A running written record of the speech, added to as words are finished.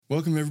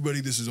Welcome,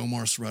 everybody. This is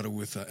Omar Serrato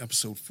with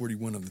episode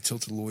 41 of the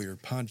Tilted Lawyer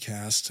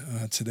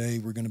podcast. Today,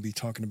 we're going to be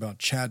talking about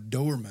Chad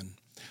Doerman,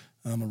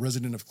 a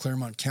resident of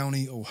Claremont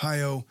County,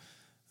 Ohio.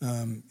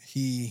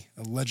 He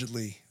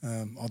allegedly,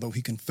 although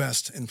he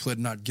confessed and pled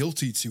not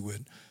guilty to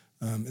it,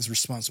 is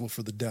responsible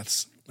for the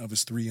deaths of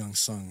his 3 young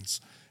sons.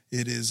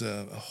 It is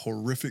a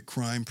horrific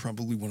crime,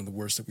 probably one of the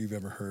worst that we've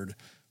ever heard,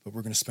 but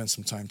we're going to spend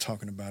some time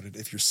talking about it.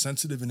 If you're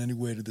sensitive in any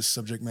way to this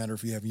subject matter,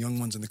 if you have young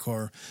ones in the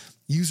car,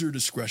 use your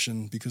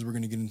discretion because we're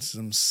going to get into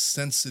some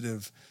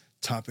sensitive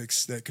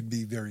topics that could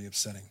be very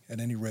upsetting.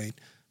 At any rate,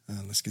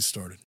 let's get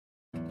started.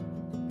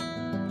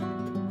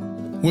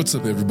 What's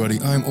up, everybody?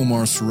 I'm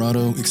Omar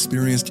Serrato,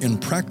 experienced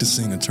and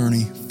practicing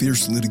attorney,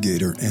 fierce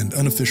litigator, and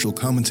unofficial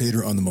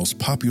commentator on the most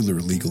popular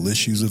legal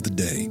issues of the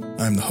day.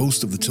 I'm the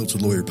host of the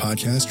Tilted Lawyer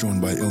podcast,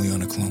 joined by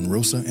Ileana Colon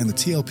Rosa and the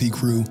TLP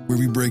crew, where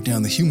we break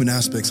down the human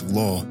aspects of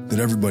law that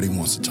everybody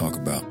wants to talk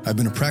about. I've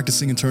been a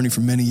practicing attorney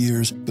for many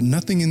years, but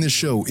nothing in this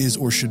show is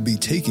or should be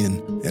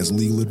taken as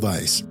legal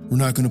advice. We're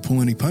not going to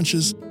pull any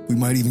punches. We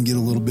might even get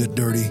a little bit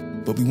dirty,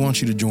 but we want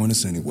you to join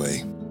us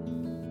anyway.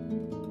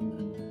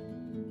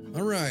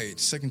 All right,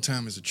 second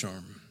time is a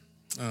charm.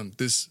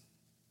 This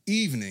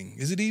evening,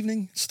 is it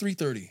evening? It's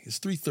 3:30. It's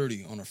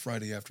 3:30 on a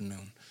Friday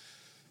afternoon.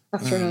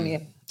 Yeah.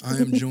 I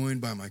am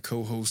joined by my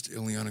co-host,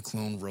 Ileana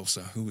Colon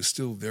Rosa, who is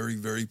still very,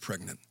 very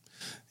pregnant.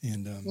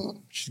 And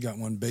she's got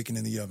one baking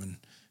in the oven,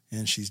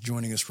 and she's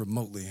joining us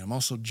remotely. I'm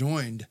also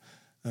joined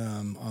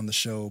on the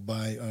show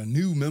by a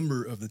new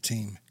member of the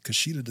team,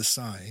 Kashida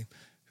Desai,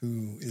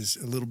 who is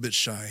a little bit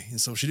shy.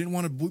 And so she didn't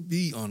want to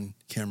be on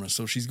camera,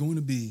 so she's going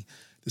to be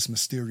this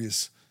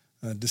mysterious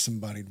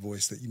disembodied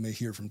voice that you may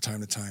hear from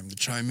time to time to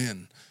chime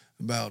in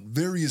about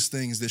various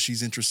things that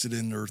she's interested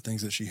in or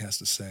things that she has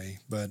to say.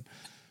 But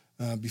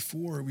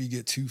before we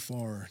get too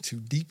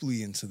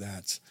deeply into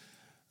that,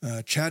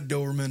 Chad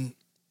Doerman,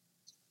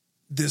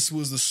 this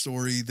was the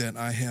story that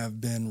I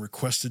have been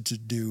requested to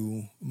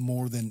do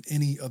more than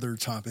any other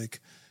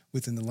topic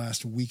within the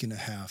last week and a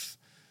half.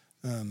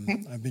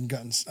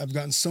 I've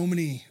gotten so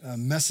many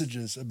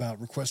messages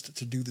about requested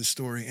to do this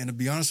story, and to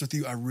be honest with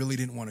you, I really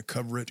didn't want to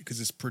cover it because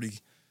it's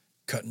pretty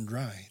cut and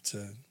dry.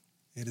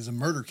 It is a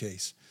murder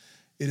case.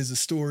 It is a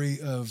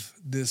story of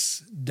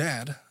this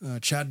dad,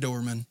 Chad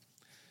Doerman.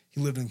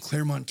 He lived in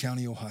Claremont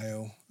County,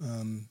 Ohio.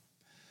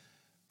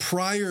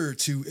 Prior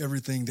to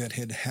everything that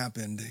had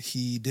happened,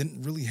 he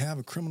didn't really have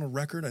a criminal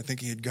record. I think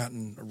he had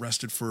gotten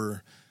arrested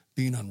for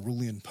being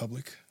unruly in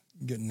public,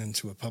 getting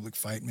into a public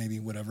fight, maybe,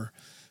 whatever.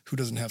 Who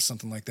doesn't have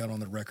something like that on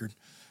the record?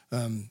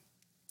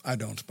 I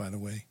don't, by the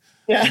way.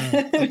 Yeah.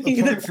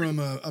 Apart from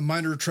a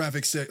minor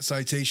traffic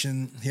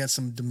citation, he had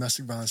some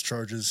domestic violence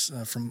charges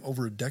from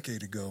over a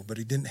decade ago, but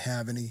he didn't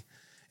have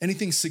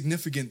anything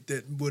significant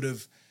that would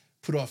have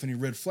put off any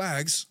red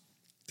flags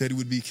that he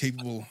would be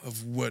capable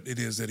of what it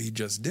is that he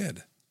just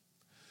did.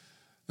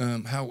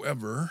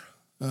 However,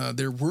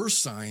 there were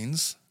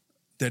signs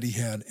that he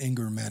had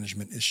anger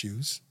management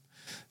issues.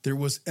 There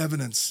was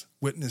evidence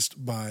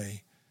witnessed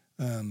by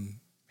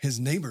his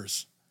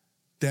neighbors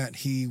that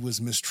he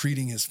was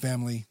mistreating his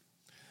family,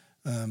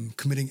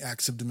 committing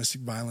acts of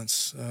domestic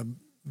violence,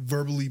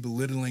 verbally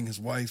belittling his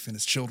wife and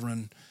his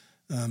children,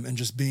 and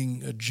just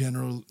being a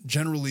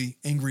generally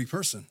angry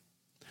person.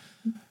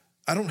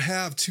 I don't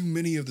have too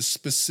many of the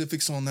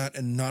specifics on that,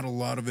 and not a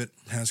lot of it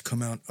has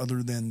come out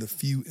other than the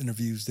few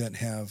interviews that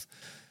have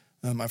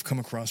I've come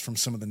across from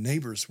some of the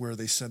neighbors where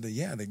they said that,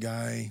 yeah, the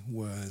guy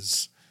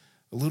was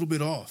a little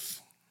bit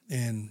off.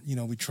 And,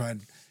 we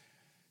tried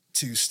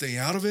to stay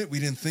out of it. We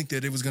didn't think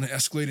that it was going to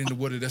escalate into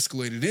what it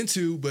escalated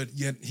into, but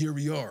yet here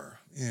we are.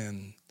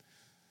 And,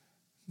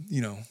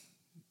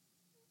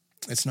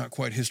 it's not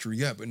quite history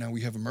yet, but now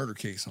we have a murder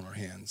case on our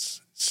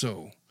hands.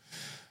 So,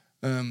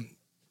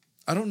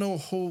 I don't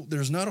know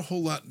there's not a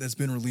whole lot that's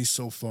been released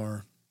so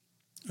far,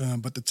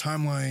 but the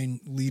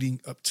timeline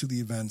leading up to the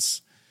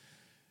events,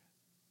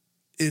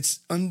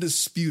 it's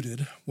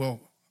undisputed. Well,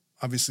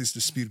 obviously it's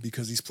disputed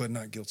because he's pled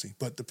not guilty,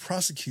 but the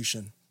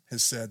prosecution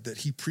has said that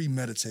he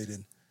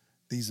premeditated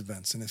these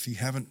events. And if you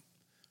haven't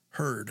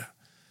heard,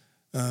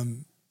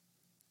 and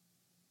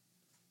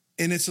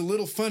it's a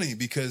little funny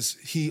because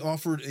he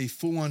offered a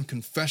full-on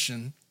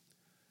confession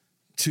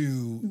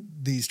to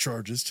these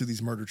charges, to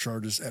these murder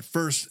charges at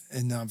first,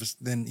 and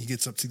then he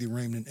gets up to the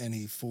arraignment and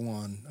he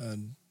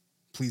full-on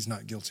pleads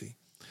not guilty.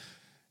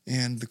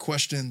 And the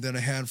question that I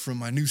had from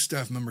my new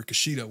staff member,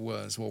 Kashida,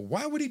 was, well,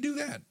 why would he do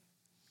that?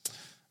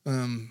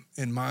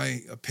 In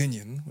my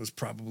opinion, was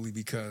probably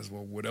because,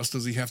 well, what else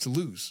does he have to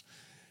lose?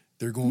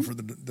 They're going for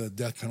the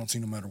death penalty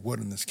no matter what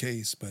in this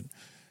case. But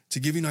to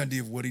give you an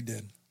idea of what he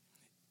did,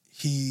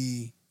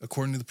 he,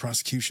 according to the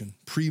prosecution,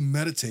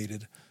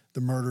 premeditated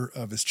the murder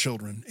of his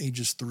children,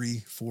 ages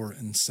 3, 4,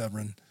 and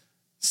 7.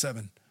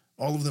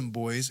 All of them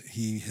boys.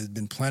 He had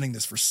been planning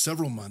this for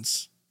several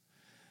months.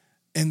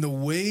 And the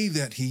way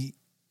that he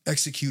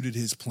executed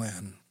his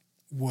plan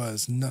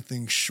was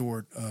nothing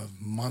short of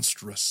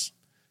monstrous,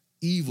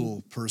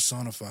 evil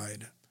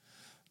personified,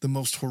 the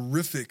most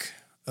horrific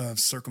of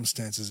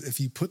circumstances. If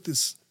you put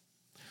this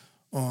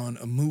on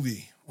a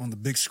movie, on the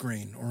big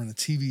screen or in a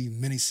TV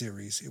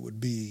miniseries, it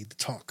would be the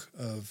talk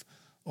of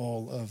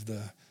all of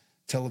the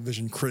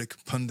television critic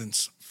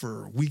pundits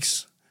for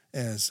weeks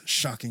as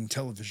shocking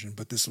television,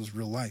 but this was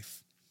real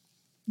life.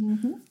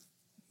 Mm-hmm.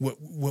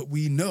 What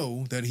we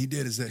know that he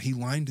did is that he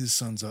lined his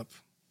sons up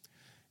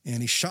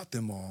and he shot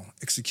them all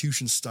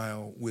execution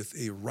style with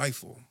a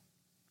rifle.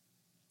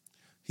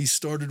 He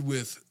started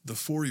with the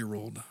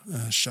 4-year-old,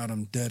 shot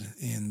him dead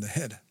in the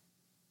head,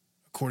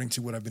 according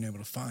to what I've been able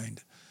to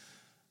find.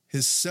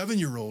 His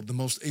 7-year-old, the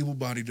most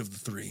able-bodied of the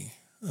three,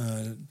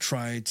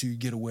 tried to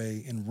get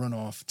away and run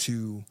off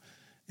to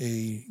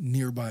a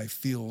nearby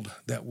field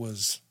that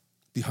was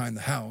behind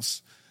the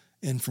house.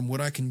 And from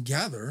what I can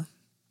gather,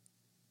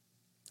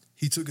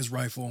 he took his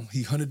rifle,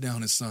 he hunted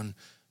down his son,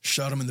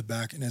 shot him in the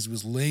back, and as he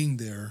was laying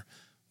there,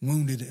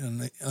 wounded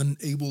and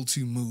unable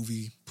to move,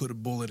 he put a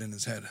bullet in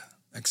his head,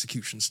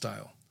 execution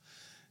style.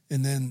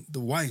 And then the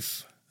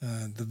wife,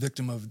 the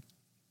victim of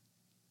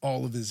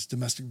all of his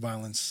domestic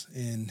violence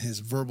and his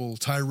verbal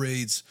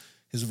tirades,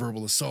 his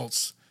verbal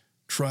assaults,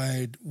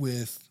 tried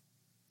with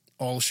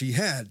all she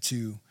had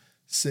to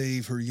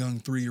save her young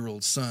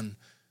 3-year-old son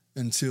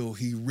until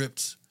he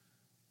ripped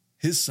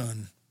his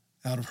son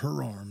out of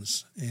her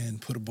arms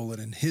and put a bullet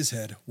in his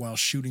head while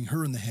shooting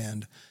her in the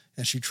hand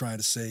as she tried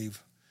to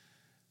save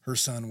her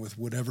son with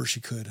whatever she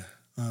could.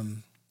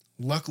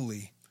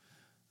 Luckily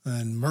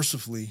and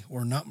mercifully,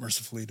 or not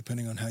mercifully,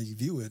 depending on how you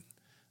view it,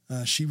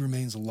 she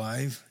remains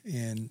alive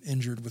and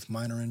injured with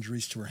minor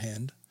injuries to her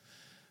hand.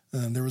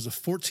 There was a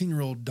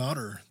 14-year-old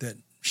daughter that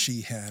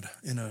she had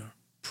in a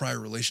prior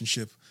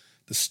relationship,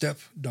 the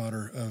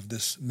stepdaughter of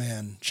this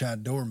man,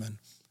 Chad Doerman,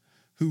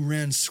 who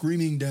ran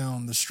screaming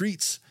down the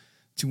streets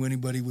to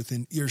anybody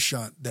within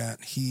earshot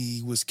that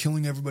he was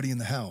killing everybody in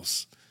the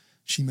house.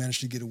 She managed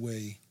to get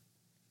away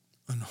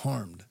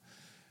unharmed.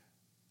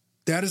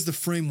 That is the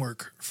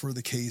framework for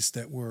the case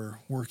that we're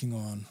working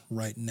on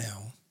right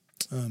now.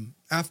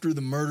 After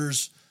the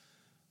murders,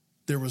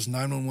 there was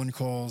 911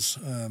 calls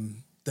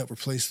that were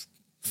placed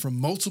from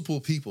multiple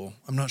people.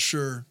 I'm not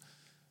sure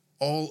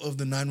all of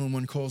the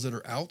 911 calls that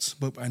are out,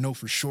 but I know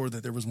for sure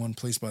that there was one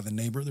placed by the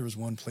neighbor. There was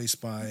one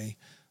placed by,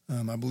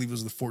 I believe it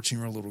was the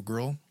 14-year-old little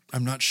girl.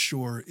 I'm not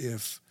sure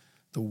if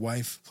the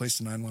wife placed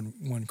a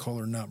 911 call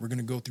or not. We're going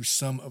to go through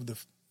some of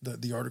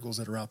the articles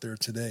that are out there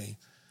today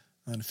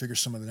to figure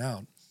some of it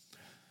out.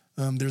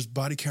 There's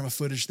body camera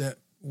footage that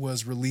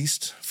was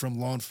released from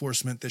law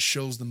enforcement that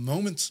shows the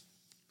moments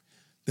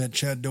that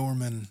Chad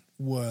Doerman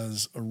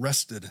was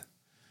arrested.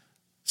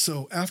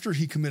 So after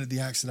he committed the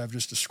acts that I've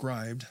just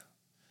described,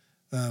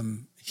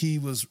 he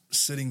was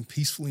sitting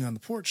peacefully on the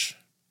porch,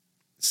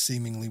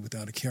 seemingly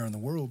without a care in the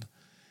world,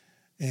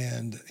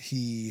 and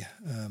he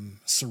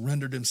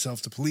surrendered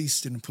himself to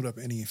police, didn't put up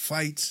any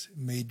fights,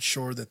 made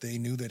sure that they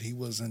knew that he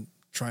wasn't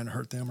trying to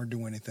hurt them or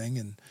do anything.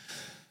 And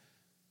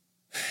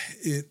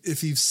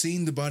if you've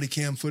seen the body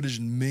cam footage,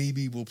 and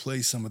maybe we'll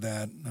play some of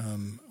that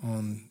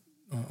on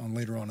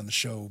later on in the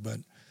show, but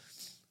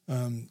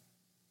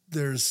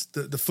there's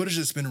the footage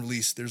that's been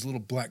released. There's little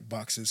black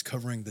boxes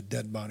covering the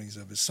dead bodies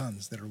of his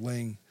sons that are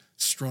laying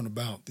strewn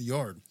about the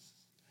yard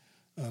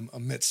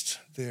amidst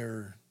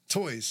their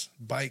toys,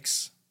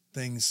 bikes,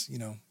 things,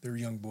 they're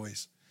young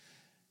boys.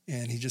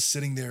 And he's just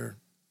sitting there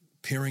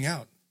peering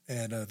out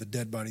at the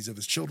dead bodies of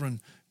his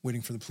children,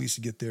 waiting for the police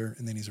to get there,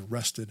 and then he's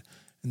arrested.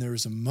 And there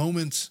was a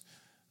moment,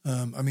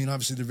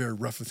 obviously they're very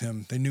rough with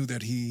him. They knew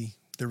that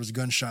there was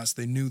gunshots.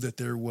 They knew that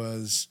there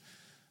was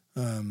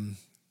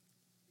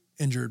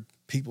injured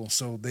people.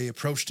 So they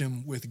approached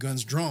him with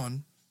guns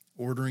drawn,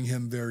 ordering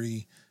him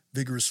very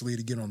vigorously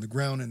to get on the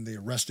ground, and they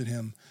arrested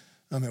him.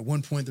 At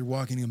one point, they're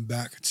walking him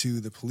back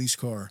to the police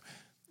car,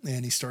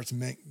 and he starts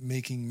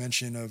making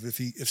mention of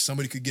if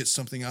somebody could get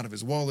something out of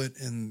his wallet,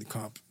 and the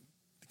cop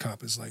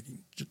is like,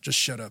 just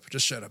shut up.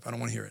 I don't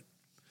want to hear it.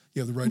 You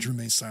have the right to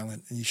remain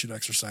silent, and you should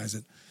exercise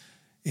it.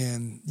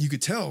 And you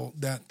could tell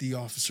that the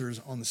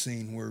officers on the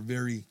scene were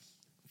very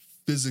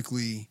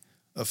physically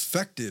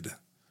affected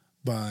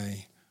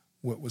by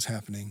what was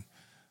happening,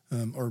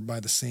 or by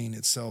the scene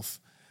itself.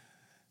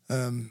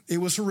 It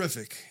was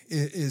horrific.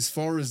 As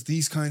far as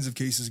these kinds of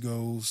cases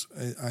goes,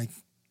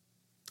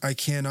 I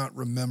cannot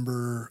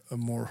remember a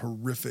more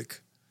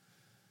horrific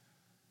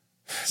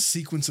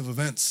sequence of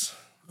events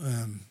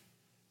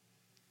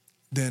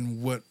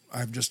than what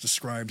I've just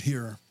described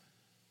here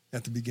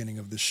at the beginning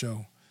of this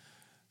show.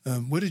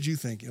 What did you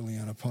think,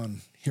 Ileana,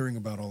 upon hearing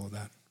about all of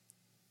that?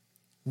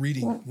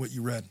 Reading what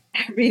you read.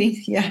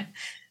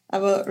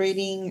 About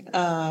reading,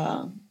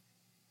 of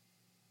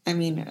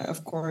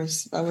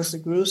course, that was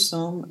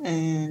gruesome,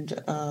 and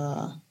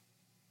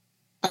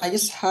I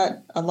just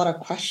had a lot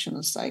of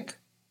questions, like,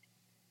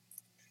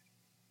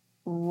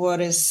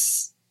 what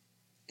is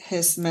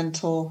his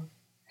mental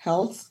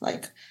health?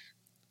 Like,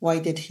 why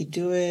did he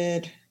do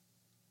it?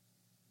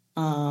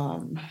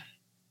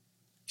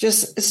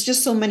 It's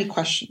just so many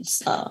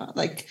questions.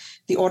 Like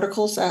the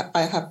articles that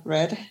I have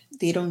read,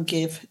 they don't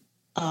give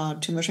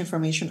too much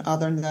information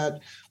other than that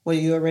what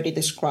you already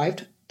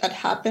described that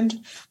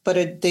happened,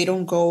 but they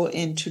don't go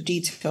into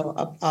detail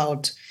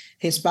about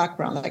his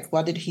background, like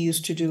what did he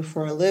used to do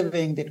for a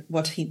living?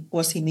 Was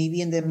he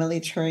maybe in the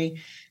military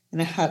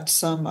and had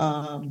some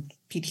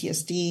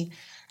PTSD?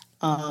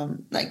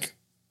 Like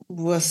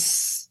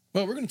was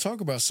Well, we're going to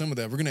talk about some of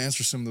that. We're going to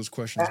answer some of those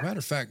questions. Matter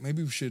of fact,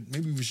 maybe we should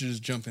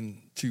just jump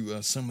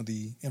into some of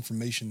the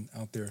information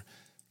out there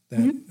that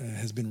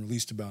has been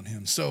released about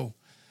him. So,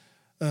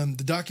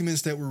 the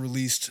documents that were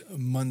released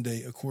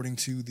Monday, according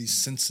to the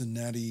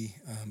Cincinnati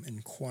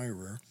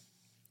Enquirer,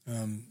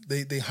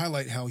 they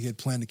highlight how he had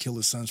planned to kill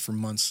his sons for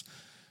months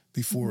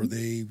before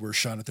they were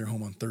shot at their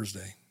home on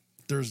Thursday,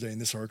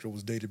 and this article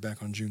was dated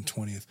back on June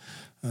 20th.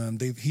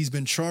 He's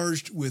been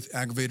charged with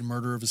aggravated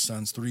murder of his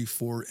sons, 3,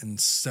 4, and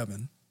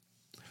 7.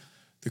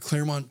 The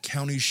Claremont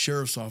County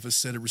Sheriff's Office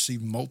said it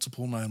received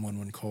multiple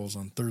 911 calls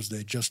on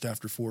Thursday just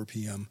after 4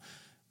 p.m.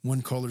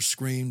 One caller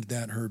screamed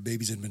that her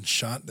babies had been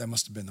shot. That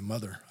must have been the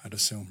mother, I'd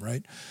assume,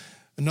 right?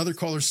 Another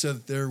caller said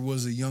that there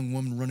was a young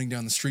woman running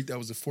down the street that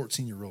was a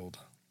 14-year-old.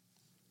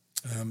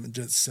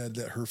 Just said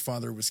that her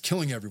father was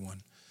killing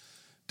everyone.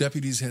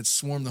 Deputies had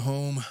swarmed the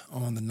home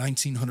on the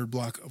 1900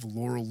 block of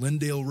Laurel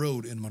Lindale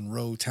Road in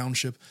Monroe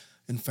Township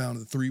and found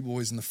the 3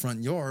 boys in the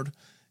front yard.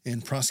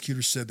 And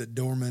prosecutors said that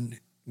Doerman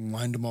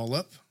lined them all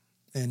up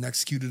and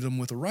executed them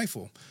with a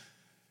rifle.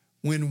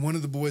 When one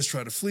of the boys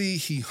tried to flee,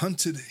 he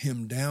hunted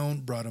him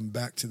down, brought him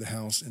back to the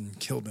house, and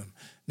killed him.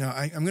 Now,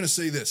 I'm going to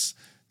say this,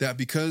 that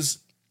because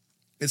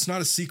it's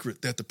not a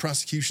secret that the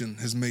prosecution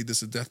has made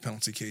this a death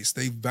penalty case.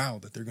 They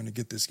vowed that they're going to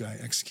get this guy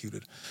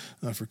executed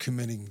for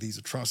committing these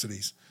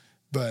atrocities.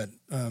 But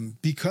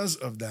because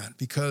of that,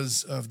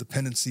 because of the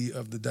pendency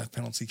of the death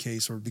penalty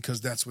case, or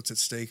because that's what's at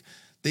stake,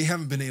 they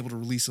haven't been able to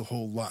release a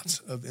whole lot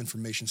of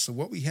information. So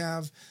what we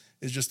have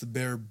is just the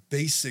bare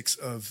basics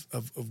of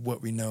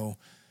what we know.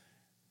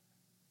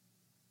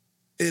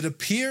 It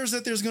appears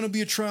that there's going to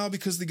be a trial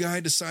because the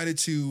guy decided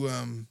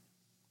to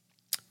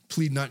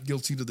plead not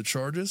guilty to the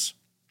charges.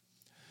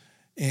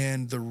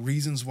 And the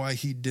reasons why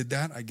he did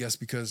that, I guess,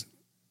 because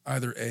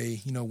either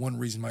one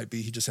reason might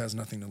be he just has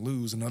nothing to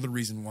lose. Another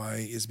reason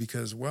why is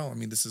because,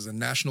 this is a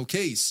national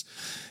case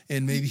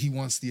and maybe he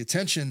wants the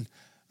attention.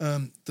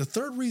 The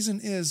third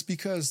reason is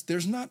because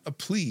there's not a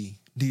plea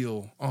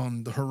deal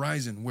on the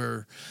horizon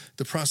where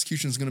the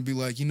prosecution is going to be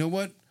like, you know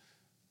what,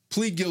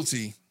 plead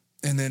guilty,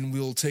 and then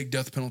we'll take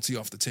death penalty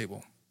off the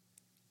table.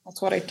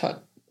 That's what I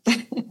thought.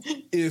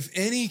 If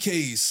any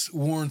case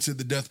warranted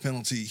the death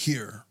penalty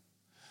here,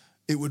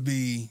 it would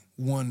be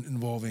one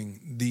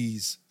involving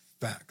these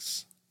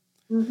facts.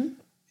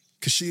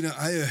 Kashida,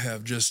 I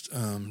have just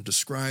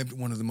described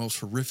one of the most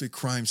horrific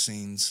crime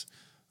scenes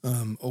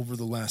over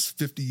the last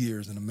 50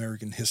 years in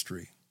American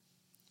history.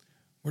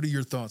 What are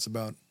your thoughts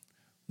about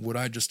what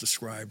I just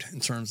described in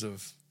terms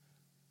of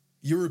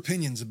your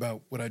opinions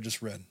about what I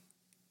just read?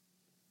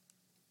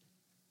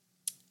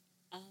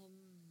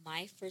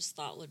 My first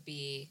thought would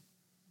be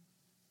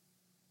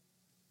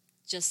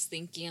just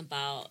thinking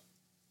about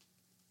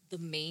the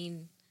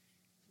main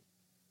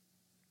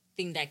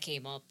thing that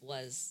came up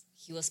was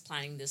he was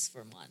planning this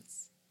for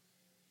months,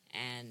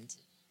 and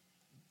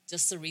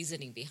just the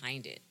reasoning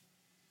behind it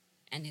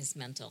and his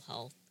mental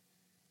health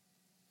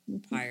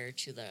prior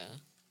to the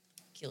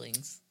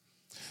killings.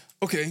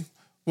 Okay,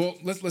 well,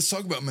 let's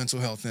talk about mental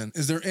health then.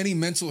 Is there any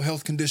mental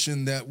health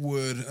condition that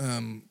would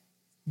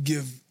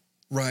give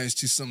rise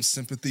to some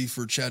sympathy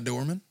for Chad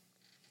Doerman?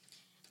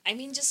 I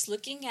mean, just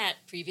looking at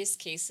previous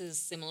cases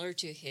similar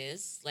to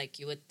his, like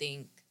you would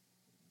think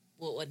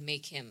what would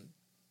make him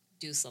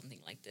do something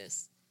like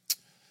this?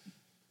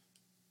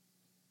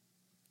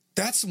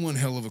 That's one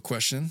hell of a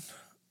question.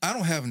 I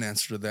don't have an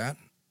answer to that.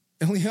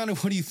 Eliana,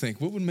 what do you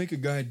think? What would make a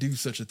guy do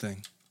such a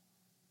thing?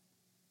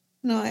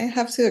 No, I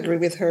have to agree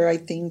with her. I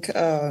think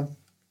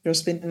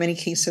there's been many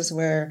cases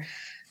where,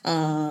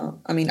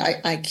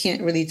 I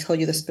can't really tell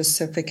you the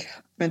specific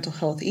mental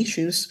health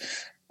issues.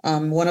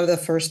 One of the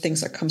first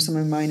things that comes to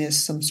my mind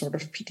is some sort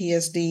of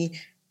PTSD.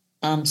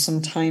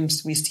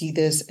 Sometimes we see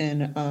this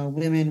in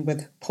women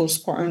with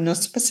postpartum, not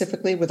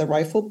specifically with a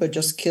rifle, but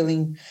just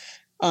killing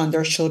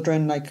their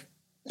children,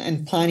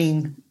 and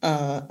planning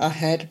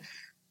ahead.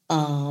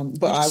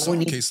 But I saw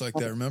a case like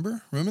that.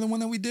 Remember the one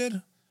that we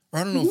did? Or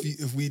I don't know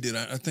if we did.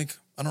 I don't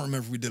remember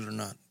if we did it or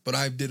not. But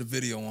I did a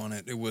video on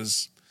it. It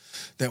was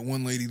that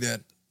one lady,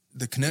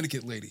 the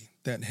Connecticut lady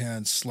that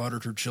had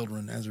slaughtered her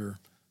children as her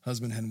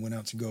husband had went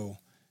out to go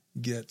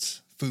get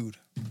food.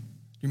 You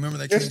remember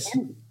that case?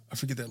 I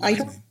forget that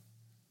lady's name.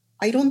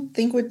 I don't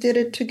think we did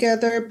it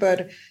together,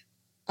 but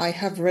I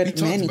have read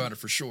many. We talked about it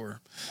for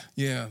sure.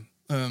 Yeah.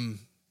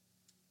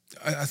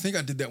 I think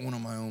I did that one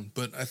on my own,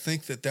 but I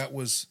think that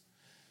was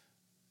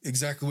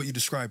exactly what you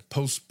described,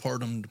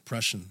 postpartum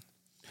depression.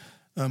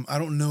 I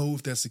don't know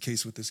if that's the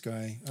case with this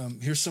guy.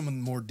 Here's some of the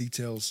more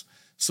details.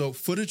 So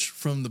footage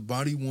from the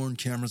body-worn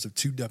cameras of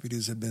 2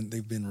 deputies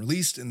they've been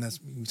released, and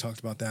we talked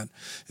about that.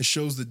 It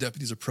shows the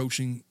deputies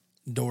approaching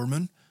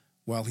Doerman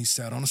while he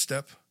sat on a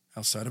step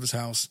outside of his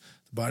house.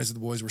 The bodies of the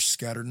boys were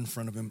scattered in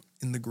front of him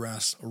in the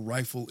grass. A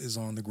rifle is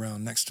on the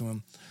ground next to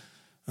him.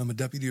 A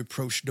deputy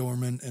approached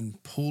Doerman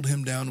and pulled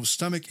him down to his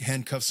stomach,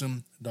 handcuffs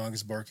him. The dog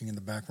is barking in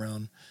the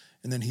background.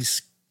 And then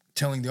he's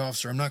telling the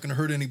officer, I'm not going to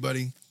hurt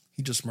anybody.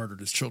 He just murdered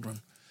his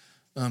children.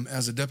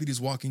 As the deputy's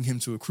walking him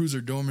to a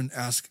cruiser, Doerman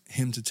asked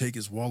him to take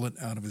his wallet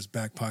out of his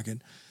back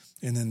pocket.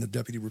 And then the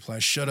deputy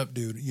replies, shut up,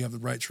 dude. You have the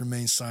right to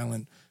remain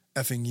silent.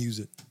 Effing use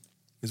it,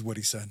 is what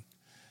he said.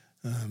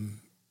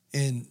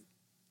 And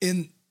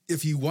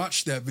if you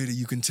watch that video,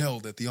 you can tell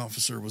that the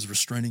officer was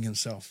restraining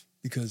himself,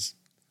 because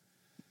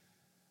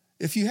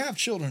if you have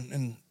children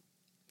and,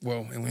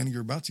 well, Atlanta,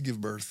 you're about to give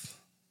birth.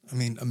 I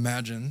mean,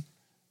 imagine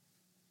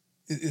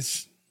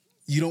it's,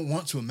 you don't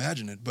want to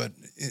imagine it, but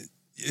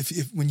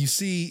if when you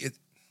see it,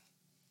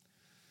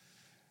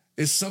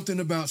 it's something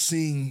about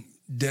seeing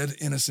dead,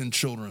 innocent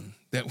children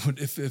that would,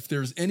 if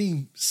there's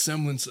any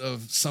semblance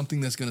of something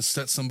that's going to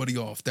set somebody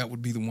off, that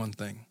would be the one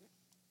thing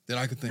that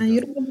I could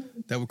think of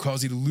that would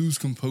cause you to lose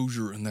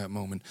composure in that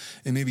moment,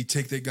 and maybe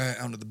take that guy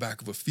out to the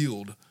back of a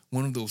field,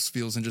 one of those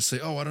fields, and just say,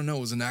 oh, I don't know,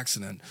 it was an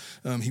accident.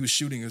 He was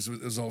shooting, it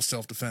was all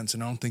self-defense.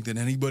 And I don't think that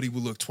anybody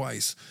would look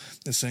twice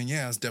at saying,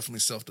 yeah, it's definitely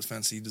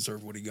self-defense. He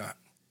deserved what he got.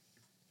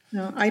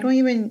 No, I don't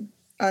even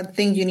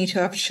think you need to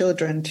have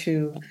children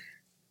to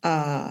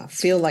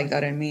feel like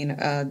that. I mean,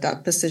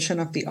 that position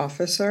of the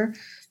officer,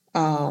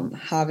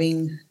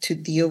 having to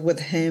deal with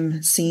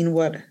him, seeing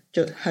what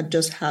had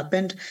just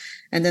happened,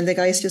 and then the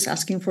guy is just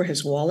asking for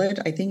his wallet.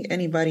 I think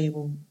anybody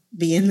will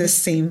be in the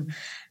same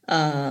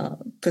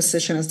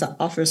position as the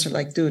officer.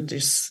 Like, dude,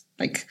 just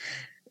like,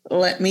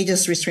 let me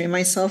just restrain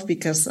myself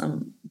because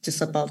I'm just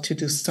about to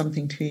do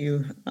something to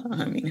you.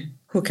 I mean,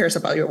 who cares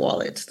about your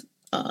wallet?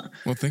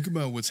 Well, think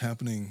about what's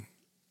happening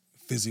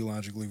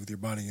physiologically with your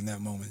body in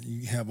that moment.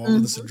 You have all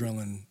of this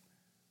adrenaline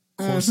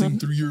coursing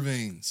through your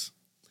veins.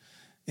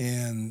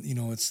 And, you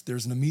know,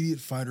 there's an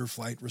immediate fight or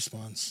flight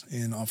response,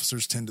 and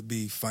officers tend to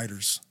be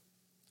fighters.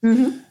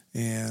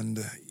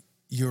 And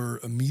your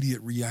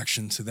immediate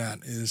reaction to that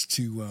is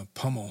to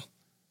pummel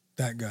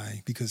that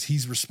guy, because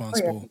he's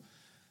responsible.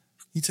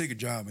 You take a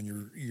job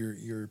and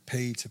you're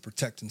paid to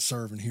protect and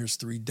serve, and here's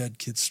 3 dead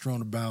kids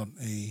strewn about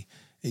a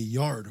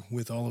yard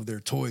with all of their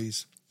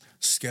toys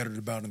scattered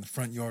about in the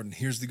front yard, and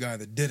here's the guy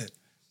that did it.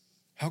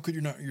 How could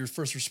your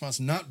first response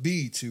not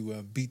be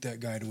to beat that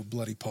guy to a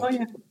bloody pulp?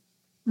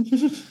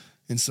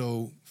 And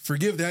so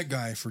forgive that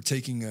guy for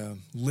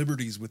taking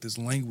liberties with his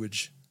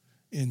language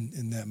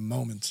in that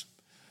moment.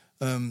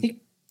 He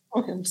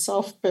called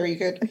himself very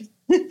good.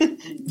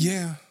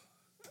 Yeah.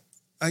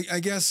 I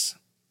guess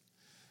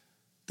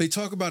they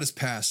talk about his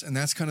past, and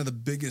that's kind of the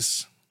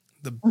biggest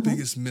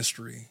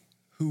mystery.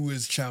 Who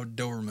is Chad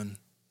Doerman?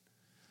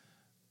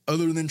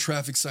 Other than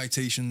traffic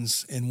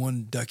citations and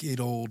 1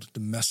 decade-old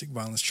domestic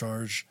violence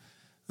charge,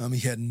 he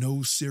had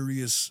no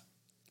serious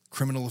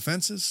criminal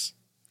offenses.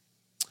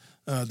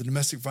 The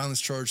domestic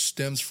violence charge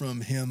stems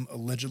from him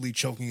allegedly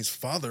choking his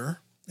father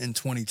in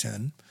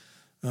 2010.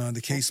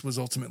 The case was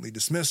ultimately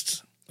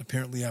dismissed,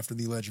 apparently after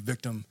the alleged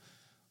victim,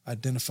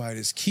 identified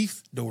as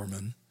Keith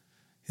Doerman,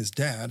 his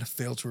dad,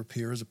 failed to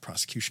appear as a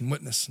prosecution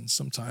witness, and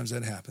sometimes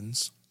that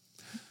happens.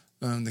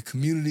 The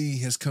community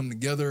has come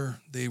together.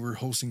 They were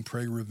hosting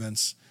prayer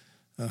events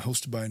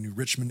hosted by New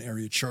Richmond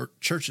area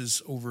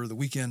churches over the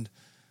weekend.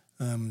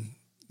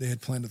 They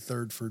had planned a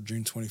third for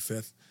June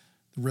 25th.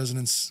 The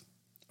residents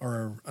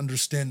are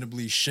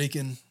understandably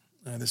shaken.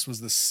 This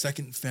was the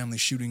second family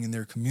shooting in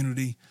their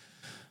community.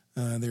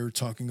 They were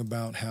talking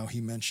about how he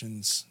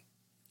mentions,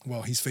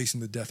 well, he's facing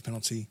the death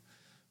penalty.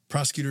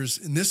 Prosecutors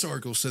in this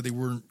article said they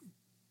weren't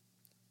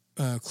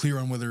clear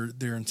on whether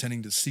they're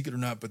intending to seek it or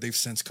not, but they've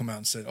since come out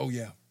and said, oh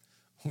yeah,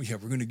 we're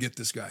going to get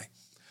this guy.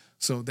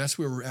 So that's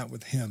where we're at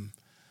with him.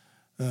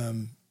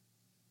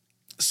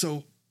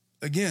 So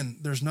again,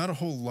 there's not a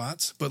whole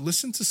lot, but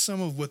listen to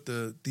some of what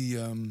the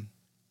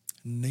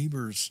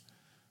neighbors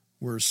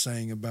were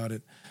saying about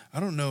it. I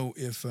don't know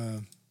if,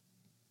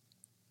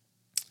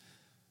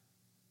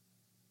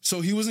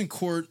 so he was in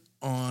court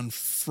on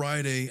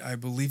Friday. I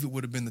believe it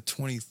would have been the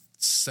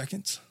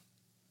 22nd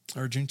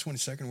or June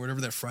 22nd,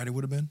 whatever that Friday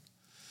would have been.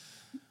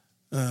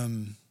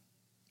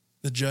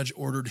 The judge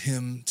ordered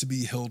him to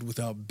be held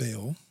without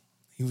bail.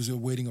 He was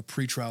awaiting a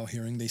pretrial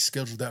hearing. They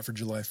scheduled that for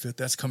July 5th.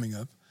 That's coming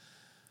up.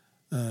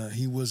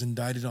 He was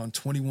indicted on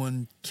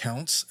 21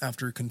 counts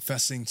after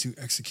confessing to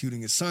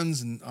executing his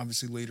sons and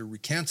obviously later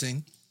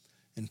recanting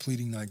and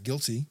pleading not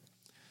guilty.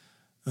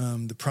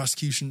 The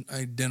prosecution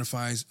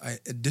identifies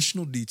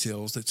additional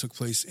details that took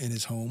place in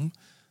his home.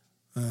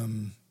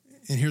 And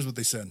here's what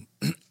they said.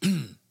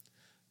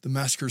 The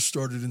massacre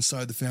started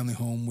inside the family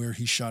home where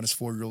he shot his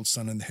 4-year-old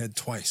son in the head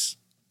twice.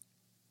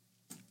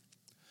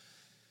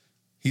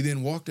 He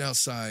then walked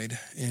outside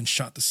and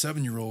shot the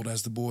 7-year-old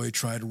as the boy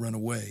tried to run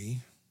away,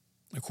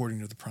 according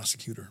to the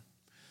prosecutor.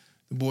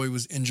 The boy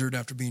was injured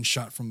after being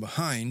shot from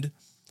behind,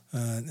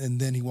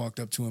 and then he walked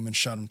up to him and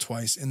shot him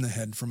twice in the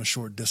head from a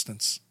short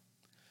distance.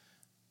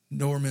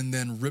 Doerman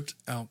then ripped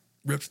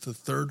the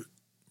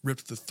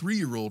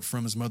 3-year-old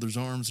from his mother's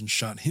arms and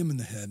shot him in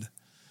the head.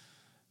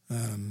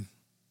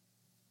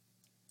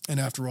 And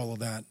after all of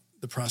that,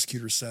 the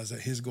prosecutor says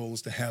that his goal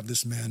is to have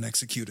this man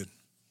executed.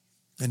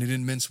 And he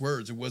didn't mince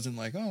words. It wasn't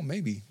like, oh,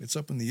 maybe it's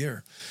up in the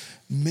air.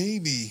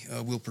 Maybe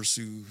we'll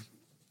pursue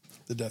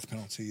the death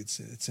penalty.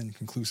 It's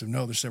inconclusive.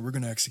 No, they said, we're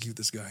going to execute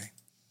this guy.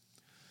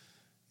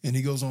 And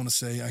he goes on to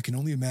say, I can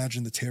only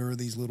imagine the terror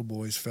these little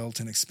boys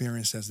felt and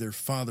experienced as their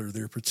father,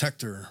 their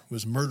protector,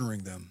 was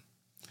murdering them.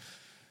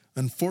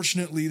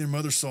 Unfortunately, their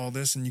mother saw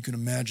this, and you can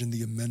imagine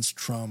the immense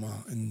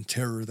trauma and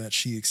terror that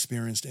she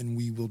experienced, and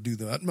we will do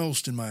the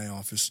utmost in my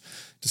office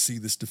to see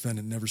this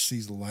defendant never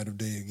sees the light of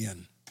day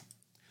again.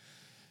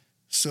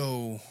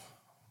 So,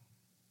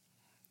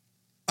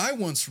 I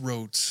once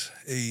wrote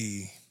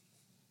a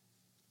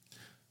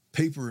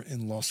paper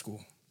in law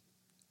school,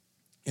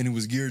 and it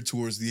was geared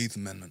towards the Eighth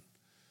Amendment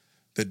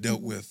that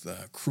dealt with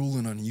cruel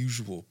and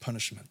unusual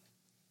punishment.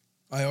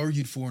 I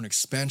argued for an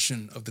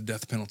expansion of the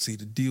death penalty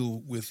to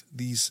deal with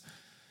these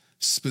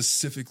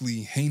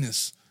specifically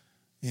heinous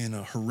and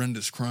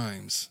horrendous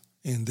crimes,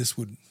 and this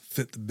would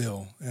fit the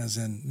bill, as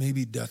in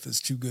maybe death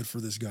is too good for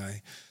this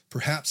guy.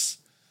 Perhaps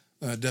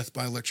death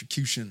by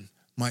electrocution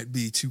might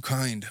be too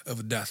kind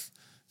of a death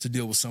to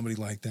deal with somebody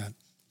like that.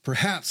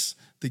 Perhaps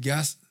the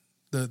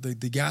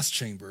gas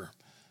chamber,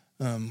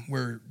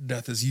 where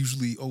death is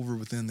usually over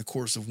within the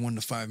course of 1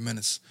 to 5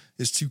 minutes,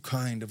 is too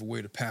kind of a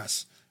way to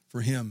pass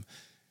for him.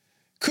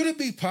 Could it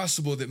be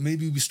possible that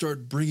maybe we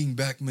start bringing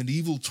back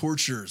medieval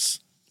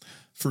tortures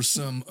for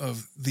some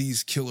of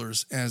these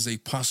killers as a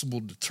possible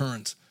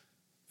deterrent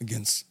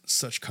against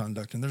such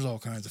conduct? And there's all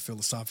kinds of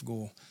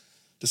philosophical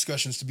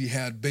discussions to be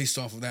had based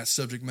off of that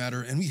subject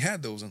matter, and we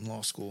had those in law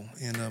school.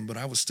 And but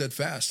I was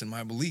steadfast in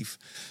my belief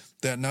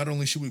that not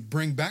only should we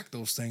bring back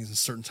those things in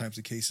certain types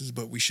of cases,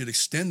 but we should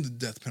extend the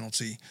death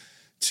penalty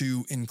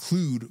to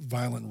include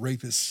violent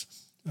rapists,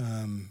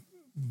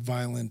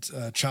 violent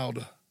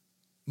child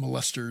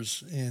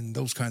molesters, and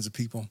those kinds of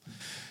people.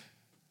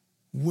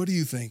 What do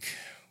you think?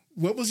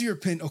 What was your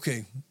opinion?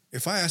 Okay,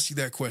 if I asked you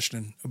that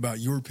question about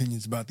your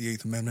opinions about the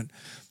Eighth Amendment,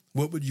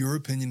 what would your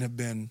opinion have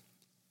been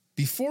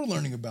before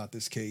learning about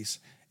this case,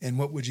 and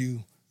what would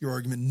your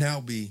argument now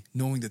be,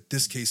 knowing that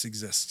this case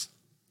exists?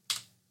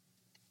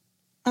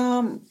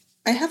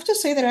 I have to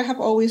say that I have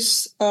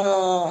always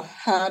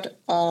had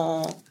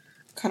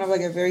kind of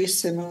like a very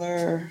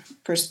similar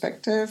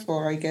perspective,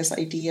 or I guess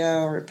idea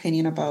or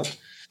opinion about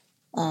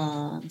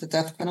the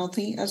death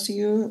penalty as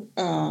you.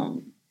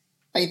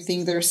 I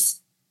think there's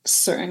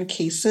certain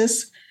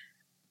cases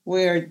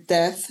where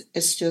death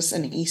is just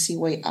an easy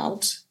way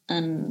out,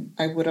 and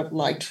I would have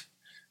liked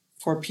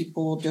for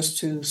people just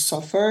to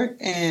suffer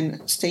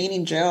and staying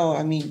in jail.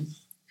 I mean,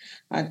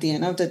 at the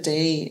end of the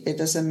day, it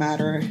doesn't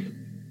matter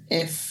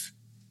if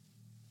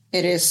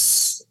it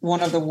is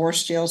one of the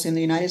worst jails in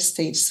the United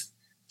States.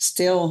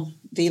 Still,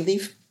 they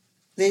live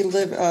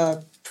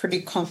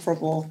pretty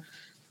comfortable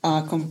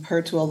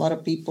compared to a lot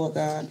of people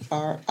that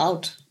are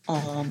out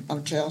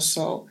of jail.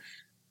 So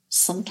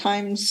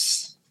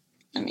sometimes,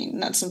 I mean,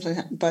 not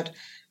sometimes, but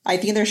I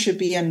think there should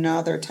be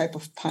another type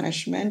of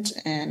punishment,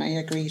 and I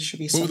agree it should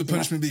be something. What would the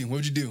punishment be? What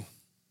would you do?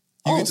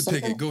 You get to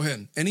pick it. Go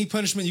ahead. Any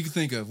punishment you can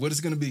think of. What is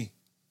it going to be?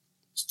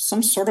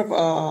 Some sort of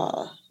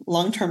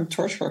long-term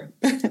torture.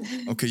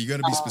 Okay, you got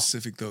to be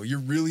specific, though. You're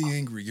really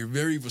angry. You're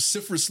very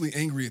vociferously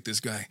angry at this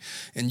guy,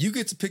 and you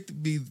get to pick to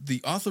be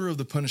the author of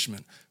the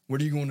punishment. What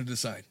are you going to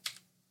decide?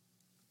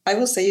 I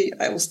will say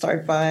I will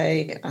start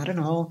by, I don't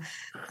know,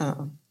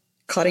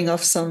 cutting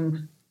off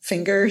some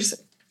fingers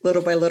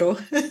little by little.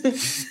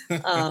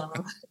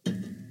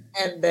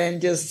 And then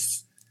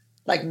just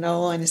like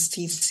no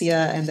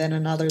anesthesia, and then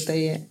another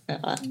day,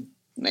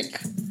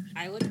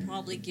 I would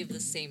probably give the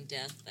same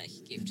death that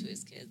he gave to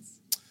his kids.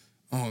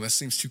 Oh, that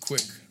seems too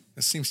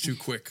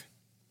quick.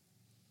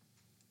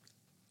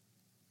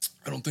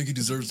 I don't think he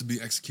deserves to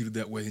be executed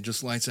that way. He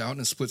just lights out in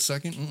a split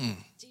second?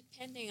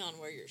 Depending on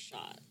where you're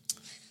shot.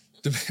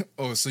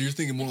 Oh, so you're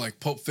thinking more like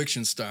Pulp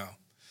Fiction style.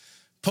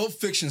 Pulp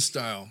Fiction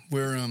style,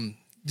 where,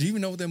 do you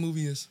even know what that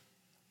movie is?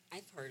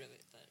 I've heard of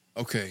it,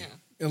 but... Okay.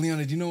 Yeah.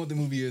 Eliana, do you know what the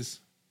movie is?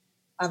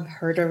 I've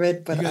heard of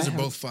it, but you guys are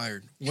both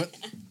fired. What?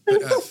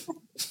 F?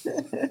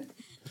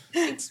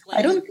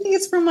 I don't think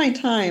it's from my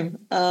time.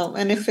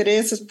 And if it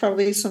is, it's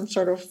probably some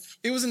sort of...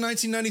 It was in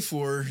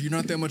 1994. You're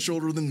not that much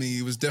older than me.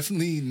 It was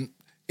definitely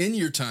in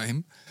your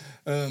time.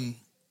 I'm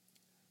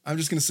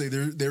just going to say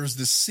there's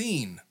this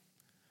scene.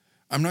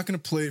 I'm not going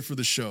to play it for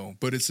the show,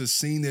 but it's a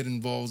scene that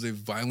involves a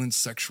violent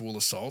sexual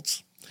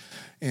assault.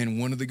 And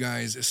one of the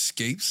guys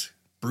escapes,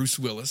 Bruce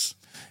Willis,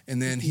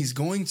 and then he's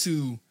going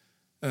to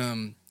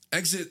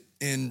exit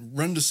and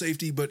run to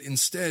safety, but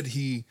instead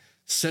he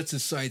sets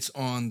his sights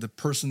on the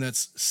person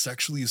that's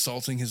sexually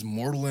assaulting his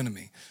mortal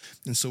enemy.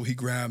 And so he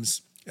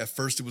grabs, at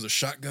first it was a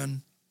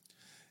shotgun,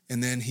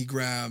 and then he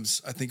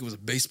grabs, I think it was a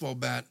baseball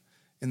bat,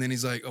 and then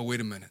he's like, oh,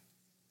 wait a minute.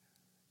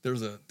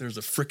 There's a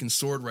freaking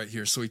sword right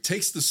here. So he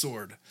takes the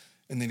sword,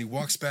 and then he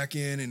walks back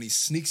in, and he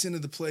sneaks into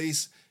the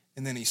place,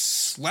 and then he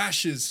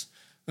slashes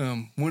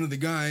one of the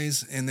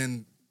guys, and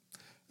then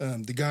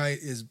the guy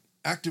is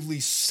actively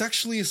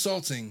sexually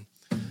assaulting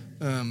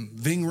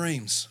Ving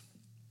Rhames,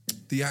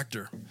 the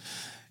actor.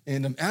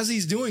 And as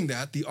he's doing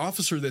that, the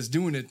officer that's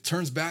doing it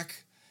turns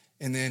back,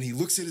 and then he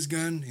looks at his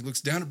gun, he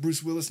looks down at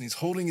Bruce Willis, and he's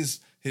holding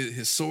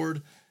his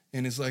sword,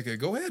 and it's like,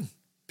 go ahead,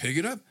 pick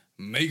it up,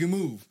 make a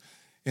move.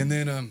 And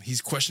then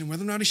he's questioning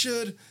whether or not he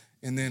should.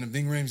 And then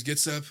Ving Rhames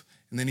gets up,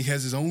 and then he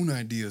has his own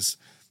ideas.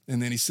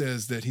 And then he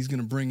says that he's going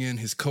to bring in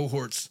his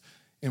cohorts,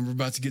 and we're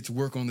about to get to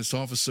work on this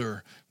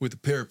officer with a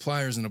pair of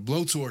pliers and a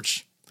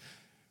blowtorch.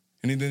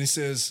 And then he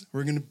says,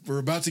 we're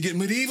about to get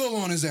medieval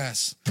on his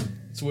ass.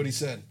 That's what he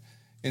said.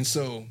 And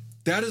so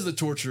that is the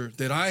torture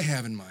that I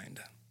have in mind.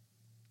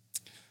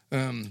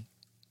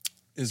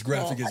 As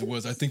graphic as it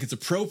was, I think it's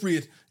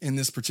appropriate in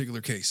this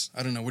particular case.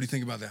 I don't know. What do you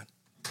think about that?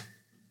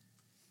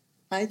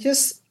 I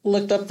just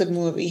looked up the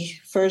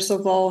movie. First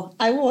of all,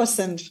 I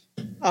wasn't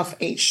of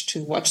age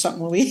to watch that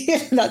movie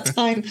at that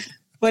time.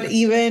 But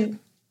even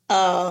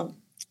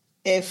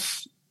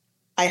if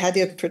I had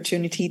the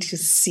opportunity to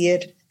see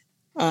it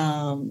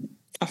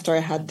after I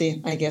had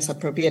the, I guess,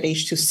 appropriate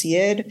age to see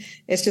it,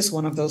 it's just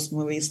one of those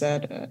movies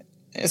that,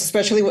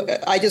 especially,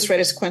 I just read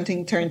as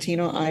Quentin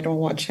Tarantino. I don't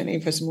watch any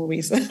of his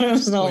movies. So,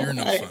 well, you're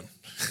no fun.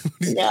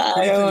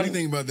 What do you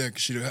think about that,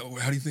 Kashida?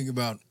 How do you think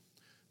about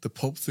the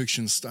Pulp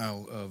Fiction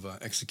style of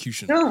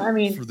execution? No, I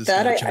mean, for this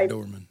that Chad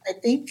Doerman? I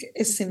think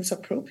it seems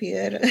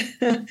appropriate.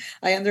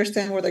 I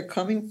understand where they're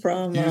coming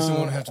from. You just don't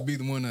want to have to be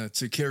the one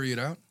to carry it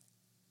out?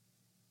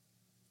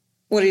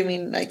 What do you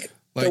mean? Like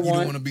you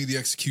don't want to be the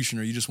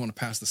executioner. You just want to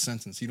pass the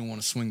sentence. You don't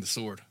want to swing the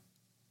sword.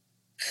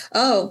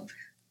 Oh,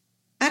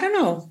 I don't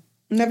know.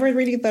 Never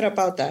really thought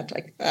about that.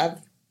 Like,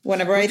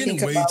 whenever I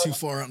think about... We're getting way too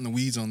far out in the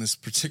weeds on this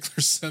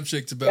particular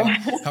subject about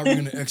how we're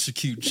going to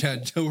execute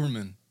Chad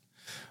Doerman.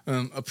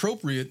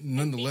 Appropriate,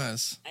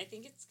 nonetheless. I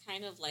think it's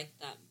kind of like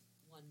that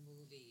one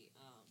movie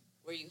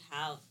where you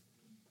have,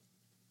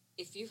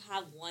 if you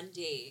have one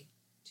day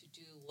to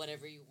do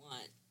whatever you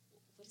want,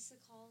 what is it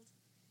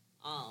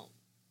called?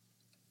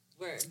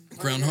 Where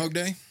Groundhog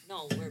Day?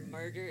 No, where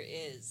murder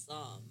is.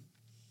 Oh,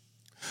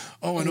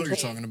 I know what you're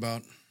talking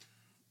about.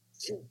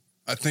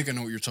 I think I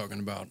know what you're talking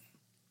about.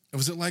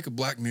 Was it like a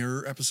Black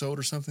Mirror episode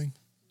or something?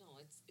 No,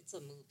 it's a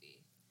movie.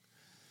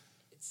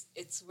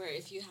 It's where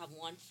if you have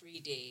one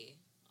free day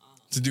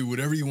to do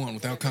whatever you want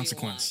without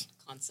consequence.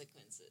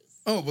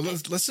 Consequences. Oh, well,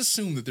 let's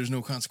assume that there's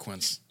no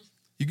consequence.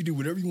 You can do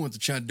whatever you want to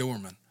Chad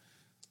Doerman.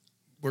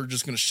 We're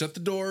just going to shut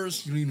the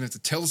doors. You don't even have to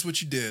tell us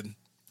what you did.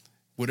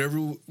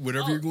 Whatever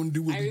you're going to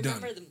do will be done. I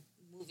remember the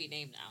movie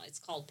name now. It's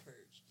called Purge.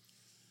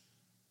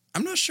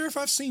 I'm not sure if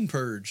I've seen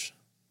Purge.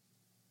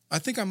 I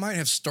think I might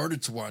have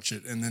started to watch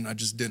it, and then I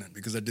just didn't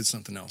because I did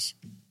something else.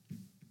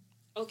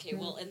 Okay,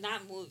 well, in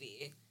that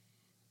movie,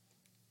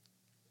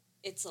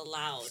 it's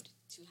allowed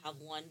to have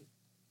one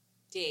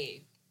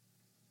day,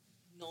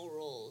 no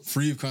rules.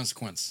 Free of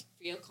consequence.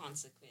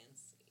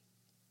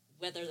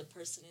 Whether the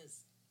person is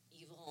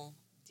evil,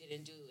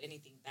 didn't do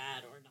anything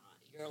bad or not,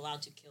 you're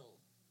allowed to kill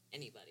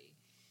anybody.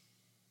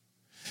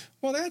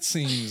 Well, that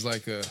seems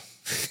like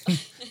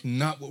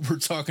not what we're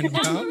talking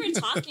about. Not what we're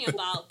talking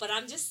about, but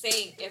I'm just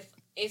saying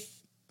if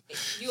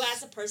you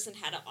as a person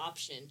had an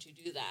option to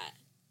do that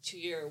to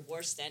your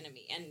worst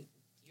enemy, and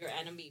your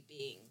enemy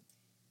being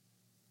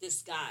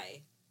this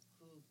guy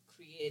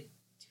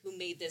who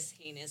made this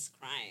heinous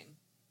crime,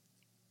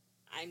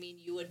 I mean,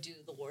 you would do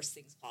the worst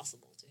things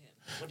possible to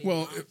him.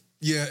 Well,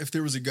 if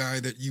there was a guy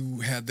that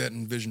you had that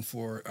envisioned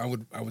for, I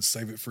would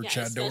save it for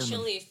Chad Doerman.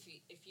 Especially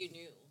if you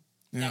knew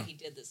that he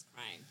did this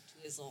crime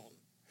to his own.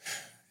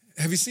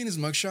 Have you seen his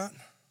mugshot?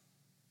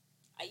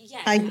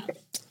 Yeah, I have.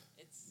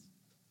 It's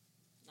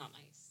not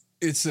nice.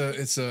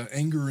 It's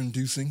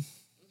anger-inducing,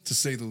 to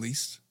say the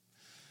least.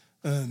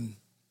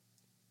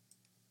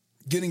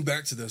 Getting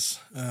back to this,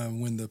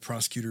 when the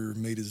prosecutor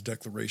made his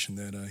declaration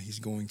that he's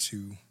going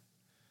to...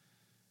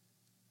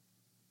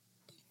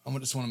 I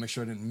just want to make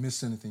sure I didn't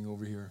miss anything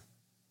over here.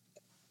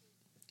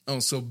 Oh,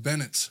 so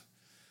Bennett.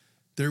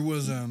 There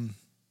was...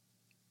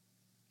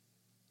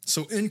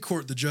 So in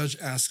court, the judge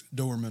asked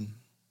Doerman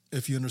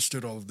if he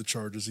understood all of the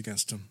charges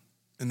against him.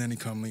 And then he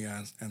calmly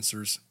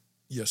answers,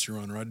 "Yes, Your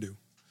Honor, I do."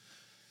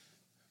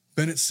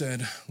 Bennett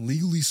said,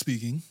 "Legally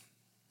speaking,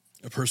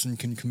 a person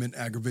can commit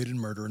aggravated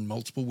murder in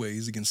multiple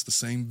ways against the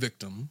same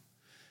victim,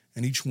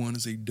 and each one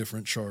is a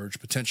different charge,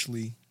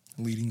 potentially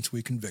leading to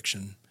a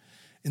conviction.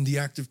 In the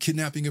act of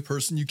kidnapping a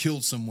person, you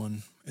killed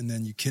someone, and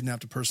then you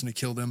kidnapped a person to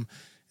kill them,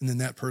 and then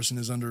that person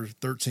is under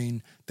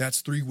 13.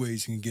 That's 3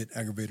 ways you can get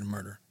aggravated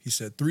murder." He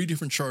said 3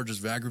 different charges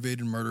of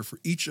aggravated murder for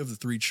each of the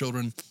 3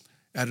 children,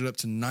 added up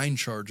to 9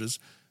 charges,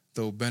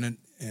 though Bennett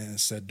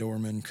said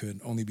Doerman could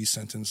only be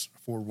sentenced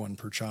for 1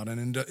 per child.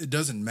 And it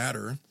doesn't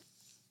matter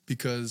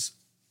because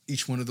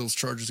each one of those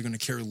charges are going to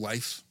carry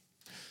life.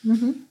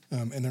 Mm-hmm.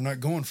 And they're not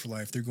going for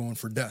life. They're going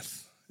for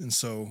death. And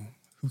so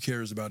who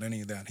cares about any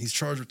of that? He's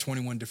charged with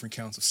 21 different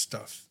counts of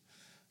stuff.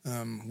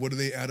 What do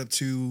they add up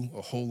to?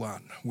 A whole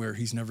lot, where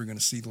he's never going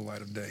to see the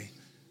light of day,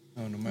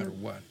 no matter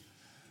what.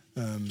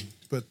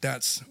 But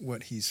that's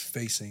what he's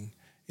facing.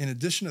 In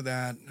addition to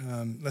that,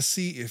 let's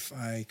see if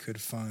I could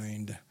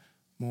find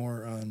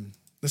more.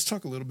 Let's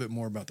talk a little bit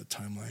more about the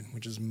timeline,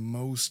 which is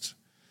most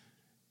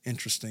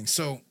interesting.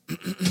 So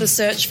the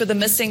search for the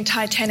missing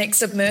Titanic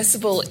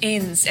submersible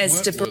ends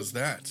as what was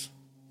that?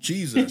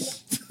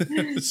 Jesus.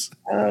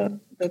 The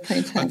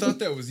Titanic. I thought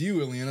that was you,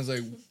 Ileana. I was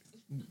like,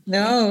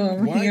 No,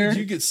 I'm Why here. did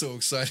you get so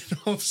excited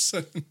all of a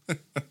sudden?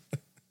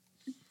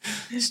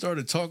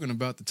 Started talking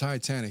about the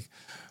Titanic.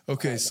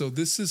 Okay, so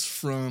this is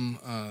from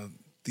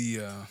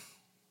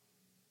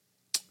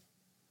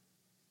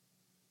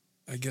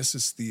I guess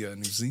it's the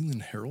New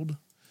Zealand Herald.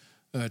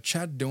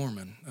 Chad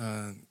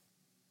Doerman,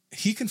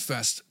 he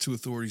confessed to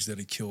authorities that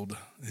he killed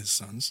his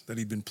sons, that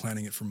he'd been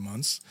planning it for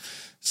months.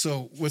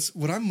 So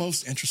what I'm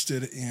most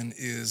interested in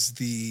is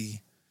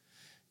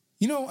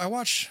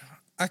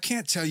I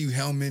can't tell you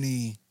how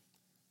many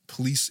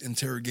police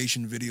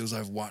interrogation videos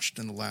I've watched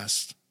in the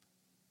last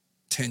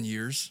 10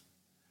 years,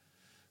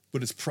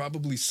 but it's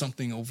probably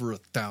something over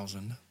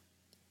 1,000.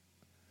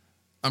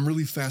 I'm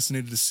really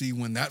fascinated to see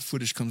when that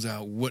footage comes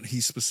out, what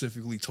he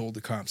specifically told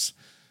the cops,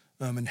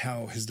 and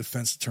how his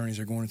defense attorneys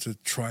are going to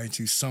try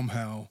to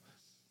somehow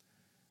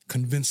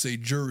convince a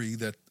jury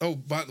that, oh,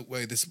 by the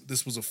way,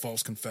 this was a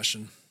false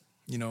confession.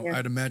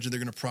 I'd imagine they're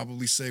going to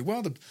probably say,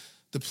 well,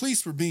 the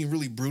police were being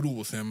really brutal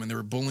with him and they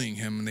were bullying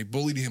him and they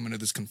bullied him into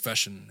this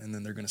confession. And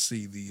then they're going to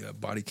see the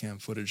body cam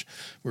footage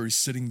where he's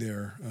sitting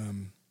there.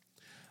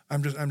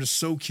 I'm just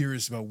so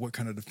curious about what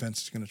kind of defense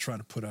he's going to try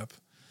to put up.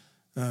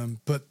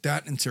 But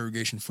that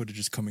interrogation footage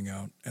is coming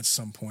out at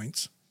some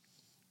point.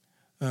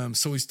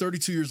 So he's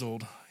 32 years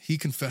old. He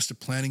confessed to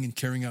planning and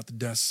carrying out the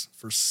deaths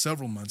for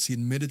several months. He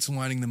admitted to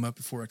lining them up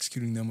before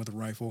executing them with a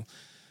rifle.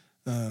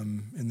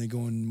 And they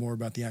go in more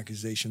about the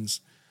accusations.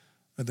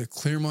 The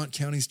Claremont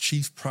County's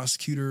chief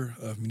prosecutor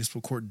of municipal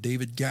court,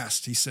 David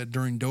Gast, he said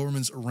during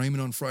Doerman's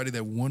arraignment on Friday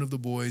that one of the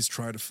boys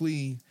tried to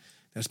flee.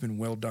 That's been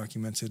well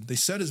documented. They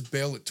set his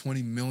bail at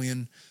 $20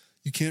 million.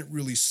 You can't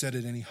really set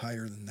it any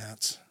higher than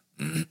that.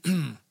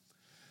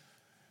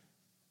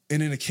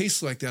 And in a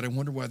case like that, I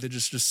wonder why they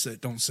just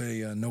don't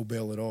say no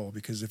bail at all,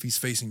 because if he's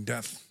facing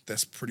death,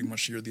 that's pretty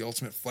much the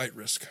ultimate flight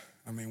risk.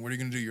 I mean, what are you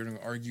going to do? You're going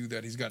to argue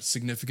that he's got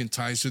significant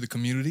ties to the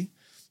community,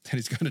 that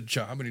he's got a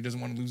job and he doesn't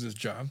want to lose his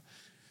job?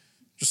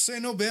 Just say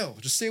no bail.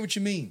 Just say what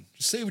you mean.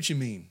 Just say what you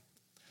mean.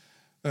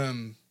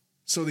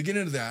 So they get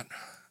into that.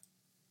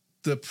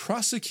 The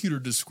prosecutor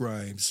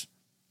describes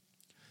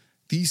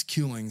these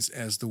killings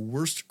as the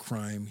worst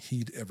crime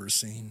he'd ever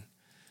seen.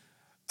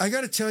 I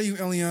got to tell you,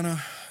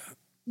 Eliana,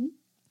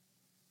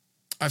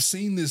 I've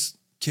seen this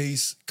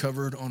case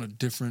covered on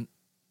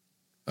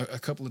a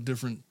couple of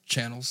different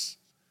channels,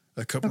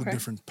 a couple of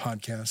different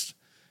podcasts,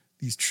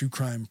 these true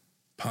crime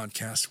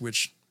podcasts,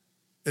 which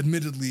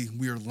admittedly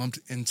we are lumped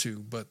into,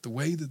 but the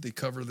way that they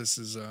cover this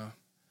is,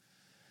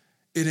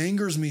 it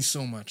angers me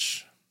so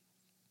much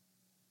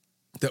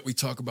that we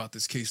talk about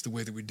this case the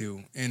way that we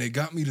do. And it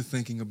got me to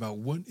thinking about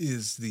what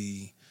is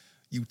the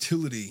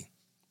utility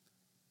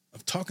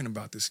of talking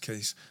about this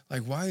case.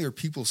 Like, why are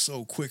people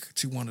so quick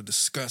to want to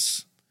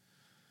discuss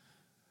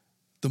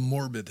the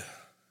morbid,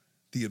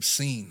 the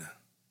obscene,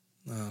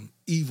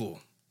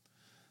 evil?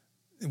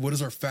 What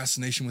is our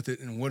fascination with it,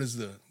 and what is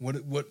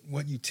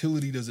what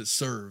utility does it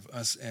serve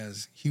us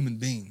as human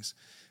beings?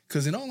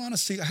 Because in all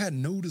honesty, I had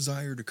no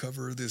desire to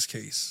cover this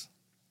case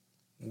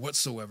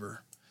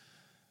whatsoever.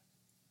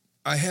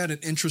 I had an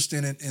interest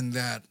in it in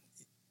that,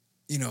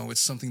 it's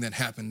something that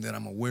happened that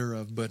I'm aware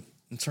of, but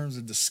in terms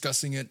of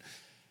discussing it,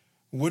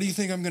 what do you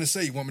think I'm going to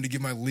say? You want me to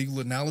give my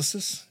legal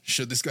analysis?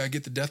 Should this guy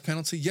get the death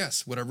penalty?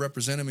 Yes. Would I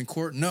represent him in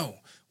court? No.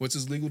 What's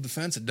his legal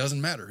defense? It doesn't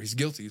matter. He's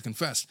guilty. He's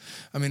confessed.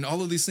 I mean,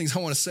 all of these things I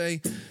want to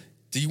say.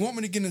 Do you want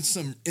me to get into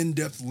some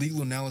in-depth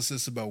legal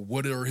analysis about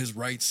what are his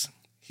rights?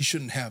 He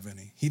shouldn't have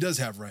any. He does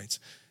have rights.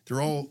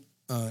 They're all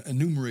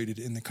enumerated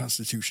in the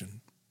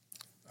Constitution.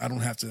 I don't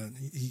have to.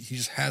 He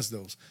just has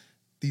those.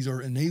 These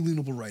are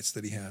inalienable rights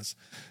that he has.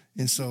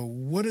 And so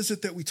what is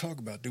it that we talk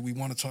about? Do we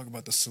want to talk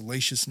about the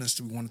salaciousness?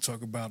 Do we want to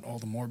talk about all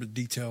the morbid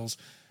details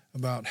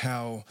about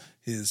how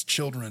his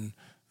children,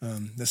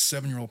 the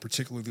 7-year-old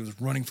particularly, was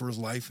running for his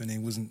life and he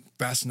wasn't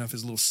fast enough.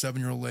 His little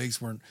 7-year-old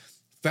legs weren't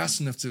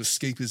fast enough to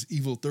escape his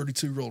evil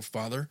 32-year-old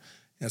father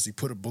as he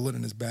put a bullet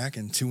in his back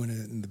and 2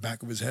 in the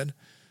back of his head.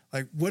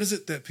 Like, what is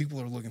it that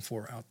people are looking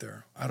for out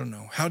there? I don't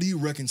know. How do you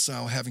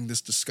reconcile having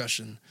this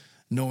discussion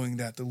knowing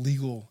that the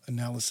legal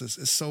analysis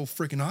is so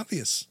freaking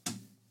obvious?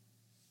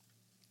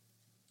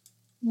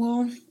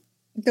 Well,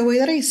 the way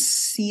that I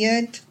see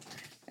it,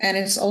 and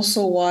it's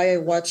also why I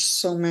watch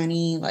so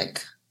many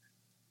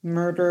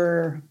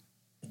murder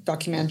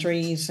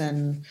documentaries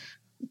and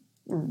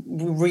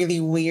really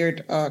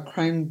weird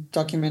crime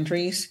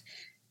documentaries,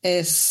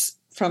 is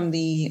from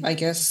the, I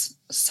guess,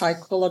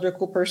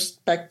 psychological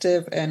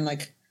perspective and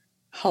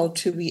how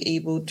to be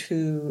able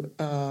to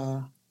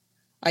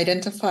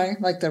identify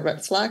the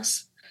red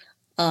flags,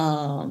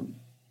 and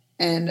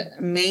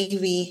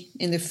maybe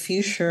in the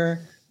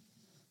future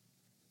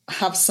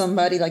have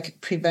somebody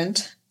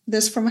prevent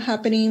this from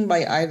happening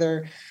by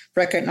either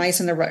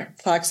recognizing the red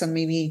flags and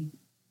maybe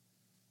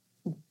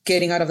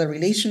getting out of the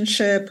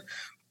relationship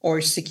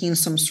or seeking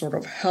some sort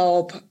of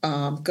help.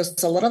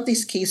 Because a lot of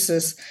these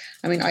cases,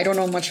 I mean, I don't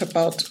know much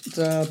about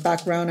the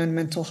background and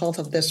mental health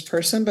of this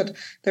person, but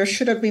there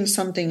should have been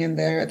something in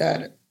there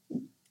that,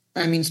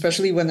 I mean,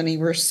 especially when the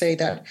neighbors say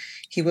that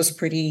he was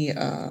pretty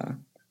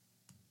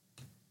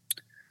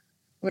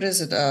what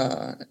is it?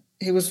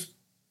 He was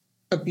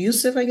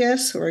abusive, I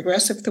guess, or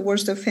aggressive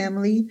towards the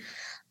family.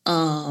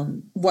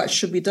 What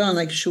should be done?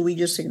 Like, should we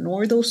just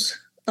ignore those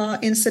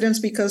incidents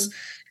because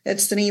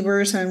it's the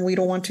neighbors and we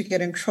don't want to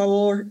get in trouble?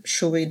 Or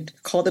should we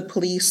call the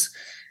police?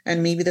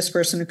 And maybe this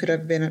person could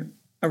have been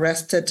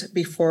arrested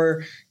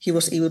before he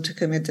was able to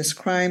commit this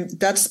crime.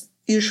 That's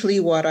usually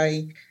what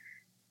I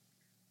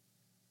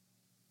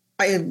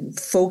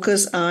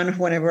focus on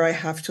whenever I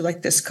have to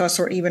like discuss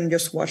or even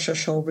just watch a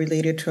show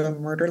related to a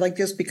murder like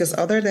this, because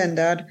other than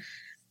that,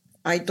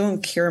 I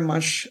don't care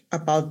much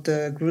about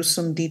the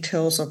gruesome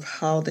details of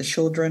how the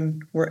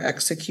children were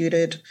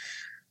executed.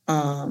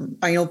 I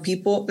know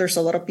there's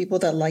a lot of people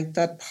that like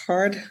that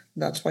part.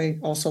 That's why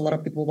also a lot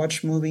of people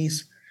watch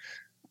movies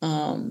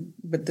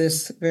with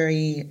this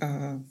very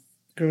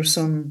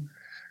gruesome,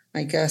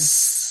 I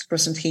guess,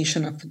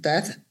 presentation of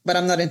death. But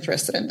I'm not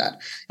interested in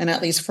that. And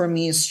at least for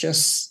me, it's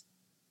just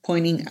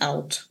pointing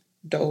out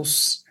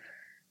those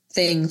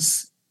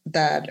things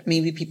that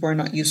maybe people are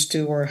not used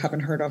to or haven't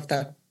heard of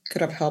that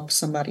could have helped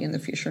somebody in the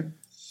future.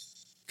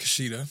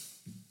 Kashida,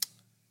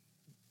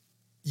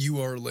 you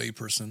are a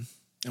layperson,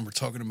 and we're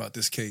talking about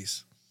this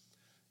case.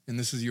 And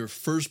this is your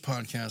first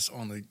podcast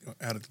on the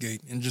Out of the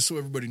Gate. And just so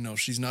everybody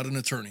knows, she's not an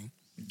attorney.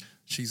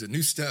 She's a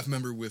new staff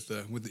member with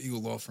the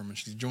Eagle Law Firm, and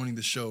she's joining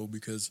the show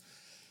because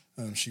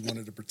she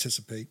wanted to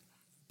participate.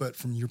 But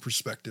from your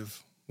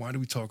perspective, why do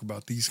we talk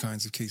about these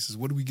kinds of cases?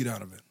 What do we get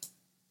out of it?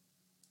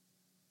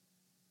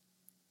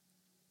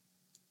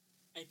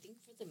 I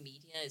think for the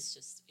media, it's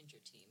just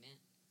entertainment.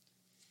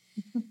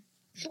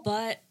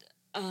 But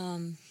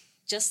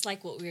just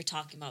like what we were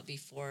talking about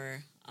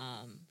before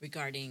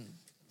regarding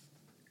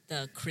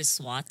the Chris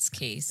Watts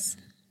case,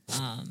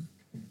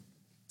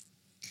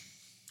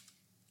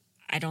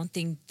 I don't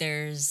think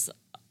there's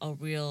a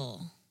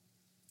real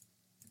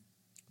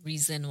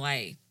reason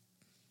why,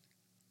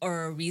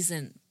 or a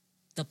reason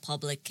the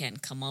public can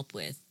come up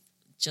with,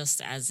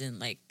 just as in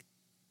like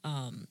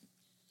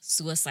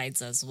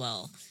suicides as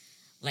well.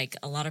 Like,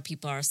 a lot of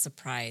people are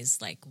surprised,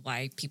 like,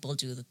 why people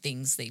do the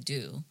things they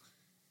do.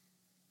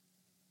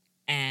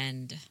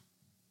 And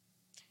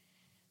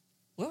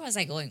where was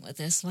I going with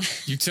this one?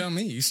 You tell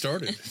me. You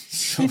started.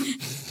 So.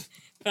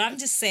 But I'm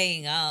just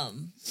saying,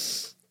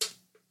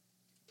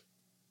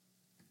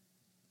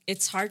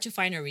 it's hard to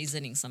find a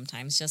reasoning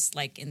sometimes, just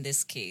like in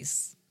this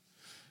case.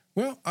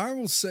 Well, I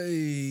will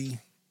say,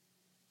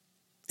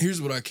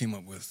 here's what I came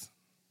up with.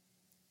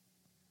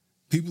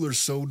 People are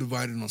so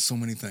divided on so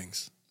many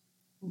things.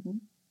 Mm-hmm.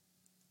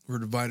 We're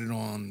divided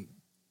on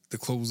the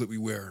clothes that we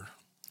wear.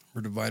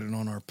 We're divided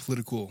on our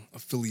political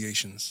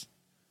affiliations.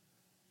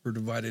 We're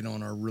divided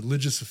on our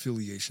religious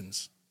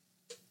affiliations.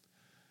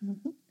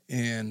 Mm-hmm.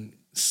 And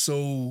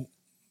so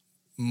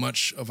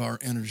much of our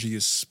energy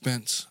is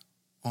spent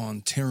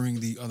on tearing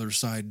the other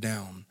side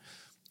down.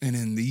 And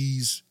in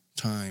these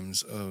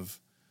times of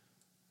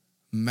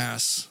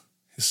mass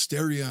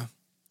hysteria,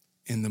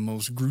 in the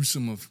most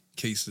gruesome of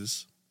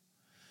cases,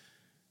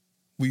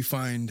 we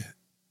find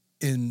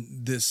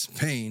in this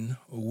pain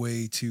a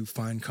way to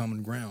find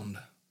common ground.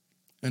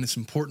 And it's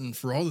important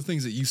for all the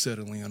things that you said,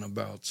 Eliana,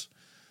 about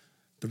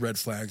the red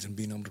flags and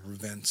being able to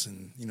prevent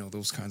and, you know,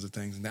 those kinds of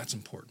things. And that's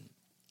important.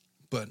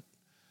 But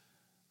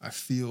I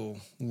feel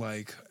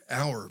like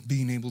our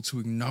being able to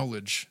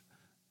acknowledge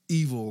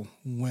evil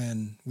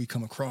when we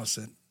come across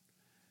it,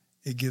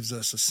 it gives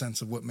us a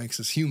sense of what makes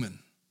us human.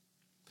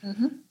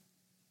 Mm-hmm.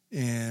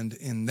 And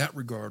in that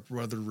regard,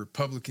 whether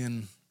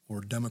Republican or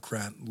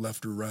Democrat,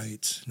 left or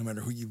right, no matter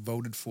who you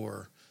voted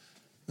for,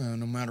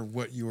 no matter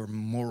what your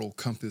moral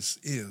compass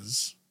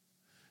is,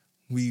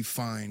 we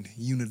find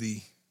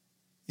unity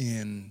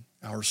in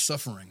our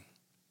suffering.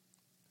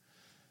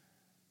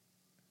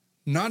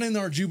 Not in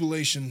our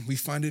jubilation, we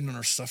find it in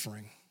our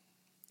suffering.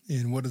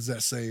 And what does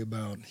that say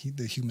about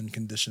the human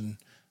condition?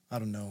 I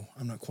don't know.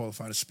 I'm not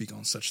qualified to speak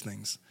on such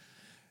things.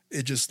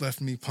 It just left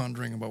me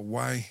pondering about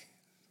why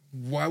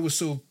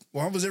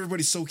was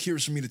everybody so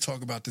curious for me to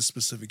talk about this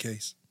specific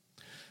case?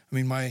 I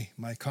mean, my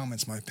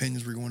comments, my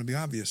opinions were going to be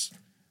obvious.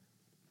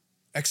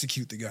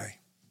 Execute the guy.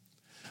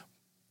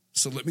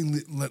 So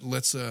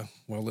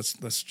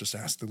let's just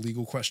ask the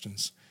legal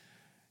questions.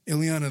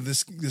 Ileana,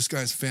 this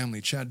guy's family,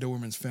 Chad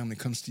Doerman's family,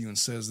 comes to you and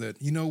says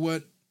that, you know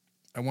what?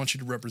 I want you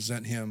to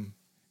represent him.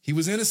 He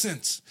was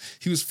innocent.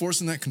 He was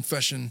forcing that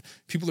confession.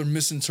 People are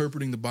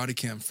misinterpreting the body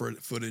cam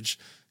footage.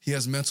 He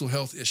has mental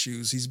health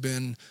issues. He's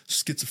been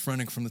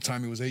schizophrenic from the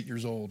time he was 8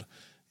 years old.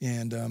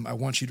 And I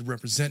want you to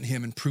represent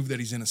him and prove that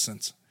he's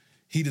innocent.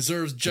 He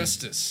deserves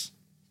justice.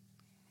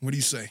 What do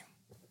you say?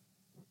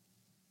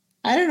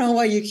 I don't know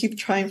why you keep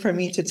trying for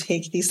me to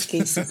take these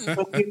cases.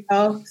 But you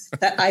know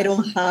that I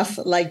don't have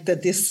like the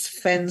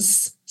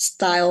defense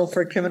style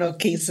for criminal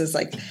cases.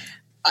 Like,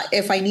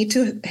 if I need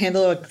to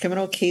handle a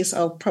criminal case,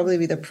 I'll probably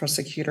be the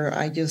prosecutor.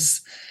 I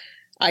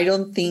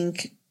don't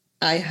think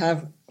I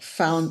have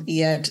found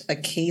yet a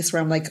case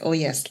where I'm like, oh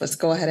yes, let's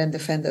go ahead and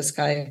defend this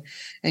guy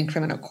in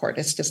criminal court.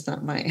 It's just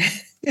not my,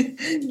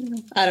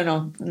 I don't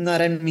know, not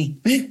in me.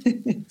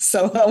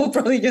 So I will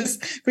probably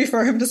just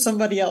refer him to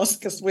somebody else,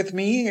 because with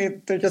me,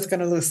 they're just going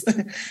to lose.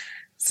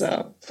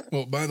 So.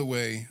 Well, by the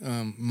way,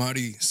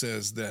 Madi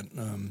says that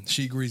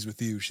she agrees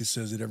with you. She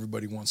says that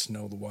everybody wants to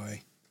know the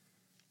why.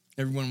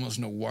 Everyone wants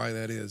to know why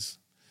that is.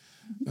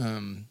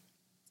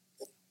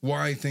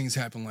 Why things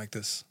happen like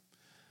this.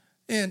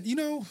 And, you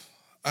know,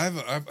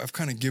 I've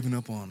kind of given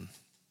up on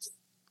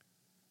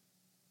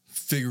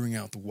figuring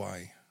out the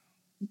why.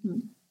 Mm-hmm.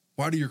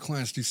 Why do your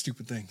clients do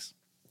stupid things?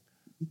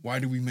 Why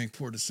do we make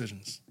poor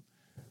decisions?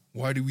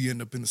 Why do we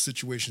end up in the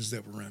situations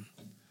that we're in?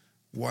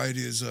 Why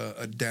does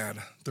a dad,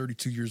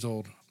 32 years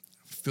old,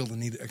 feel the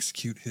need to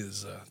execute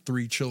his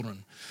 3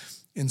 children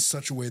in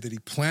such a way that he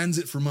plans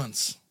it for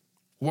months?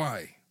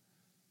 Why?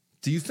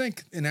 Do you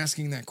think in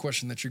asking that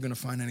question that you're going to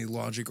find any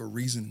logic or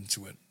reason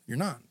to it? You're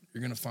not.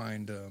 You're going to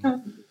find...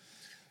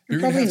 you're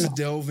going to have to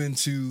delve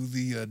into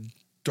the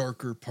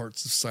darker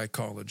parts of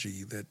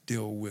psychology that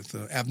deal with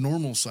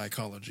abnormal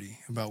psychology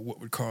about what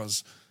would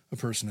cause a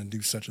person to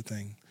do such a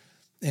thing.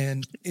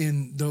 And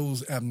in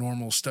those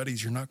abnormal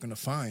studies, you're not going to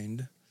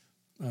find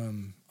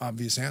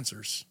obvious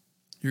answers.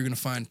 You're going to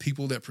find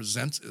people that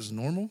present as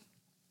normal,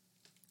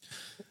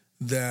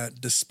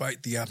 that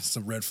despite the absence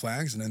of red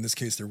flags, and in this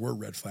case there were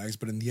red flags,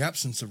 but in the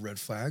absence of red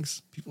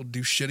flags, people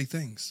do shitty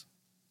things.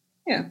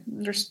 Yeah,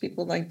 there's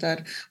people like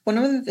that. One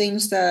of the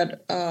things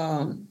that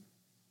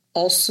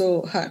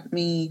also had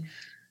me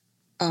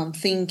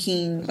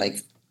thinking, like,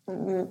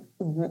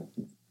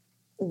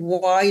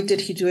 why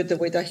did he do it the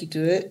way that he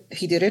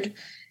did it,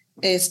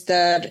 is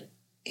that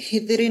he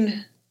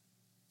didn't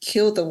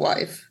kill the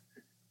wife.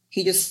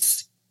 He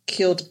just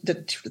killed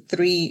the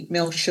 3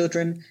 male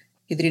children.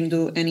 He didn't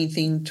do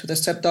anything to the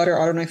stepdaughter.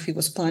 I don't know if he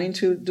was planning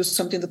to do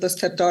something to the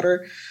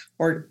stepdaughter,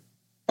 or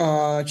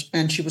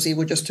and she was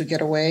able just to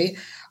get away.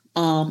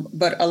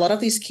 But a lot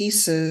of these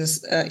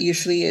cases,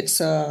 usually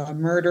it's a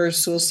murder,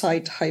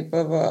 suicide type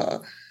of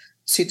a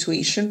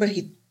situation. But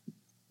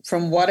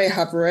from what I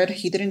have read,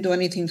 he didn't do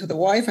anything to the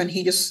wife, and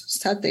he just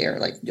sat there,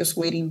 like, just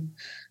waiting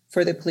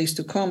for the police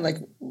to come. Like,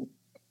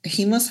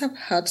 he must have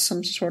had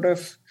some sort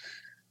of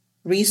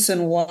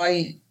reason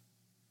why,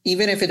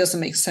 even if it doesn't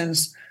make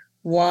sense,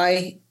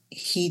 why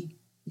he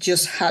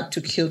just had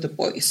to kill the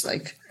boys.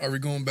 Like, are we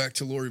going back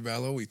to Lori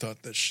Vallow? We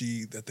thought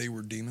that they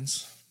were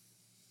demons.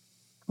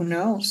 Who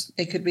knows?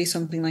 It could be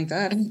something like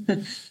that.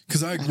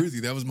 Because I agree with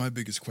you. That was my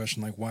biggest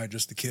question. Like, why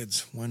just the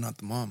kids? Why not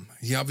the mom?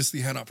 He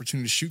obviously had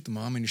opportunity to shoot the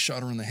mom, and he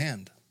shot her in the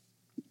hand.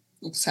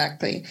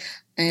 Exactly.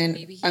 And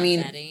maybe he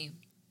had bad aim.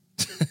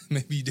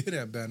 Maybe he did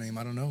have bad aim.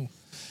 I don't know.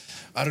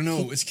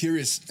 It's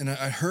curious. And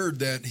I heard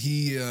that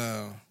he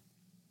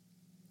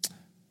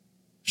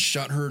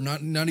shot her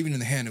not even in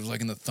the hand. It was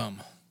like in the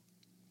thumb.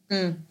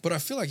 But I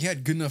feel like he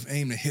had good enough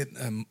aim to hit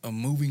a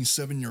moving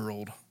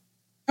 7-year-old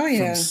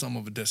from some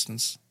of a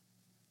distance.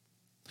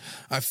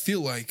 I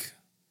feel like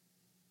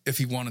if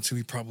he wanted to,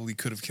 he probably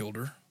could have killed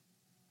her.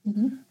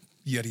 Mm-hmm.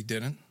 Yet he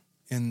didn't.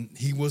 And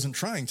he wasn't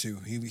trying to.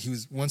 He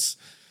was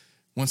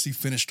once he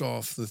finished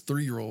off the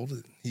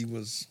 3-year-old, he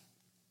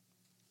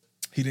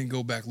didn't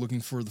go back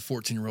looking for the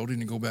 14-year-old. He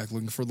didn't go back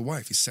looking for the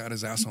wife. He sat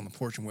his ass on the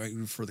porch and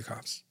waited for the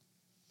cops.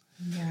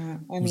 Yeah,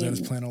 was that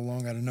his plan all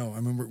along? I don't know. I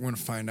remember we're going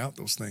to find out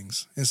those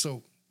things. And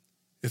so,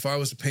 if I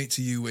was to paint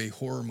to you a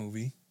horror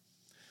movie,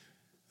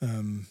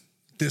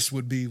 this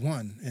would be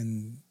one.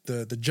 And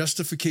the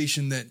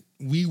justification that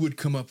we would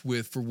come up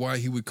with for why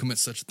he would commit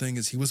such a thing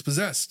is he was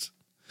possessed.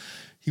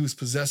 He was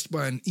possessed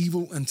by an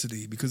evil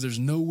entity, because there's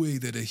no way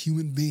that a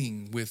human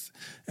being with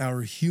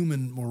our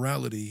human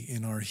morality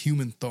and our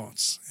human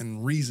thoughts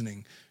and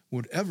reasoning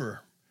would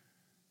ever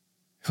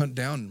hunt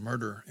down and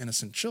murder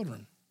innocent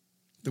children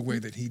the way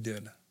that he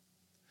did.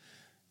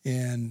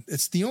 And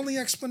it's the only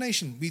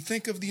explanation. We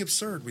think of the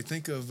absurd. We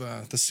think of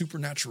the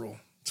supernatural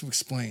to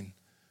explain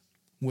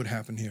what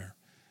happened here.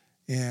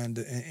 And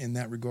in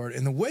that regard,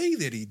 and the way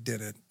that he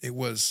did it, he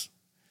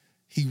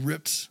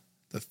ripped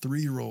the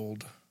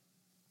 3-year-old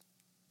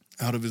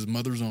out of his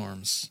mother's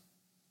arms.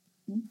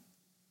 Do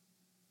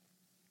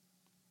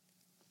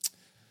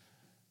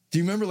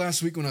you remember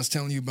last week when I was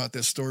telling you about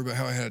that story about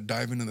how I had to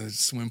dive into the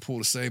swimming pool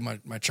to save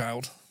my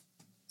child?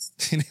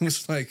 And it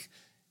was like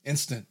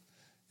instant.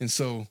 And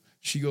so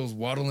she goes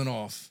waddling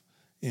off.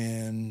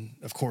 And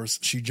of course,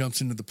 she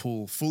jumps into the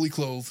pool fully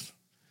clothed.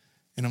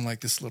 And I'm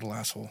like, this little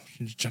asshole.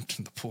 She just jumped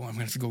into the pool. I'm going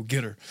to have to go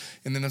get her.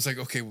 And then I was like,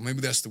 okay, well,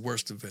 maybe that's the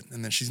worst of it.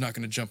 And then she's not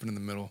going to jump in the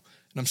middle.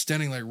 And I'm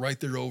standing like right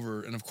there over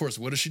her. And of course,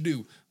 what does she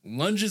do?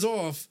 Lunges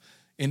off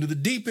into the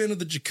deep end of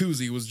the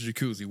jacuzzi. It was a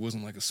jacuzzi. It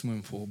wasn't like a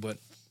swimming pool. But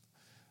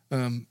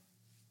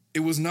it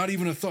was not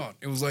even a thought.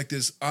 It was like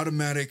this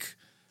automatic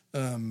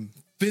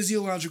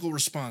physiological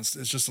response.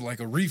 It's just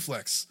like a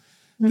reflex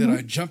that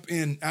I jump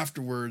in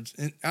afterwards.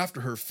 And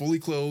after her, fully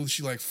clothed,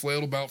 she like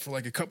flailed about for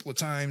like a couple of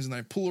times. And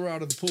I pull her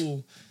out of the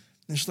pool.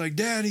 And she's like,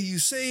 Daddy, you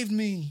saved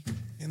me.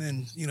 And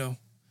then,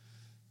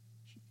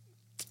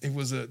 it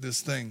was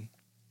this thing.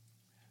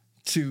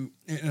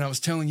 and I was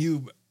telling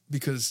you,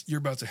 because you're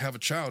about to have a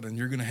child and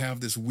you're going to have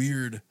this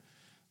weird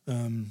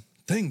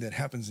thing that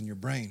happens in your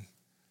brain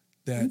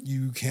that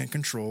you can't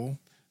control,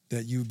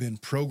 that you've been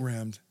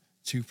programmed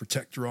to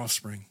protect your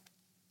offspring.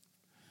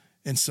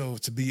 And so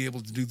to be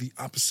able to do the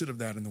opposite of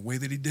that in the way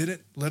that he did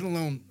it, let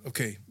alone,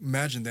 okay,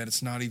 imagine that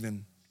it's not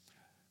even,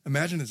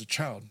 imagine it's a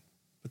child,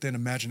 but then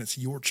imagine it's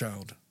your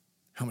child.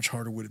 How much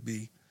harder would it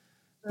be?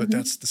 But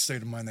that's the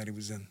state of mind that he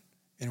was in.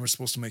 And we're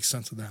supposed to make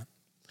sense of that.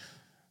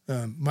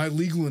 My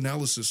legal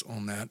analysis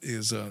on that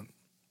is,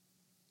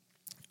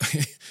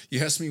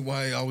 you asked me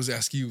why I always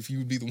ask you if you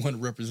would be the one to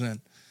represent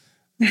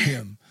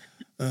him.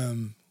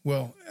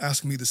 Well,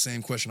 ask me the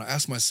same question. I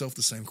ask myself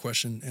the same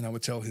question, and I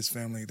would tell his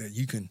family that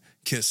you can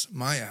kiss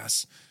my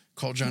ass.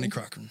 Call Johnny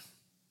Cochran.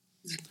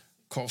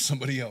 Call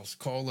somebody else.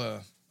 Call,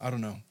 I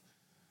don't know,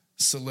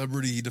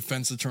 celebrity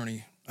defense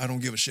attorney. I don't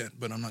give a shit,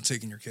 but I'm not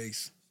taking your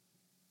case.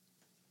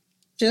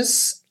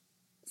 Just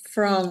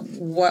from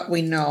what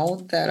we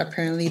know, that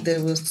apparently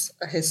there was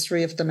a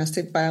history of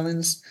domestic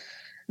violence,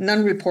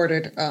 none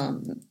reported.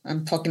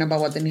 I'm talking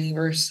about what the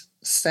neighbors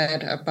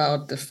said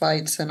about the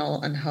fights and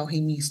all, and how he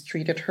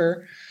mistreated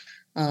her,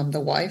 the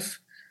wife.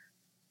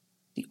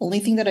 The only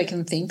thing that I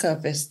can think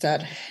of is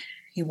that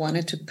he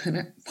wanted to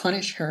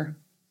punish her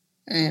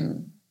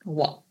and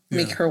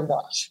make her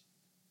watch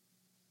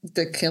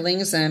the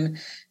killings. And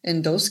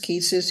in those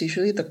cases,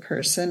 usually the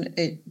person,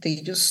 they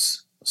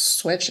just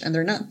switch and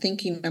they're not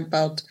thinking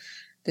about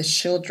the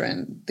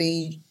children.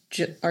 They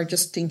are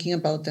just thinking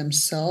about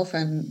themselves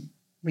and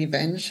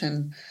revenge.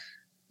 And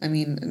I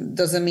mean, it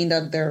doesn't mean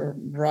that they're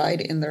right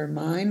in their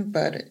mind,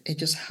 but it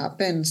just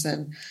happens.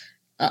 And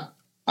I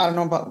don't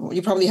know, but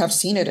you probably have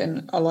seen it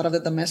in a lot of the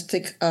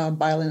domestic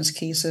violence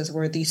cases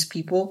where these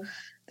people,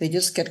 they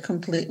just get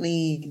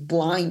completely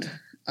blind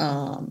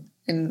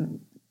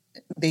and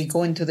they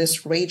go into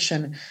this rage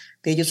and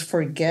they just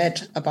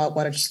forget about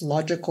what is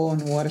logical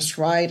and what is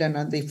right.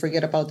 And they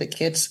forget about the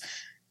kids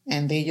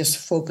and they just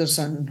focus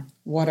on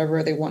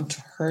whatever they want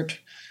to hurt.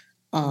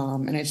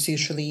 And it's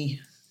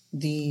usually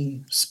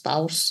the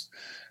spouse.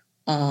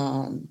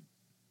 And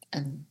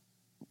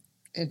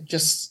it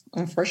just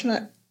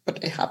unfortunate,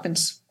 but it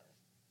happens.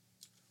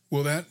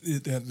 Well, that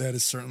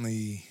is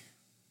certainly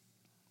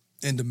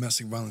in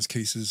domestic violence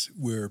cases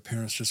where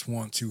parents just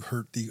want to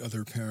hurt the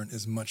other parent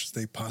as much as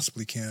they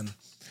possibly can.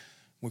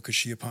 What could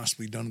she have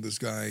possibly done to this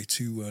guy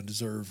to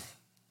deserve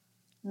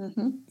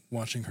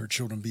watching her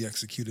children be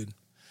executed?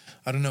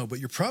 I don't know, but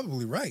you're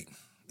probably right.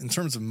 In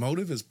terms of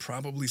motive, is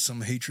probably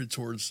some hatred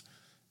towards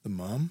the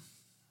mom.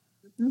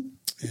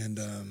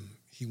 And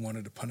he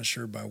wanted to punish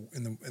her by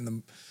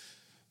in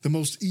the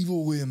most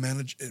evil way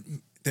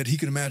that he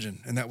could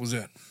imagine, and that was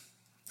it.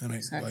 And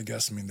I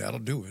guess, I mean, that'll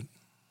do it.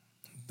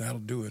 That'll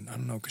do it. I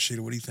don't know, Kashida,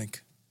 what do you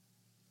think?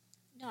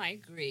 No, I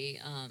agree.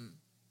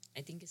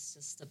 I think it's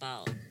just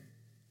about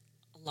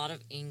a lot of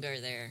anger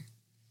there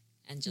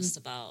and just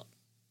about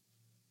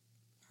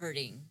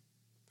hurting,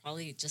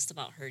 probably just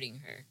about hurting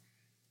her.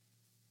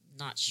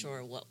 Not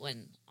sure what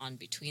went on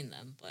between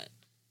them, but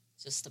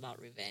just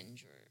about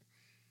revenge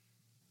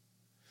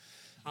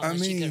or how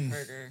much he could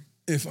hurt her.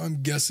 If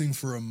I'm guessing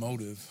for a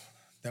motive,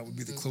 that would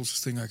be the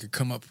closest thing I could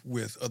come up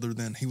with other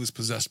than he was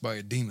possessed by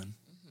a demon.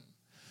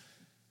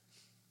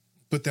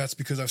 But that's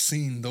because I've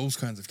seen those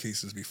kinds of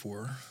cases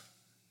before.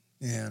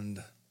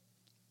 And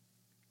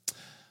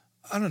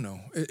I don't know.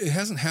 It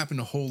hasn't happened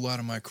a whole lot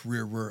in my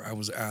career where I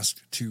was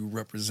asked to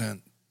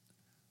represent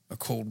a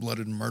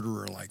cold-blooded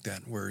murderer like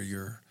that, where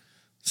you're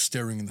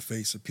staring in the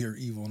face of pure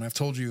evil. And I've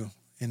told you,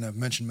 and I've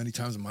mentioned many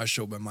times in my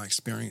show about my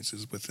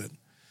experiences with it.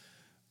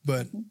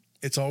 But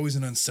it's always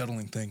an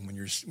unsettling thing when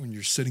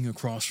you're sitting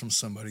across from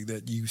somebody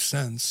that you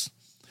sense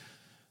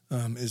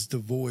is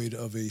devoid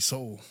of a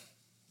soul.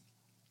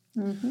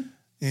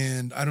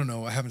 And I don't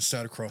know, I haven't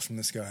sat across from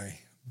this guy,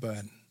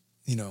 but,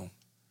 you know,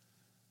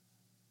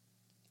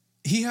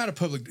 he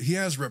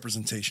has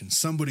representation.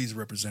 Somebody's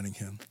representing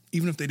him.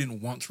 Even if they didn't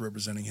want to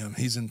representing him,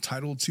 he's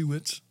entitled to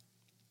it.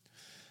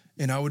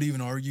 And I would even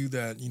argue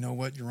that, you know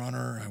what, Your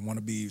Honor, I want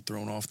to be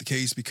thrown off the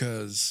case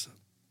because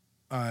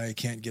I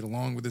can't get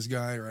along with this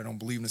guy, or I don't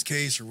believe in his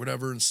case, or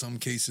whatever. In some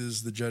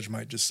cases, the judge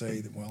might just say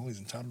that, well, he's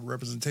entitled to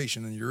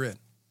representation and you're it.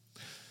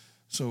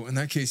 So in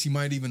that case, he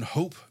might even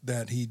hope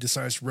that he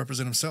decides to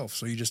represent himself,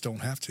 so you just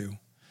don't have to,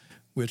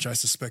 which I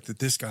suspect that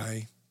this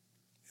guy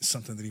is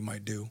something that he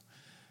might do.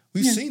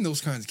 We've seen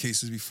those kinds of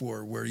cases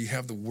before where you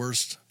have the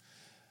worst.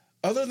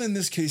 Other than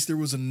this case, there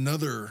was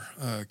another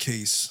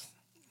case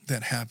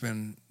that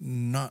happened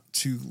not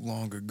too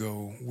long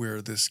ago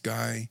where this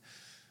guy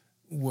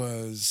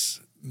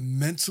was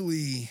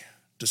mentally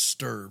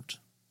disturbed.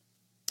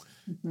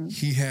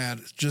 He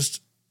had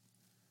just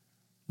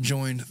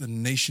joined the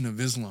Nation of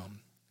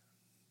Islam.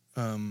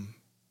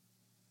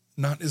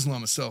 Not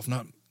Islam itself,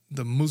 not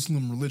the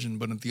Muslim religion,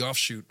 but the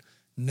offshoot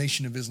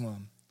Nation of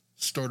Islam,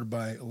 started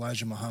by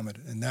Elijah Muhammad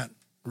and that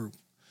group.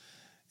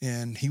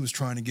 And he was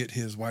trying to get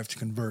his wife to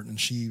convert, and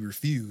she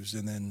refused.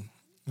 And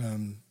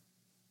then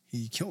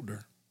he killed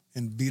her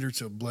and beat her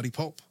to a bloody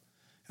pulp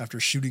after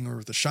shooting her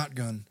with a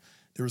shotgun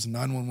There was a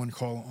 911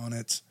 call on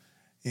it.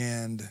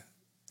 And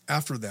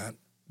after that,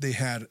 they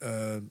had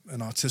an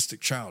autistic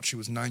child. She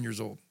was 9 years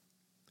old.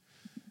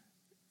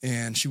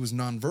 And she was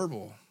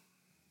nonverbal.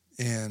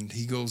 And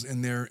he goes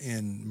in there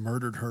and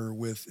murdered her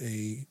with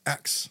an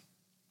axe.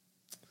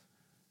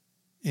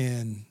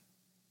 And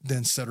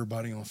then set her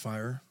body on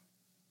fire.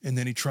 And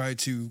then he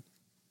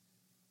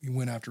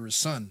went after his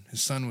son.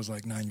 His son was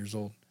like 9 years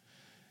old.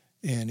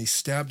 And he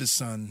stabbed his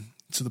son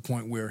to the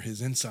point where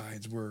his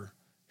insides were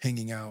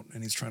hanging out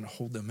and he's trying to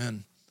hold them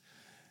in.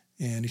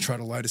 And he tried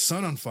to light his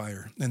son on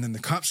fire. And then the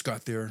cops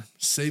got there,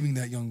 saving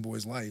that young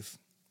boy's life.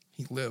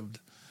 He lived.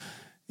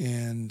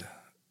 And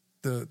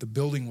the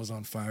building was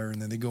on fire.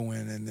 And then they go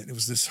in and it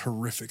was this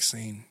horrific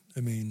scene. I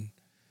mean,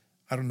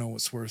 I don't know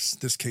what's worse,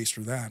 this case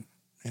or that.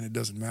 And it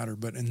doesn't matter.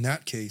 But in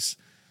that case,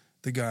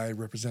 the guy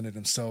represented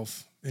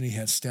himself and he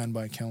had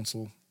standby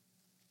counsel,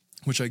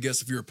 which I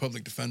guess if you're a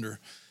public defender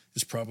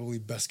is probably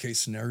best case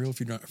scenario if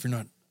you're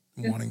not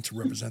wanting to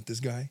represent this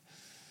guy.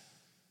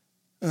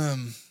 I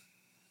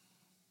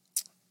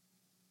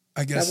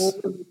guess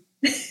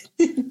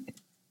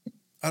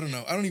I don't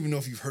know. I don't even know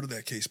if you've heard of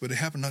that case, but it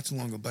happened not too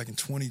long ago, back in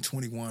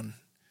 2021.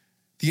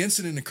 The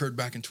incident occurred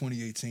back in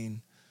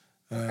 2018.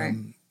 Okay.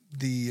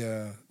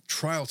 The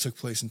trial took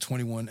place in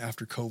 21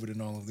 after COVID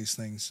and all of these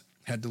things.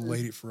 Had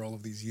delayed it for all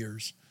of these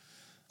years.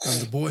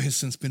 The boy has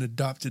since been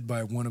adopted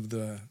by one of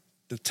the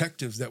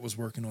detectives that was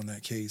working on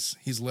that case.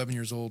 He's 11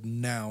 years old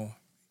now.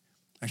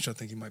 Actually, I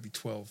think he might be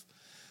 12.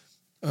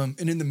 And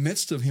in the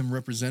midst of him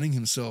representing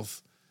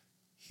himself,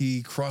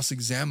 he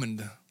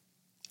cross-examined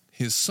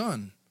his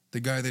son, the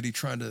guy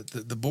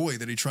that the boy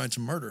that he tried to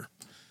murder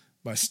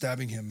by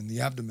stabbing him in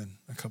the abdomen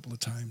a couple of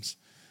times.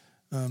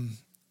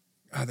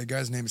 The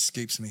guy's name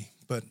escapes me,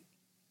 but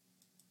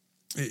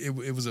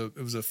it was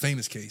a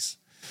famous case.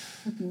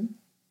 Mm-hmm.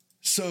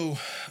 So,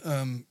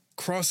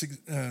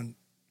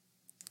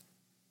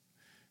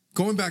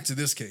 going back to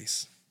this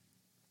case,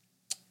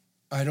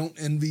 I don't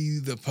envy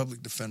the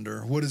public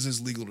defender. What is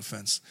his legal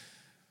defense?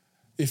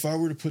 If I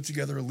were to put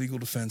together a legal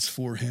defense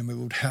for him, it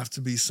would have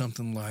to be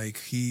something like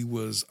he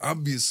was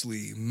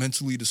obviously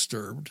mentally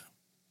disturbed.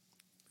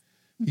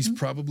 Mm-hmm. He's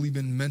probably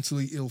been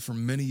mentally ill for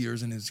many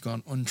years and has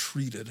gone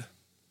untreated.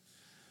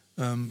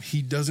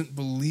 He doesn't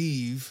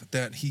believe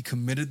that he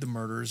committed the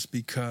murders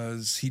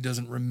because he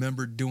doesn't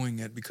remember doing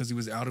it because he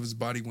was out of his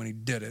body when he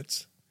did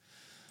it.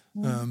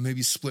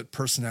 Maybe split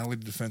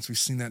personality defense. We've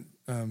seen that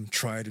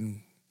tried,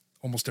 and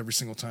almost every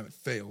single time it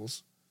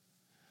fails.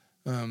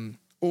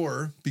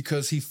 Or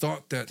because he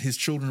thought that his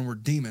children were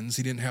demons,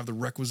 he didn't have the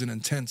requisite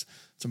intent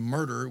to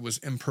murder. It was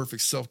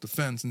imperfect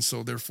self-defense, and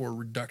so therefore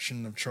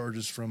reduction of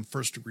charges from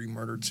first-degree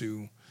murder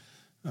to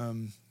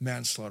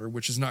manslaughter,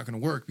 which is not going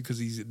to work because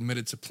he's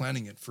admitted to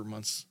planning it for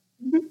months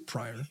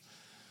prior.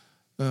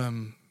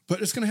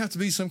 But it's going to have to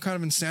be some kind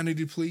of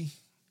insanity plea.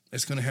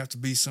 It's going to have to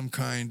be some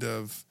kind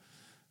of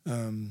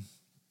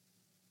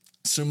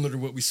similar to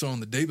what we saw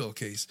in the Daybell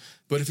case.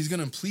 But if he's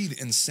going to plead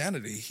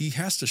insanity, he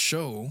has to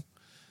show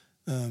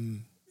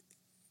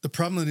the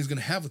problem that he's going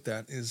to have with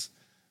that is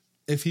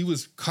if he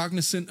was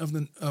cognizant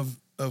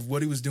of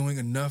what he was doing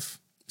enough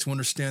to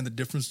understand the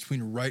difference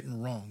between right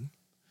and wrong,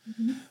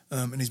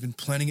 and he's been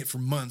planning it for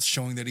months,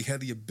 showing that he had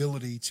the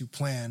ability to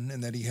plan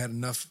and that he had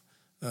enough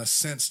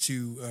sense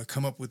to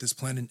come up with this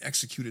plan and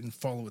execute it and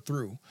follow it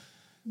through.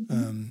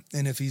 And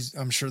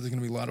I'm sure there's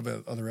going to be a lot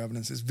of other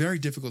evidence. It's very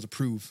difficult to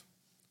prove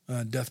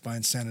death by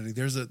insanity.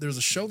 There's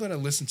a show that I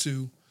listen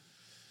to.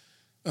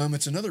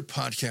 It's another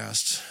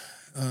podcast,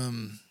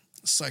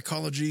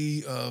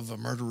 Psychology of a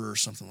Murderer or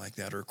something like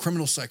that, or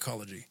Criminal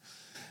Psychology.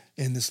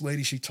 And this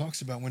lady, she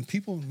talks about when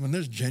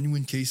there's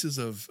genuine cases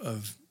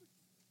of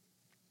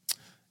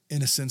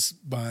innocence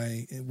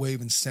by way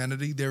of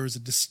insanity, there is a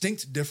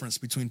distinct difference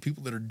between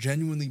people that are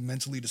genuinely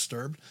mentally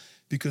disturbed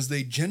because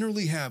they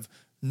generally have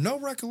no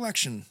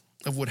recollection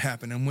of what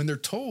happened. And when they're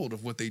told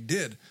of what they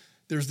did,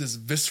 there's this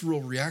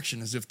visceral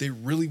reaction as if they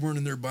really weren't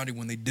in their body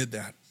when they did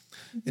that.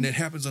 And it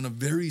happens on a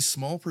very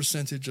small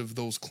percentage of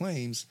those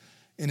claims,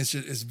 and it's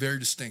very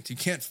distinct. You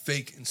can't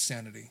fake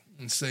insanity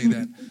and say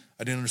that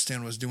I didn't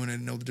understand what I was doing, I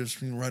didn't know the difference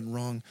between right and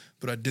wrong,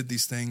 but I did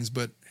these things,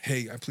 but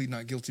hey, I plead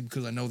not guilty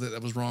because I know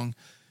that was wrong.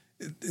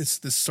 It's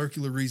this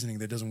circular reasoning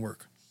that doesn't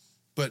work.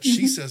 But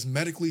she says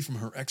medically, from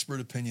her expert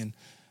opinion,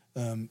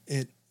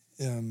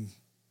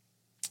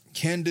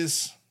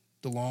 Candice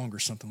DeLong or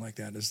something like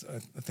that is,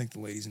 I think, the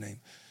lady's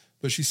name.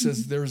 But she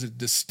says there is a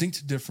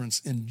distinct difference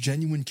in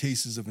genuine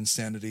cases of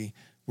insanity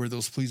where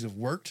those pleas have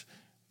worked,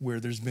 where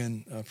there's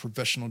been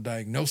professional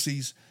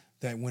diagnoses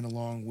that went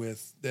along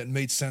with, that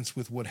made sense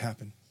with what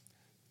happened.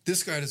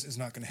 This guy is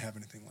not going to have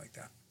anything like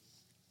that.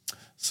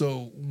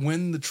 So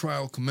when the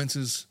trial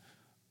commences,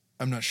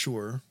 I'm not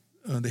sure.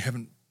 They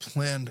haven't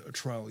planned a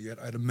trial yet.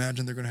 I'd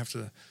imagine they're going to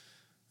have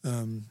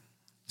to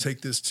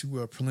take this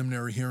to a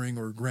preliminary hearing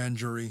or a grand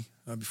jury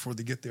before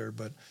they get there.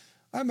 But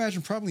I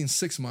imagine probably in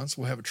 6 months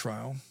we'll have a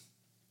trial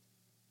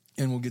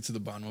and we'll get to the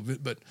bottom of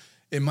it. But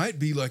it might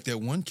be like that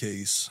one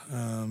case.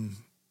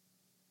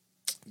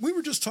 We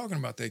were just talking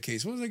about that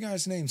case. What was that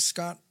guy's name?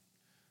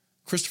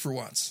 Christopher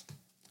Watts.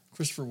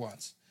 Christopher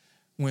Watts,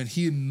 when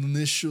he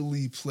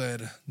initially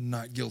pled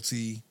not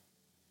guilty,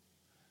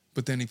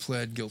 but then he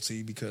pled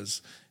guilty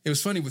because it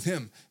was funny with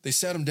him. They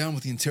sat him down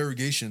with the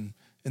interrogation,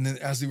 and then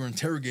as they were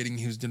interrogating,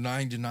 he was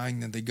denying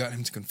that they got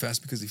him to confess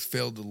because he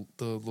failed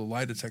the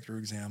lie detector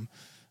exam.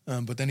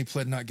 But then he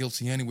pled not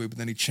guilty anyway, but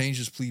then he changed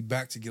his plea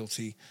back to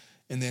guilty.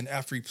 And then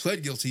after he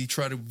pled guilty, he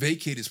tried to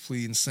vacate his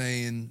plea and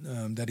saying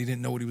that he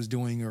didn't know what he was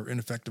doing or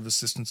ineffective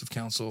assistance of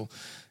counsel.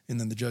 And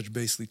then the judge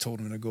basically told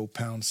him to go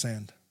pound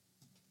sand.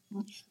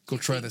 Go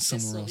try that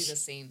somewhere else.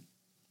 This will be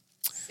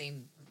the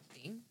same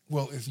thing?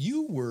 Well, if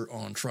you were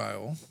on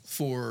trial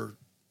for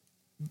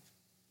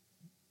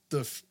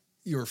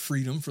your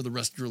freedom for the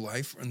rest of your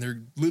life and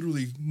they're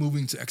literally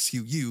moving to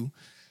execute you,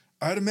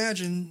 I'd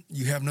imagine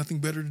you have nothing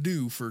better to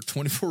do for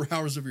 24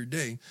 hours of your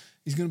day.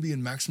 He's going to be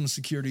in maximum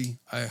security,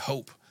 I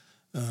hope,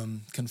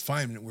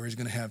 confinement, where he's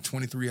going to have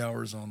 23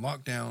 hours on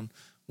lockdown,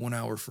 1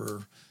 hour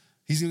for...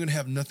 He's going to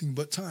have nothing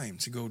but time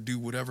to go do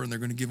whatever, and they're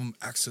going to give him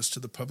access to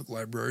the public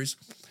libraries.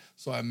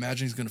 So I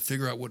imagine he's going to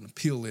figure out what an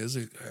appeal is.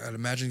 I'd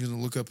imagine he's going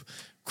to look up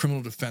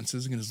criminal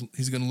defenses.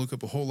 He's going to look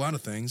up a whole lot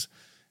of things,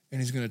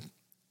 and he's going to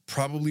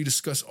probably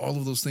discuss all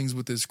of those things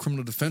with his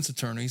criminal defense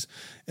attorneys,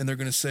 and they're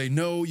going to say,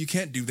 no, you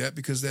can't do that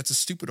because that's a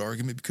stupid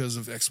argument because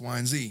of X, Y,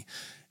 and Z.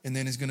 And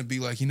then he's going to be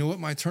like, you know what?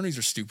 My attorneys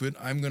are stupid.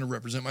 I'm going to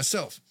represent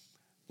myself.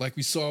 Like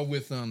we saw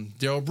with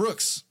Darrell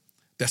Brooks.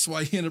 That's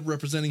why he ended up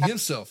representing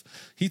himself.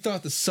 He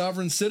thought the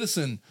sovereign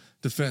citizen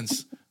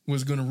defense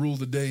was going to rule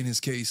the day in his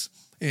case.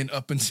 And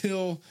up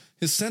until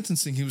his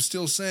sentencing, he was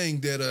still saying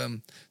that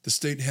the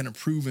state hadn't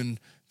proven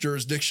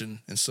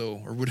jurisdiction. And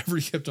so, or whatever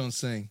he kept on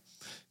saying.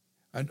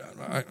 I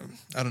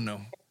don't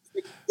know.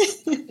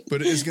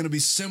 But it is going to be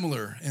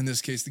similar in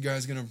this case. The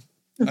guy's going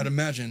to, I'd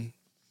imagine,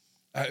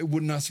 it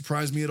would not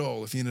surprise me at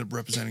all if he ended up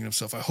representing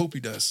himself. I hope he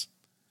does.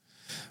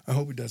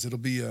 It'll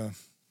be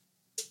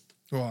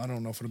well, I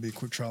don't know if it'll be a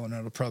quick trial or not.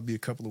 It'll probably be a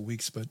couple of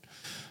weeks, but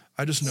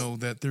I just know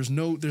that there's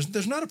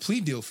not a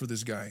plea deal for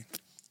this guy.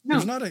 No.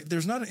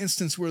 There's not an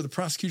instance where the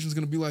prosecution is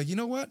going to be like, you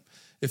know what?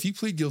 If you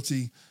plead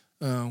guilty,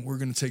 we're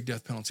going to take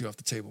death penalty off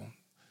the table.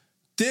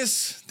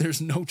 There's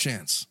no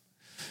chance.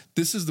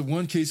 This is the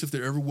one case, if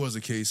there ever was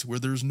a case, where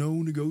there's no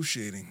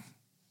negotiating.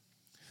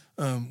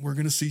 We're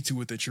going to see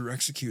to it that you're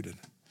executed.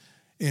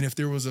 And if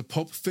there was a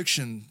Pulp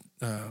Fiction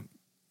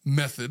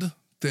method,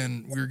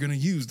 then we're going to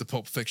use the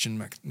Pulp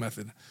Fiction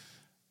method.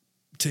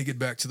 Take it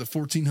back to the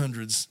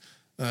 1400s,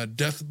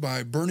 death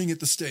by burning at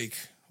the stake,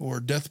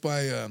 or death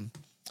by,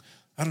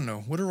 I don't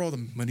know, what are all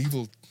the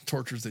medieval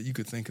tortures that you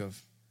could think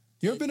of?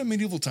 You ever been to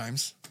medieval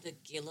times? The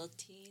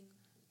guillotine?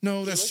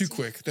 No, that's too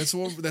quick. That's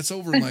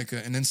over in like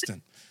an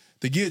instant.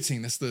 The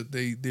guillotine,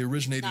 they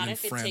originated in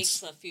France. Not if it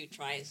takes a few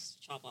tries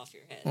to chop off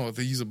your head. Oh, if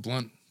they use a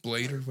blunt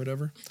blade or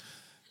whatever.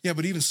 Yeah,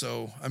 but even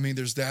so, I mean,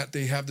 there's that.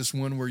 They have this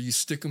one where you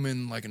stick them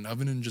in like an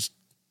oven and just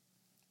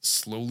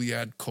slowly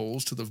add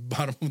coals to the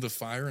bottom of the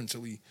fire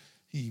until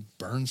he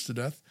burns to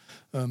death.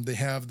 They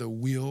have the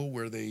wheel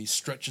where they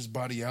stretch his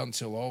body out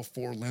until all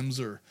four limbs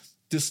are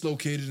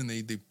dislocated, and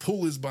they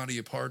pull his body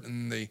apart,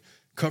 and they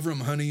cover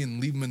him honey and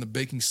leave him in the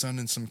baking sun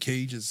in some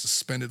cage that's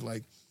suspended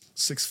like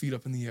 6 feet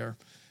up in the air.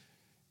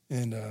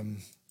 And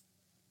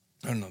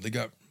I don't know, they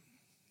got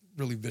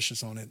really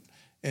vicious on it.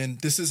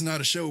 And this is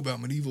not a show about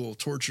medieval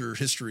torture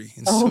history.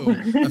 And so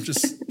I'm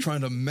just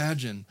trying to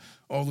imagine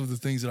all of the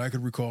things that I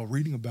could recall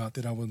reading about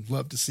that I would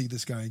love to see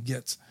this guy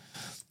get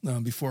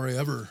before I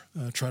ever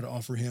try to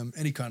offer him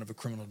any kind of a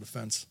criminal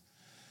defense.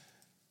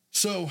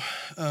 So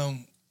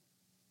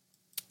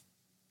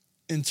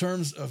in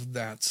terms of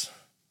that,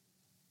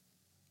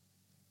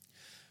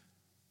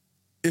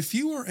 if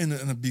you are in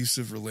an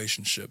abusive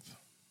relationship,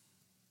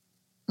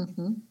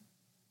 mm-hmm.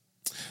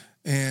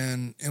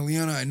 And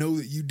Ileana, I know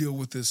that you deal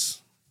with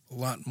this a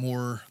lot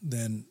more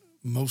than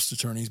most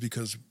attorneys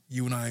because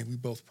you and I, we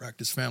both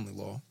practice family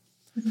law.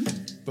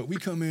 Mm-hmm. But we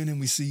come in and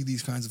we see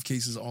these kinds of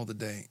cases all the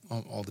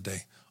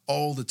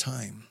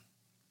time.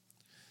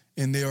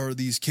 And there are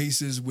these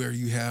cases where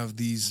you have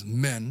these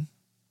men,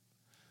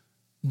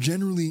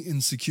 generally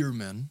insecure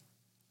men,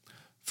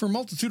 for a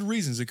multitude of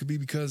reasons. It could be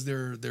because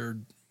they're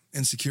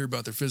insecure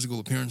about their physical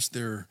appearance,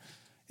 they're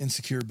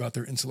insecure about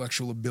their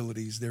intellectual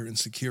abilities, they're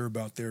insecure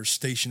about their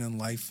station in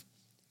life,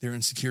 they're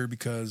insecure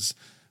because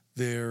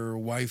their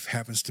wife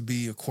happens to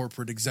be a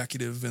corporate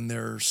executive and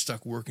they're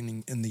stuck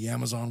working in the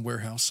Amazon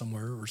warehouse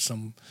somewhere, or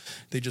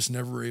they just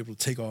never were able to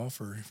take off,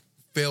 or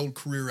failed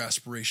career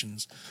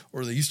aspirations,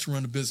 or they used to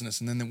run a business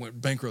and then they went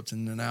bankrupt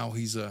and now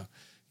he's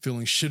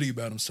feeling shitty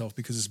about himself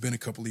because it's been a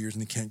couple of years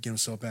and he can't get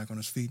himself back on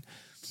his feet.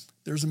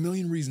 There's a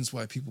million reasons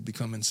why people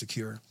become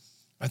insecure.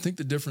 I think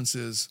the difference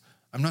is,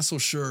 I'm not so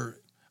sure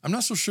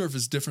if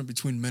it's different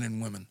between men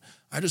and women.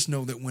 I just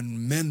know that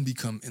when men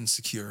become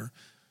insecure,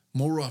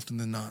 more often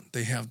than not,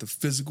 they have the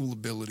physical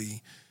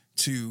ability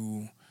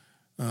to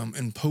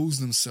impose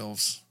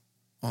themselves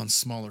on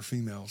smaller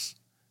females.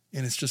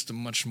 And it's just a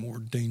much more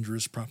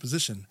dangerous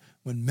proposition.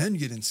 When men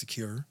get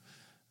insecure,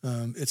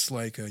 it's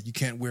like you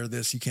can't wear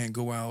this, you can't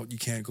go out, you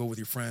can't go with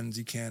your friends,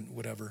 you can't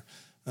whatever.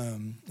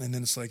 And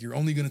then it's like, you're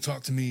only going to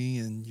talk to me,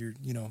 and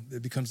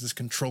it becomes this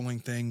controlling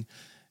thing.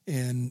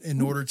 And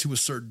in order to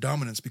assert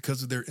dominance,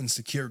 because of their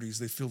insecurities,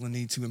 they feel the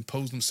need to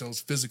impose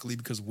themselves physically,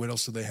 because what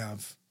else do they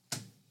have?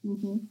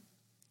 Mm-hmm.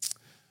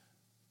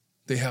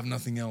 They have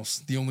nothing else.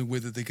 The only way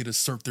that they could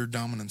assert their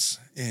dominance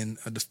in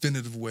a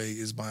definitive way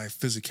is by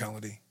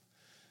physicality.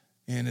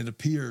 And it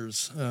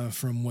appears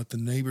from what the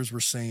neighbors were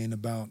saying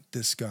about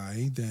this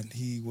guy that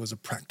he was a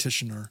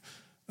practitioner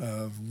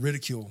of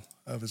ridicule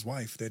of his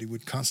wife, that he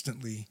would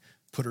constantly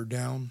put her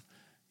down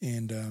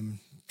and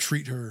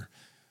treat her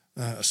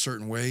a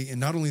certain way. And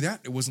not only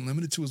that, it wasn't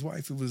limited to his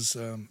wife.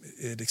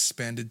 It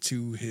expanded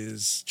to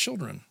his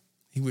children.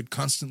 He would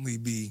constantly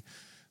be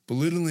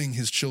belittling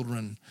his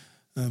children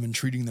and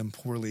treating them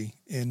poorly.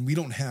 And we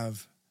don't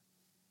have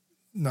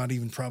not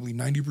even probably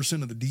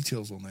 90% of the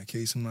details on that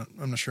case. I'm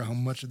not sure how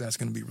much of that's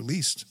going to be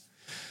released.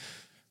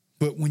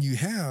 But when you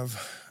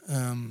have,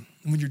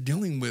 when you're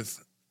dealing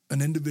with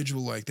an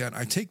individual like that,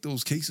 I take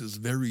those cases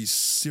very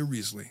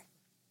seriously.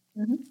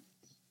 Mm-hmm.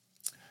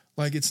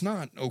 Like, it's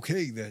not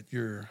okay that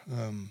you're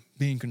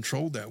being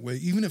controlled that way,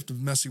 even if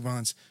domestic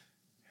violence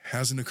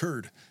hasn't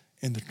occurred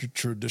in the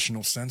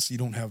traditional sense. You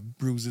don't have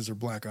bruises or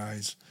black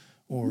eyes,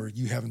 or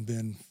you haven't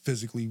been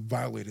physically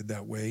violated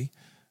that way.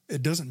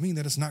 It doesn't mean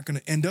that it's not going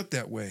to end up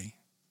that way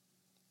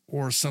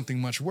or something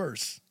much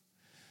worse.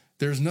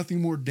 There's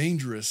nothing more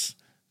dangerous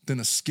than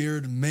a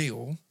scared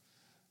male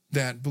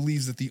that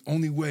believes that the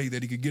only way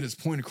that he could get his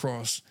point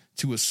across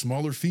to a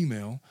smaller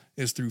female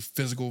is through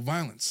physical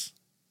violence.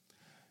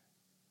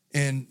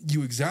 And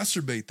you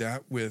exacerbate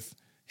that with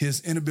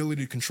his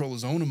inability to control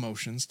his own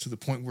emotions to the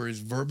point where he's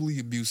verbally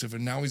abusive,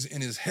 and now he's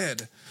in his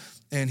head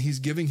and he's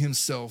giving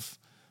himself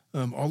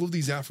all of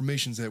these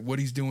affirmations that what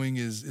he's doing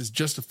is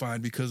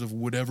justified because of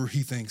whatever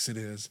he thinks it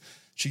is.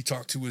 She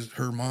talked to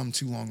her mom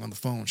too long on the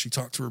phone. She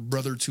talked to her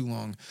brother too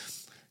long.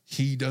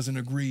 He doesn't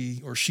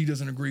agree, or she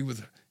doesn't agree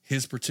with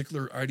his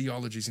particular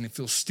ideologies, and he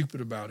feels stupid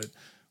about it.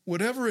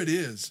 Whatever it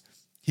is,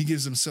 he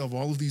gives himself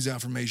all of these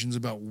affirmations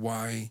about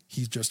why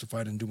he's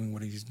justified in doing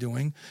what he's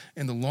doing.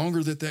 And the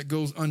longer that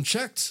goes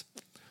unchecked,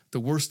 the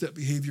worse that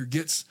behavior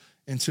gets,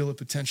 until it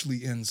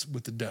potentially ends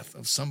with the death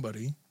of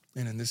somebody.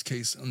 And in this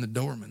case, on the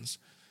Doermans,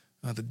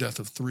 the death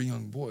of 3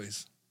 young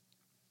boys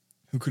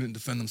who couldn't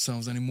defend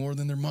themselves any more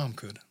than their mom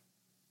could.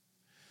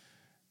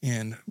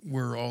 And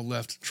we're all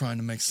left trying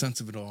to make sense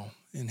of it all.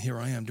 And here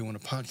I am doing a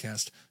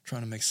podcast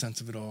trying to make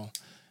sense of it all.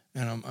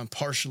 And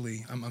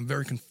I'm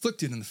very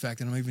conflicted in the fact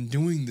that I'm even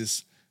doing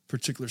this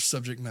particular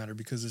subject matter,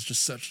 because it's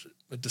just such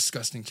a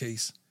disgusting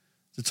case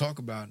to talk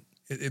about.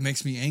 It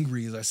makes me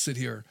angry as I sit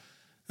here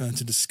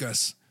to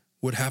discuss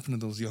what happened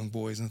to those young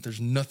boys, and that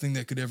there's nothing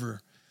that could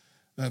ever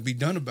be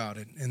done about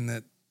it. And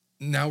that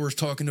now we're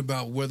talking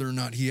about whether or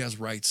not he has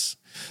rights.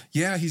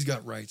 Yeah, he's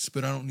got rights,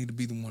 but I don't need to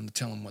be the one to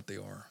tell him what they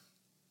are.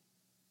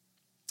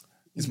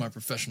 Is my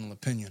professional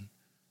opinion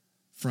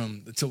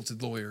from the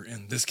tilted lawyer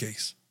in this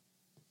case.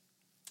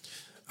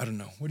 I don't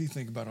know. What do you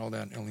think about all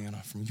that,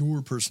 Eliana, from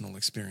your personal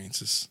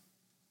experiences?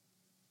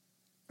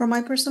 From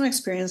my personal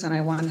experience, and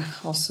I want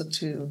also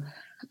to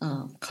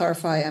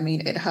clarify, I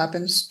mean, it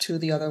happens to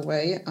the other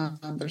way.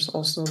 There's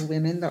also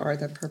women that are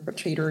the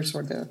perpetrators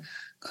or the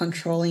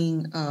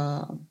controlling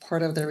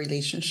part of the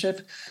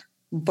relationship.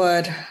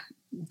 But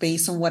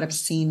based on what I've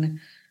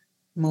seen,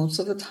 most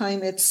of the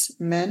time it's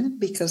men,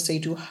 because they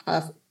do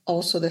have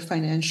also the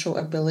financial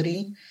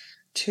ability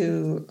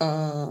to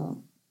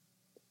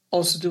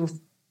also do,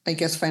 I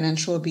guess,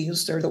 financial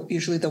abuse. They're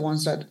usually the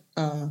ones that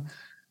are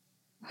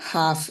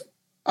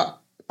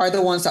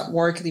the ones that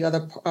work. The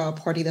other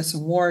party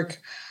doesn't work.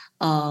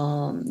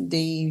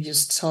 They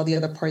just tell the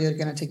other party they're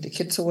going to take the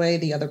kids away.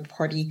 The other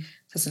party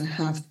doesn't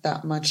have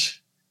that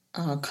much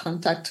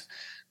contact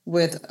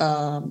with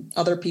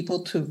other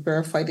people to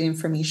verify the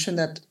information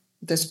that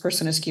this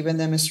person has given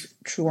them is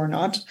true or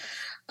not.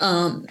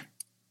 And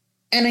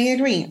I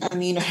agree. I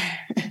mean,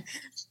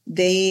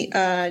 they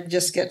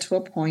just get to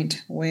a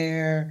point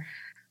where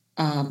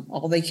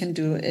all they can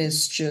do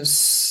is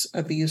just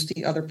abuse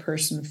the other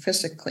person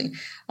physically.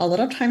 A lot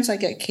of times I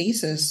get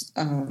cases,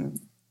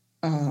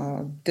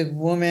 the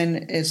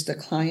woman is the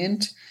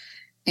client,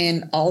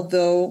 and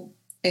although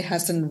it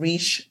hasn't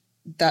reached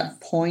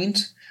that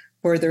point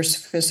where there's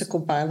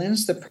physical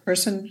violence,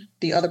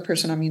 the other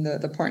person, I mean,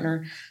 the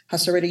partner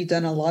has already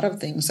done a lot of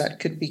things that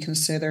could be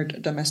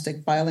considered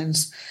domestic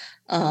violence.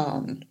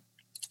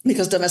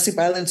 Because domestic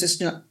violence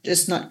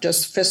is not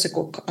just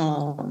physical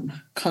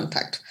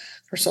contact.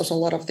 There's also a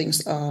lot of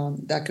things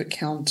that could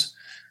count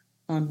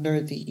under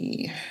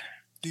the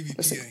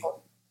DVPA.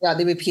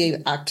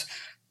 DVPA Act,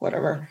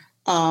 whatever.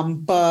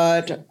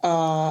 But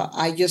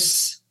I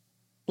just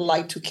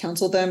like to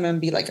counsel them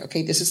and be like,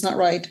 okay, this is not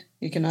right.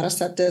 You cannot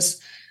accept this.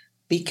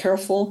 Be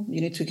careful.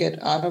 You need to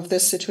get out of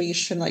this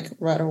situation like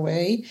right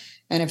away.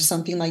 And if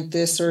something like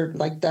this or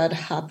like that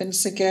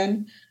happens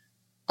again,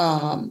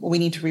 we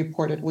need to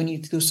report it. We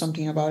need to do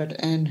something about it.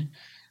 And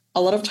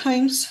a lot of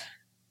times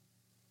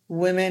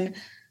women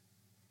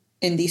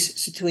in these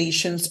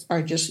situations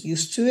are just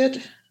used to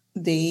it.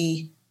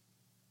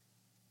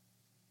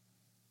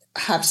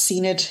 have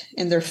seen it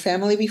in their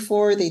family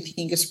before. They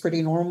think it's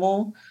pretty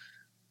normal.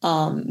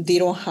 They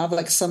don't have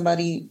like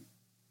somebody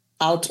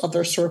out of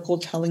their circle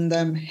telling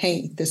them,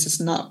 hey, this is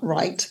not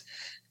right.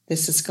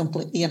 This is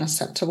completely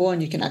unacceptable,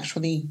 and you can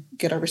actually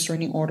get a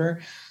restraining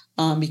order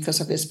because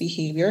of this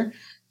behavior.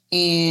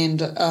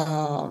 And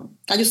I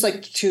just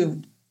like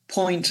to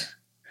point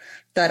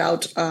that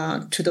out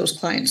to those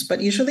clients.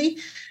 But usually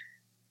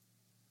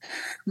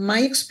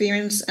my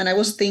experience, and I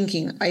was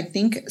thinking, I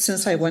think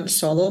since I went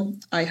solo,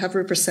 I have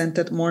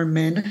represented more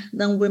men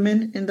than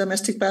women in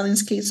domestic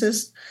violence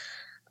cases,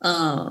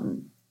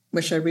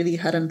 which I really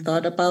hadn't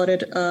thought about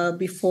it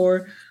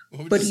before.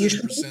 What would but you say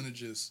usually, the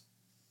percentage is?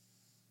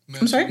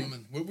 Men I'm to sorry?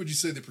 women. What would you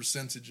say the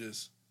percentage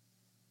is?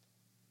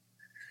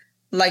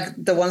 Like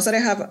the ones that I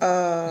have,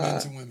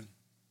 Men to women.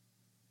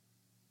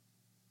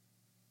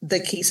 the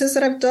cases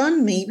that I've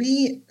done,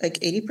 maybe like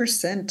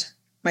 80%,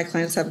 my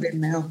clients have been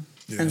male.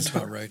 Yeah, and that's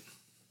about right.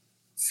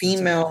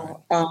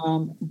 female.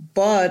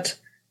 But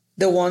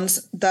the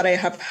ones that I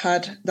have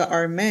had that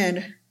are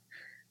men,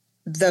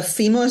 the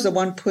female is the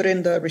one put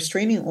in the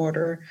restraining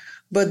order,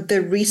 but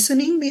the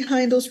reasoning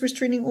behind those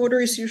restraining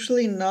orders is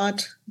usually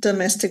not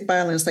domestic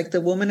violence. Like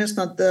the woman is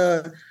not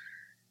the,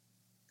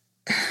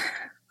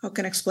 how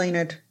can I explain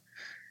it?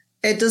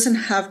 It doesn't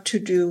have to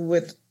do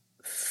with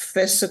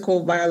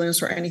physical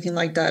violence or anything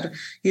like that.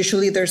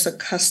 Usually there's a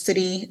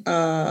custody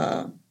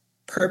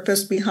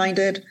purpose behind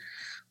it,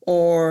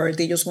 or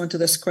they just want to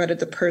discredit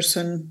the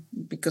person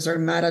because they're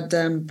mad at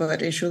them.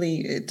 But usually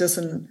it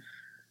doesn't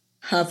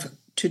have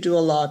to do a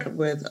lot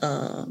with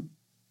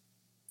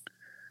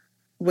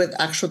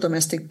actual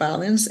domestic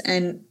violence.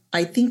 And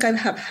I think I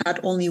have had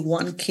only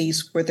one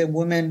case where the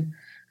woman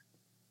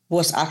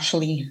was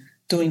actually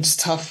doing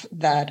stuff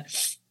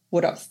that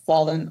would have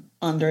fallen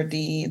under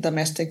the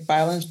domestic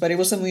violence, but it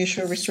was a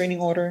mutual restraining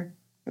order.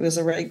 It was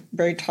a very,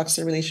 very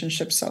toxic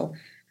relationship. So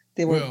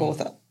they were both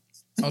up.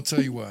 I'll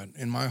tell you what,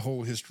 in my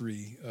whole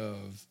history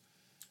of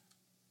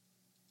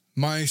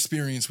my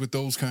experience with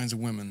those kinds of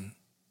women,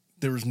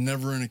 there was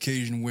never an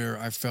occasion where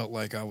I felt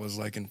like I was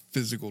like in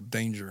physical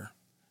danger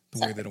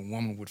the way that a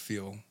woman would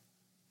feel.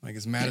 Like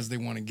as mad as they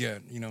want to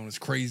get, you know, as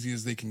crazy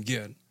as they can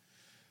get.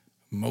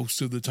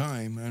 Most of the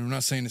time, and I'm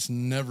not saying it's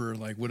never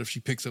like, what if she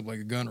picks up like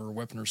a gun or a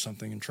weapon or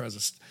something and tries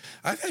to...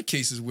 I've had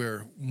cases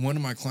where one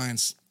of my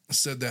clients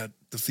said that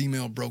the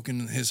female broke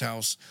into his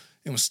house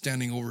and was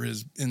standing over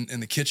his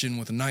in the kitchen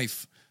with a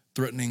knife,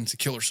 threatening to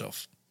kill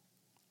herself.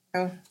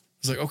 Oh.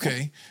 It's like,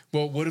 okay,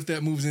 well, what if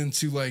that moves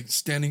into like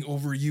standing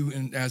over you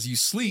and as you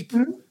sleep,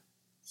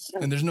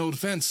 and there's no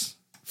defense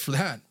for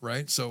that,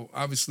 right? So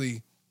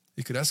obviously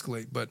it could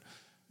escalate, but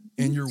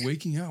in your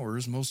waking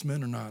hours, most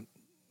men are not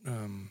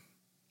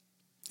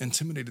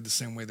intimidated the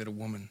same way that a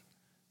woman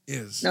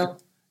is. No,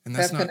 and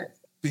that's not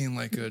being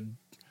like a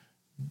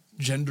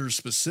gender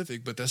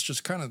specific, but that's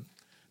just kind of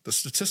the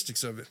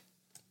statistics of it.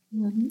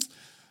 Mm-hmm.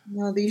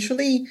 No,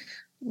 usually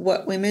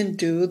what women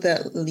do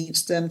that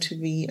leads them to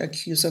be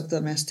accused of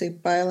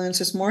domestic violence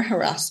is more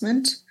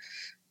harassment,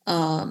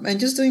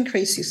 and just doing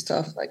crazy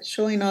stuff like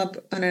showing up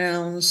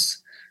unannounced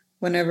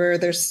whenever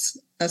there's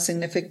a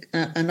significant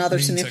another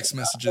significant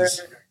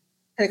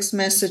text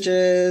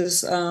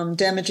messages,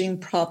 damaging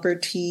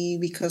property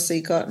because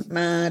they got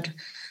mad,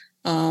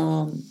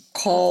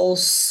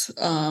 calls,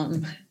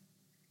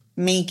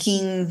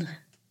 making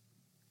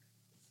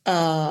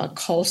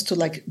calls to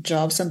like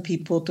jobs and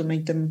people to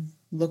make them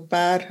look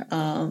bad.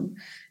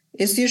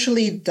 It's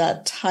usually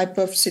that type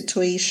of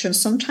situation.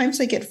 Sometimes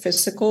they get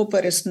physical,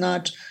 but it's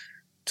not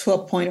to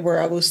a point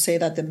where I would say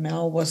that the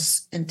male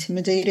was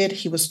intimidated.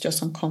 He was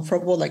just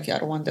uncomfortable. Like, yeah, I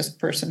don't want this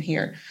person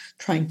here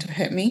trying to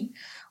hit me.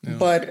 Yeah.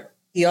 But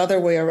the other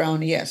way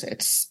around, yes,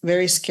 it's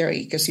very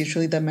scary because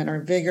usually the men are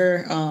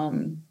bigger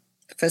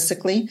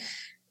physically,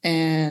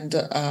 and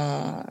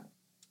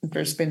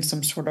there's been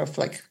some sort of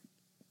like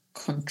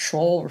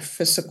control or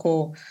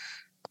physical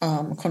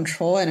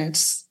control, and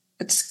it's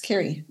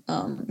scary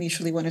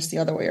usually when it's the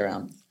other way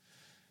around.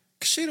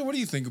 Kashida, what do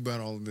you think about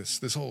all of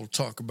this whole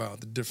talk about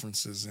the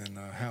differences in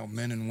how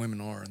men and women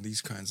are and these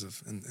kinds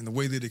of, and the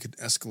way that it could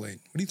escalate?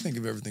 What do you think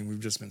of everything we've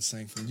just been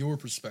saying from your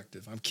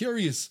perspective? I'm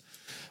curious.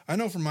 I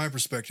know from my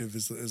perspective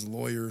as a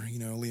lawyer, you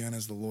know,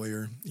 Leanna's the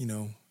lawyer, you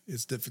know,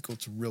 it's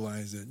difficult to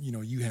realize that, you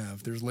know,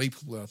 there's lay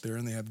people out there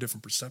and they have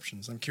different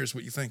perceptions. I'm curious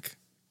what you think.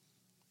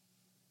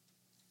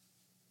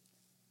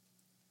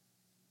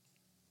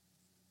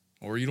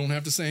 Or you don't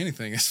have to say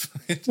anything. It's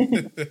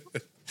fine.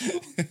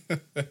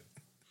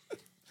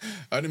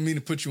 I didn't mean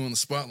to put you on the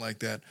spot like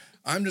that.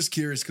 I'm just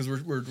curious because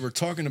we're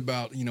talking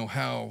about, you know,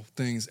 how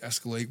things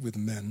escalate with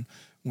men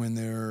when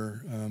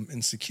they're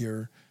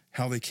insecure,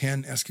 how they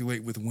can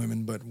escalate with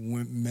women, but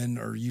men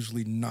are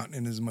usually not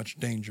in as much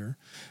danger.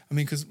 I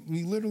mean, because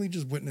we literally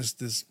just witnessed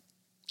this.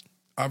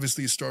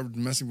 Obviously, it started with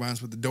domestic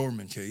violence with the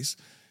Doerman case,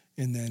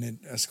 and then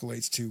it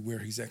escalates to where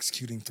he's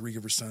executing 3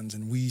 of her sons,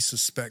 and we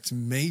suspect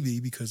maybe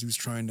because he was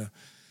trying to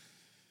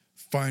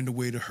find a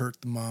way to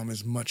hurt the mom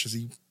as much as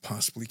he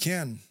possibly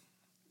can.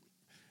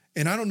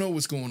 And I don't know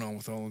what's going on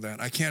with all of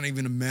that. I can't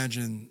even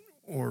imagine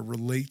or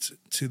relate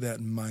to that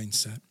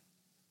mindset.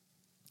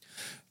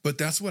 But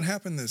that's what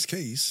happened in this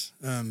case.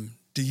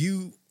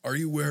 Are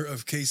you aware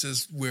of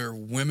cases where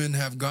women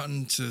have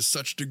gotten to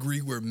such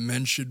degree where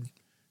men should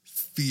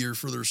fear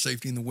for their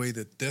safety in the way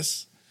that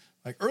this?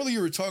 Like earlier,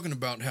 we were talking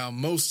about how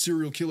most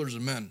serial killers are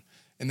men.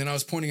 And then I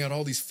was pointing out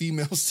all these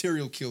female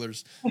serial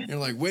killers. And you're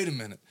like, wait a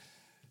minute.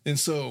 And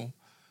so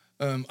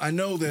I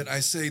know that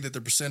I say that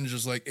the percentage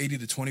is like 80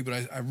 to 20,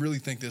 but I really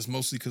think that's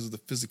mostly because of the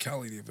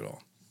physicality of it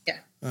all. Yeah.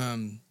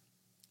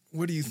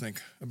 What do you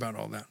think about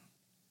all that?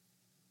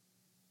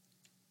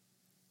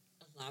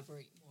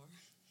 Elaborate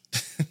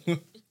more.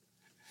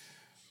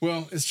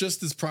 Well, it's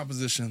just this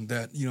proposition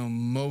that,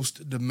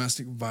 most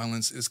domestic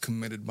violence is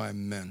committed by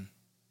men.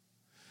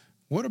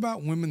 What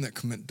about women that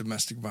commit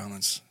domestic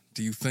violence?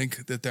 Do you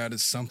think that that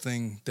is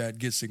something that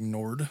gets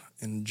ignored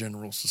in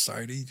general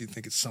society? Do you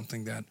think it's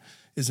something that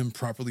is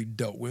improperly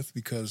dealt with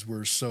because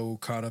we're so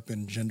caught up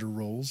in gender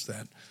roles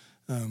that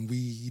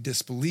we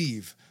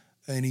disbelieve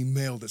any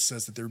male that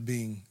says that they're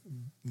being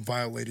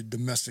violated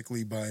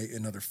domestically by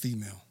another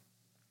female?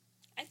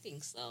 I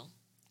think so.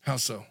 How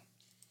so?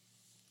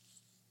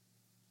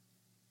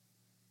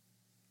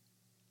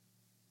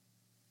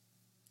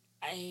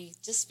 I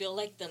just feel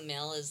like the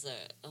male is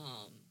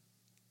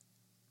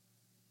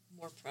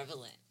more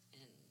prevalent,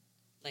 and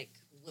like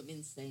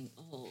women saying,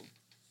 "Oh,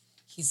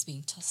 he's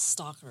being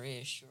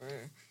stalkerish,"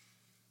 or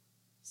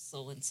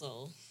so and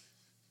so.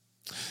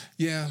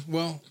 Yeah,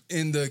 well,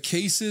 in the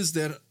cases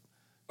that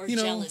or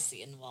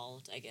jealousy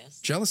involved, I guess.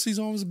 Jealousy is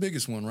always the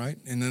biggest one, right?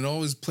 And it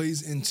always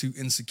plays into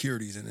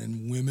insecurities,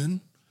 and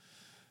women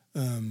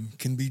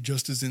can be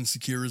just as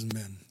insecure as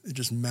men. It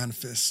just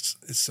manifests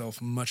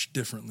itself much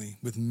differently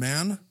with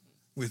men.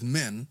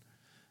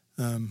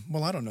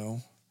 Well, I don't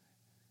know.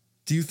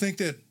 Do you think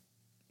that?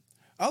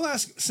 I'll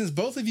ask, since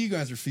both of you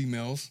guys are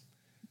females,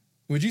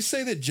 would you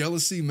say that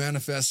jealousy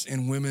manifests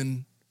in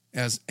women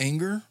as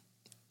anger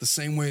the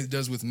same way it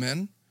does with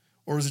men?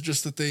 Or is it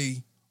just that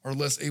they are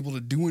less able to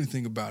do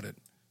anything about it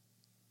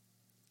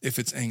if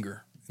it's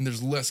anger and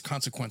there's less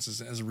consequences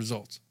as a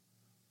result?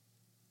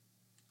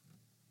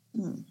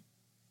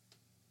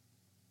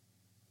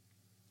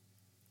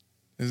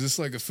 Is this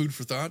like a food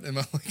for thought? And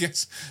I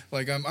guess,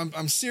 like,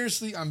 I'm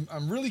seriously,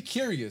 I'm really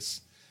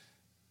curious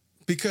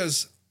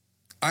because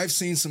I've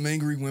seen some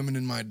angry women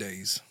in my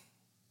days.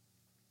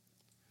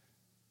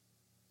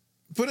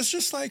 But it's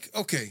just like,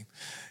 okay,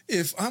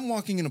 if I'm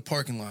walking in a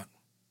parking lot,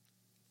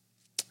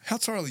 how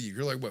tall are you?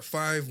 You're like, what,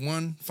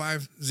 5'1",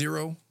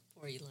 5'0"?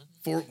 4'11".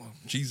 Oh,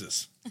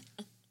 Jesus.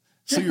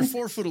 So you're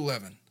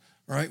 4'11",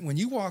 right? When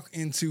you walk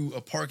into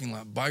a parking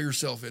lot by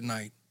yourself at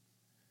night,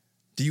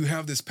 do you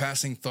have this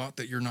passing thought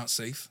that you're not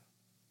safe?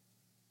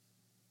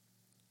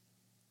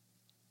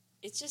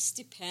 It just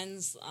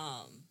depends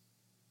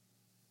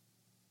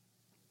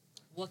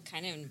what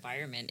kind of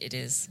environment it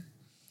is.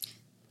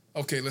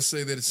 Okay, let's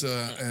say that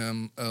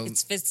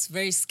it's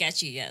very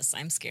sketchy. Yes,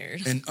 I'm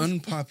scared. An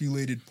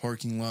unpopulated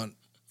parking lot,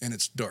 and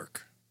it's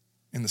dark,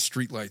 and the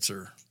streetlights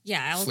are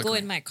I'll flickering. go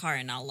in my car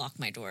and I'll lock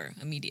my door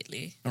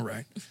immediately. All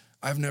right.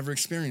 I've never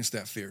experienced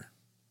that fear.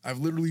 I've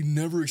literally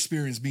never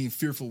experienced being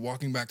fearful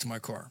walking back to my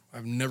car.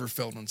 I've never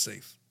felt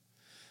unsafe.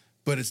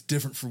 But it's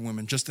different for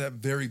women, just that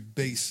very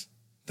base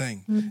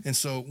thing. And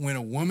so when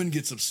a woman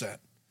gets upset,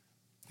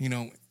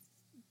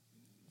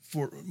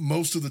 for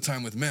most of the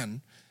time with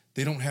men,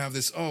 they don't have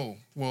this, oh,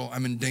 well,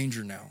 I'm in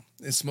danger now.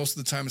 It's most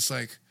of the time it's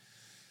like,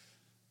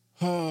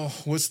 oh,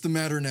 what's the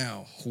matter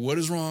now? What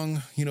is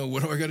wrong?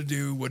 What do I got to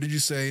do? What did you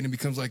say? And it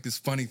becomes like this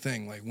funny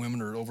thing, like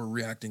women are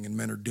overreacting and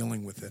men are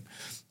dealing with it.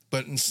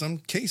 But in some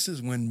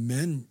cases, when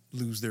men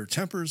lose their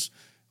tempers,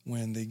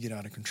 when they get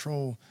out of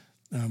control,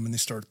 and they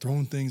start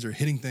throwing things or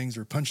hitting things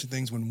or punching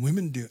things, when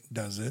women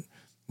does it,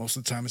 most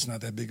of the time it's not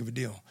that big of a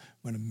deal.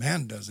 When a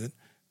man does it,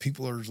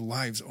 people's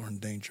lives are in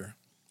danger.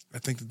 I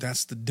think that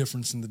that's the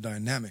difference in the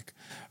dynamic.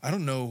 I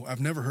don't know.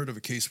 I've never heard of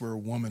a case where a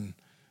woman,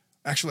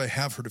 actually I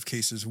have heard of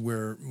cases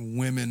where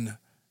women,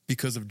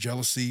 because of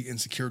jealousy,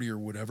 insecurity, or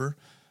whatever,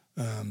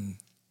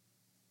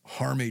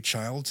 harm a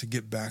child to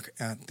get back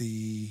at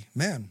the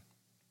man.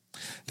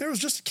 There was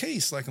just a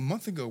case like a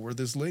month ago where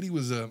this lady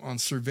was on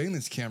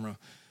surveillance camera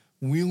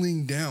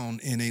wheeling down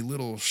in a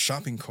little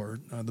shopping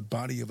cart the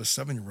body of a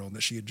 7-year-old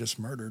that she had just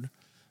murdered.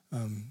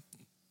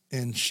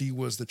 And she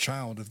was the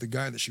child of the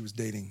guy that she was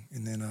dating.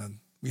 And then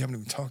we haven't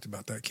even talked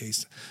about that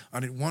case. I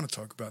didn't want to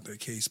talk about that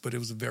case, but it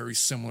was a very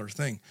similar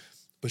thing.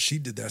 But she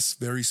did that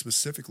very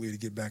specifically to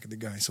get back at the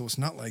guy. So it's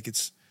not like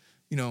it's,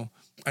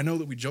 I know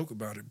that we joke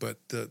about it, but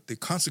the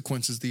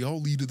consequences, they all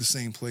lead to the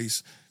same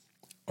place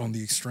on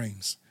the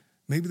extremes.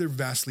 Maybe they're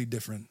vastly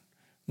different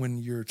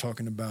when you're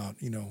talking about,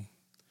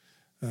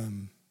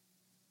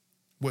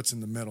 what's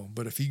in the middle.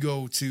 But if you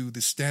go to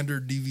the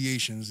standard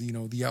deviations,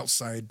 the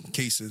outside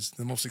cases,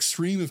 the most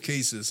extreme of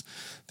cases,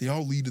 they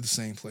all lead to the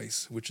same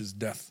place, which is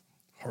death,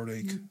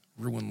 heartache,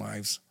 ruined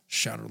lives,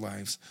 shattered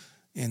lives.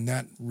 And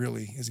that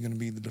really is going to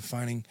be the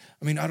defining.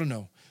 I mean, I don't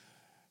know.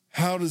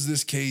 How does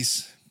this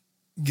case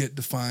get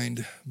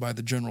defined by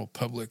the general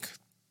public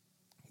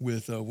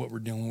with what we're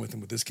dealing with?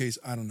 And with this case,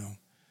 I don't know.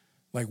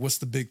 Like, what's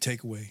the big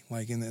takeaway?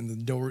 Like in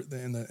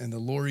the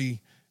Lori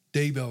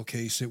Daybell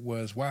case, it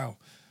was, wow,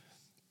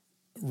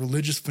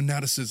 religious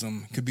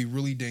fanaticism could be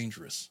really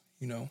dangerous,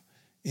 you know?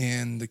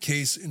 And the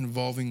case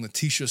involving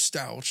Letitia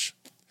Stouch,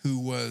 who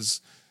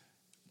was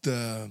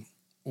the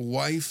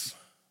wife,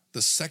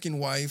 the second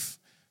wife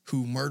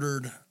who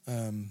murdered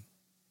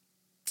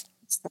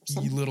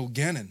little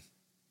Gannon.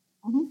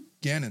 Mm-hmm.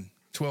 Gannon,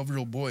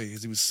 12-year-old boy,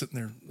 as he was sitting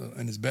there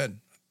in his bed.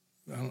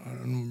 I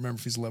don't remember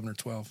if he's 11 or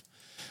 12.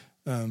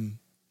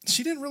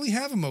 She didn't really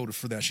have a motive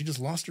for that. She just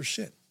lost her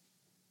shit.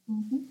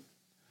 Mm-hmm.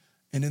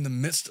 And in the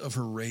midst of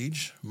her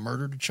rage,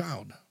 murdered a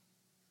child.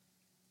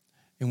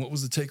 And what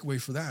was the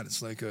takeaway for that?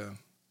 It's like,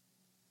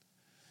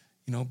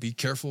 be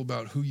careful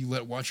about who you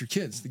let watch your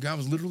kids. The guy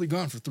was literally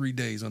gone for 3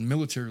 days on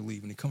military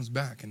leave, and he comes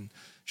back, and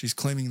she's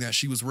claiming that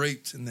she was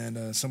raped, and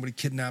then somebody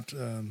kidnapped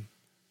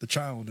the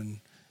child. And,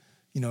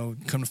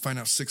 come to find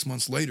out 6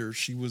 months later,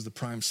 she was the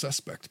prime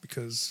suspect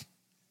because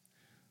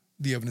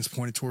the evidence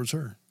pointed towards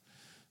her.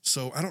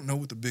 So I don't know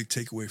what the big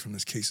takeaway from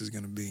this case is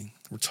going to be.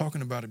 We're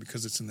talking about it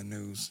because it's in the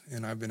news,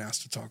 and I've been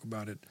asked to talk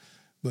about it.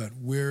 But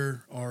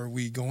where are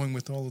we going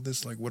with all of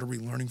this? Like, what are we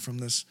learning from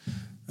this?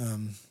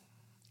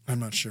 I'm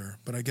not sure.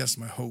 But I guess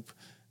my hope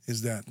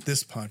is that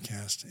this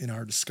podcast, in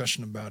our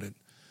discussion about it,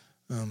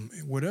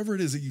 whatever it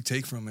is that you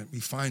take from it,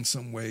 we find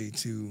some way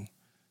to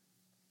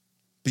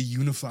be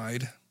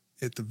unified,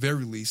 at the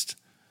very least,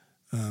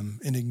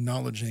 in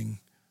acknowledging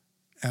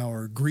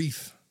our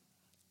grief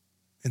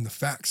and the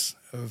facts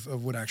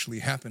of what actually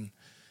happened.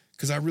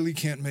 Because I really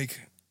can't make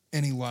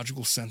any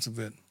logical sense of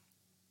it.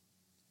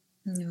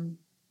 No.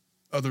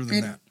 Other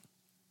than that.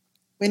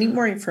 We need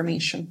more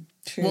information.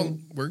 Well,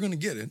 we're going to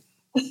get it.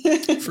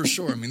 For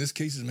sure. I mean, this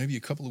case is maybe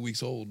a couple of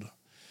weeks old.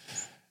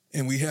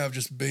 And we have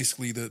just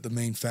basically the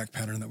main fact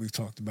pattern that we've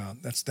talked about.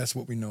 That's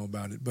what we know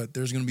about it. But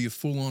there's going to be a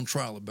full-on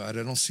trial about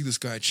it. I don't see this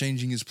guy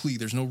changing his plea.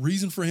 There's no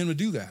reason for him to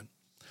do that.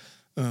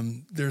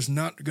 There's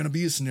not going to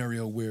be a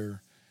scenario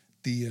where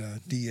the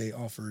DA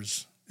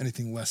offers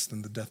anything less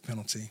than the death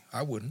penalty.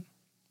 I wouldn't.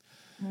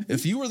 Mm-hmm.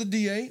 If you were the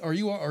DA, are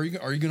you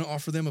going to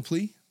offer them a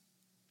plea?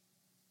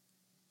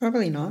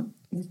 Probably not.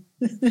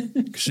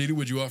 Kashida,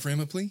 would you offer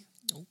him a plea?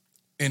 Nope.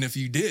 And if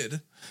you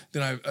did,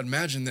 then I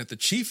imagine that the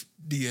chief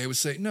DA would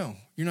say, no,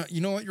 you're not. You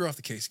know what? You're off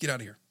the case. Get out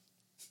of here.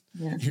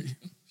 Yeah.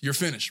 You're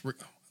finished.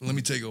 Let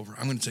me take over.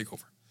 I'm going to take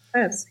over.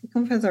 Yes, he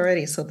confessed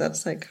already, so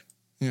that's like...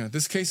 Yeah,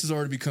 this case has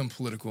already become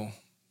political.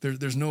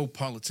 There's no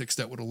politics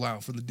that would allow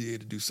for the DA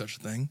to do such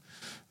a thing.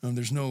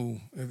 There's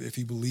no, if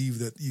you believe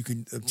that you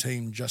can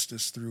obtain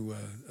justice through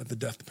the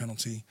death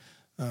penalty,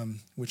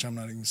 which I'm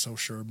not even so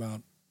sure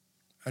about.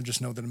 I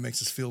just know that it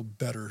makes us feel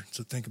better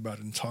to think about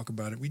it and talk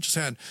about it. We just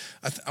had,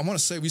 I want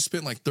to say we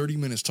spent like 30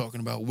 minutes talking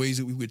about ways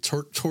that we would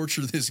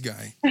torture this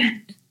guy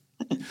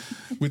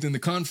within the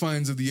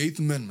confines of the 8th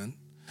Amendment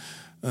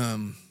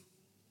on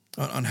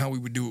how we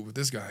would do it with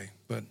this guy.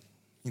 But,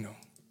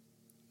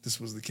 this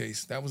was the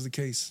case. That was the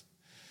case.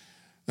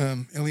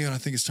 Eliana, I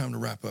think it's time to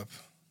wrap up.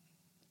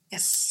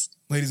 Yes.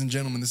 Ladies and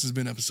gentlemen, this has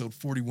been episode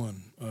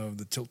 41 of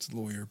the Tilted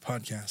Lawyer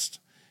podcast.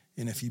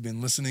 And if you've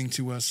been listening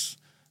to us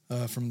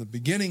from the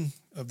beginning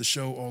of the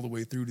show all the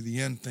way through to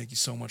the end, thank you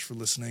so much for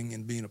listening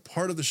and being a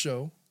part of the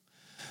show.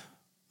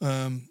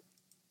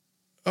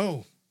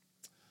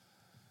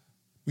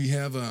 We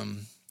have,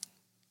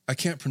 I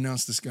can't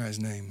pronounce this guy's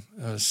name,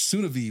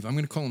 Sunaviv. I'm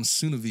going to call him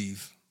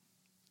Sunaviv.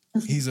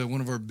 He's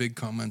one of our big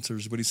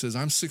commenters, but he says,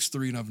 I'm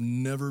 6'3" and I've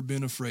never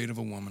been afraid of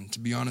a woman. To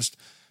be honest,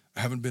 I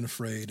haven't been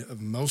afraid of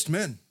most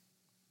men.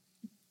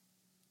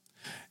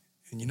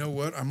 And you know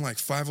what? I'm like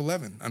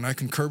 5'11", and I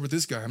concur with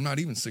this guy. I'm not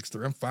even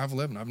 6'3". I'm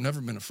 5'11". I've never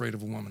been afraid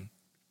of a woman.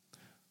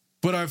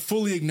 But I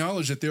fully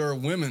acknowledge that there are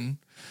women.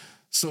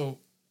 So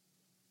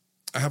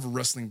I have a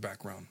wrestling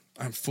background.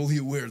 I'm fully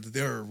aware that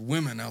there are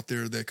women out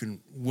there that can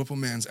whoop a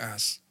man's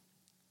ass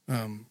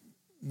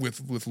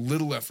with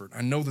little effort.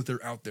 I know that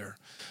they're out there.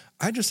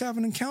 I just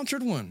haven't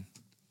encountered one.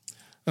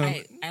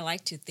 I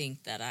like to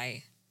think that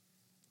I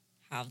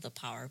have the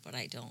power, but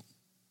I don't.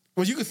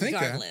 Well, you could think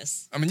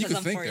Regardless, that. I mean, you could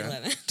think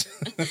that.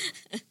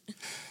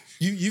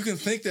 You can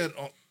think that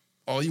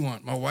all you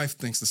want. My wife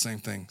thinks the same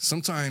thing.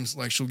 Sometimes,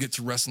 like, she'll get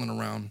to wrestling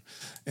around,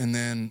 and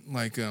then,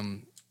 like,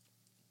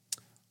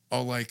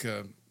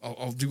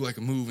 I'll do like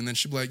a move, and then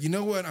she'll be like, you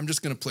know what? I'm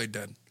just gonna play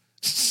dead.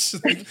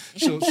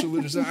 she'll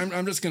literally say,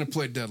 I'm just gonna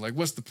play dead. Like,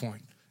 what's the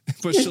point?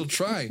 But she'll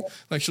try.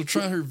 Like, she'll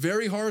try her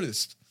very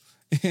hardest,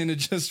 and it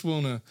just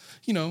won't.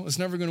 It's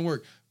never gonna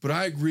work. But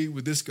I agree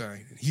with this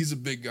guy. He's a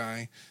big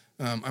guy.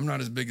 I'm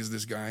not as big as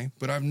this guy,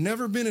 but I've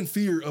never been in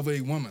fear of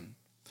a woman.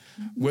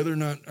 Whether or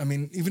not,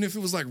 even if it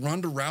was like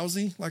Ronda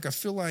Rousey, like, I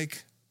feel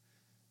like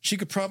she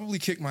could probably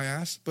kick my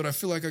ass, but I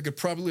feel like I could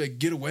probably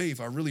get away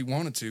if I really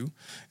wanted to.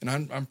 And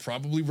I'm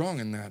probably wrong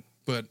in that.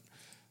 But,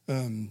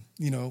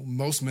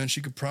 most men,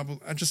 she could probably,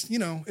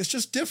 it's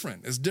just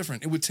different. It's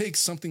different. It would take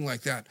something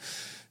like that.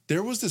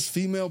 There was this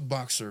female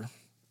boxer.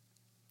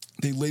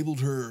 They labeled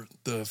her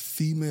the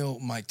female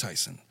Mike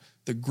Tyson,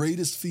 the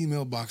greatest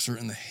female boxer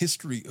in the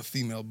history of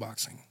female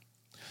boxing.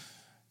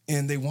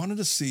 And they wanted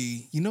to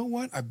see, you know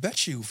what? I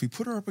bet you if we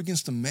put her up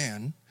against a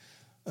man,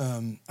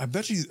 I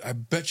bet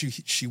you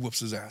she whoops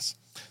his ass.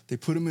 They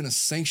put him in a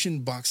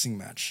sanctioned boxing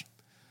match.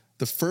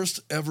 The first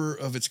ever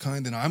of its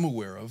kind that I'm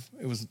aware of.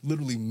 It was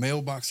literally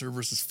male boxer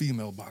versus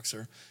female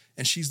boxer.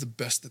 And she's the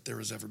best that there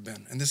has ever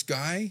been. And this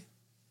guy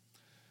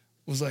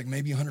was like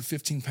maybe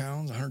 115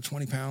 pounds,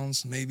 120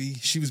 pounds, maybe.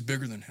 She was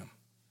bigger than him.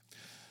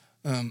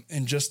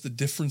 And just the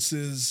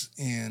differences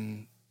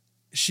in,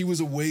 she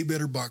was a way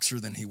better boxer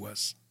than he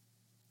was.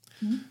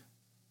 Mm-hmm.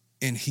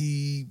 And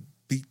he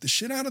beat the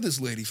shit out of this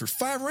lady for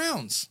 5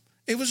 rounds.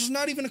 It was just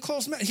not even a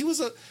close match. He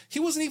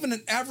wasn't even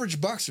an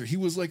average boxer. He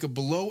was like a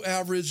below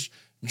average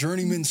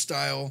journeyman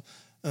style.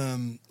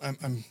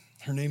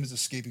 Her name is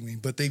escaping me,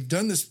 but they've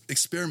done this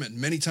experiment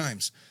many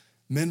times.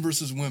 Men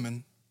versus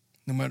women,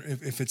 no matter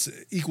if it's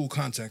equal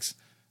context,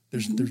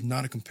 there's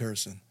not a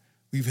comparison.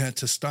 We've had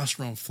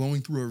testosterone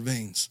flowing through our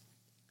veins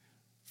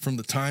from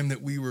the time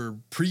that we were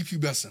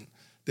prepubescent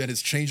that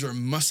has changed our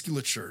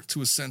musculature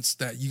to a sense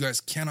that you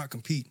guys cannot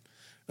compete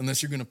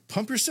unless you're going to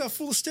pump yourself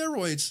full of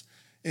steroids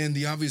and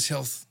the obvious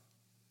health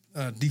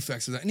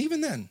defects of that. And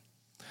even then,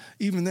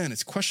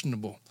 it's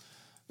questionable.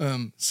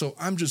 So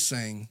I'm just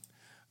saying,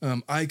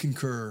 I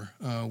concur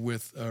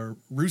with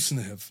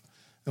Rusinev,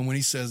 and when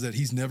he says that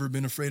he's never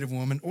been afraid of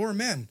women or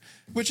men,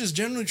 which is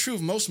generally true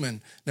of most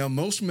men. Now,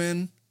 most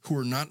men who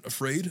are not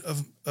afraid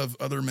of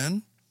other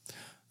men,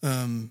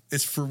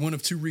 it's for one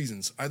of 2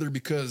 reasons. Either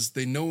because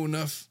they know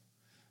enough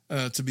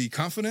to be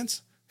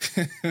confident.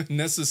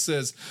 Nessa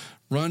says,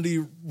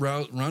 Ronda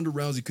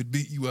Rousey could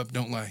beat you up,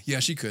 don't lie. Yeah,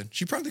 she could.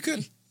 She probably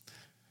could.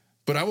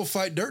 But I will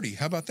fight dirty.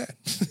 How about that?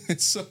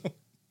 So...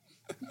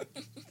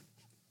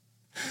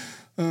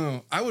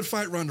 I would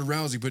fight Ronda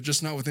Rousey, but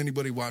just not with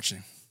anybody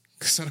watching,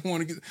 because I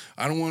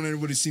don't want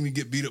anybody to see me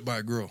get beat up by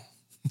a girl.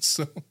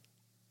 So,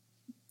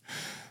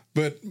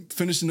 but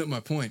finishing up my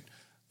point,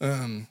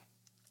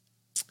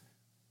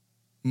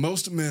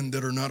 most men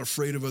that are not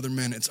afraid of other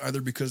men, it's either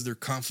because they're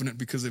confident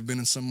because they've been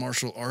in some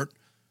martial art,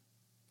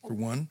 for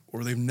one,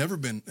 or they've never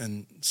been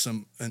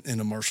in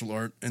a martial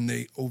art and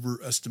they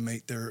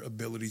overestimate their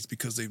abilities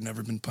because they've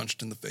never been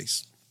punched in the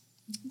face.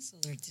 So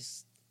they're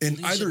just in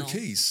either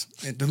case,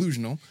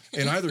 delusional.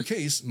 In either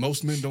case,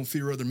 most men don't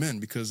fear other men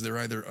because they're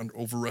either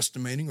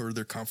overestimating or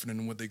they're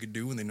confident in what they could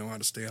do and they know how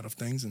to stay out of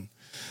things. And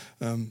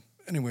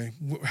anyway,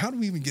 how do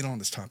we even get on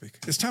this topic?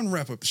 It's time to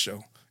wrap up the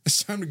show.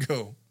 It's time to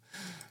go.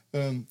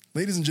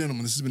 Ladies and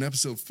gentlemen, this has been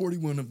episode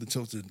 41 of the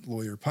Tilted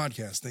Lawyer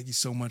Podcast. Thank you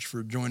so much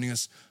for joining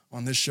us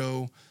on this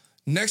show.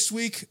 Next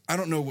week, I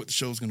don't know what the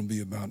show is going to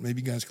be about.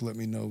 Maybe you guys can let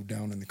me know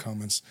down in the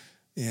comments.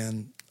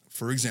 And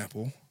for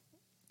example,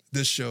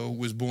 this show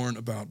was born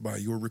about by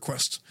your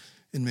request.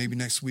 And maybe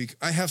next week,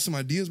 I have some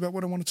ideas about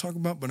what I want to talk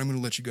about, but I'm going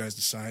to let you guys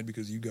decide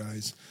because you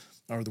guys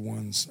are the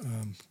ones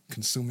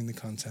consuming the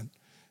content.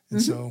 And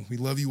so we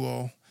love you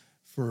all.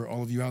 For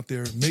all of you out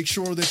there, make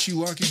sure that you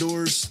lock your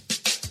doors.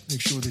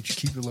 Make sure that you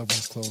keep your loved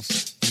ones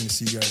close. I'm going to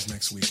see you guys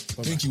next week.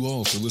 Bye-bye. Thank you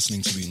all for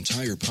listening to the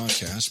entire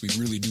podcast. We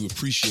really do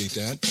appreciate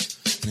that.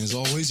 And as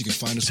always, you can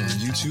find us on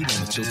YouTube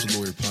on the Tilted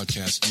Lawyer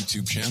Podcast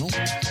YouTube channel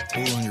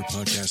or on your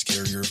podcast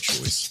carrier of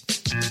choice.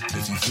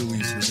 If you feel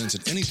we've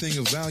presented anything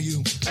of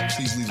value,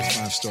 please leave a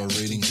 5-star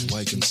rating,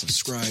 like, and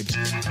subscribe.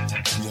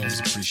 We always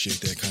appreciate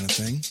that kind of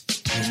thing.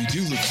 And we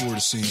do look forward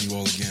to seeing you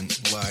all again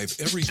live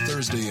every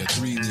Thursday at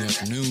 3 in the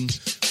afternoon.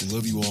 We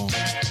love you all.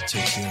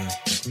 Take care.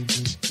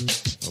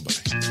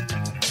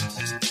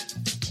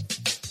 Bye-bye.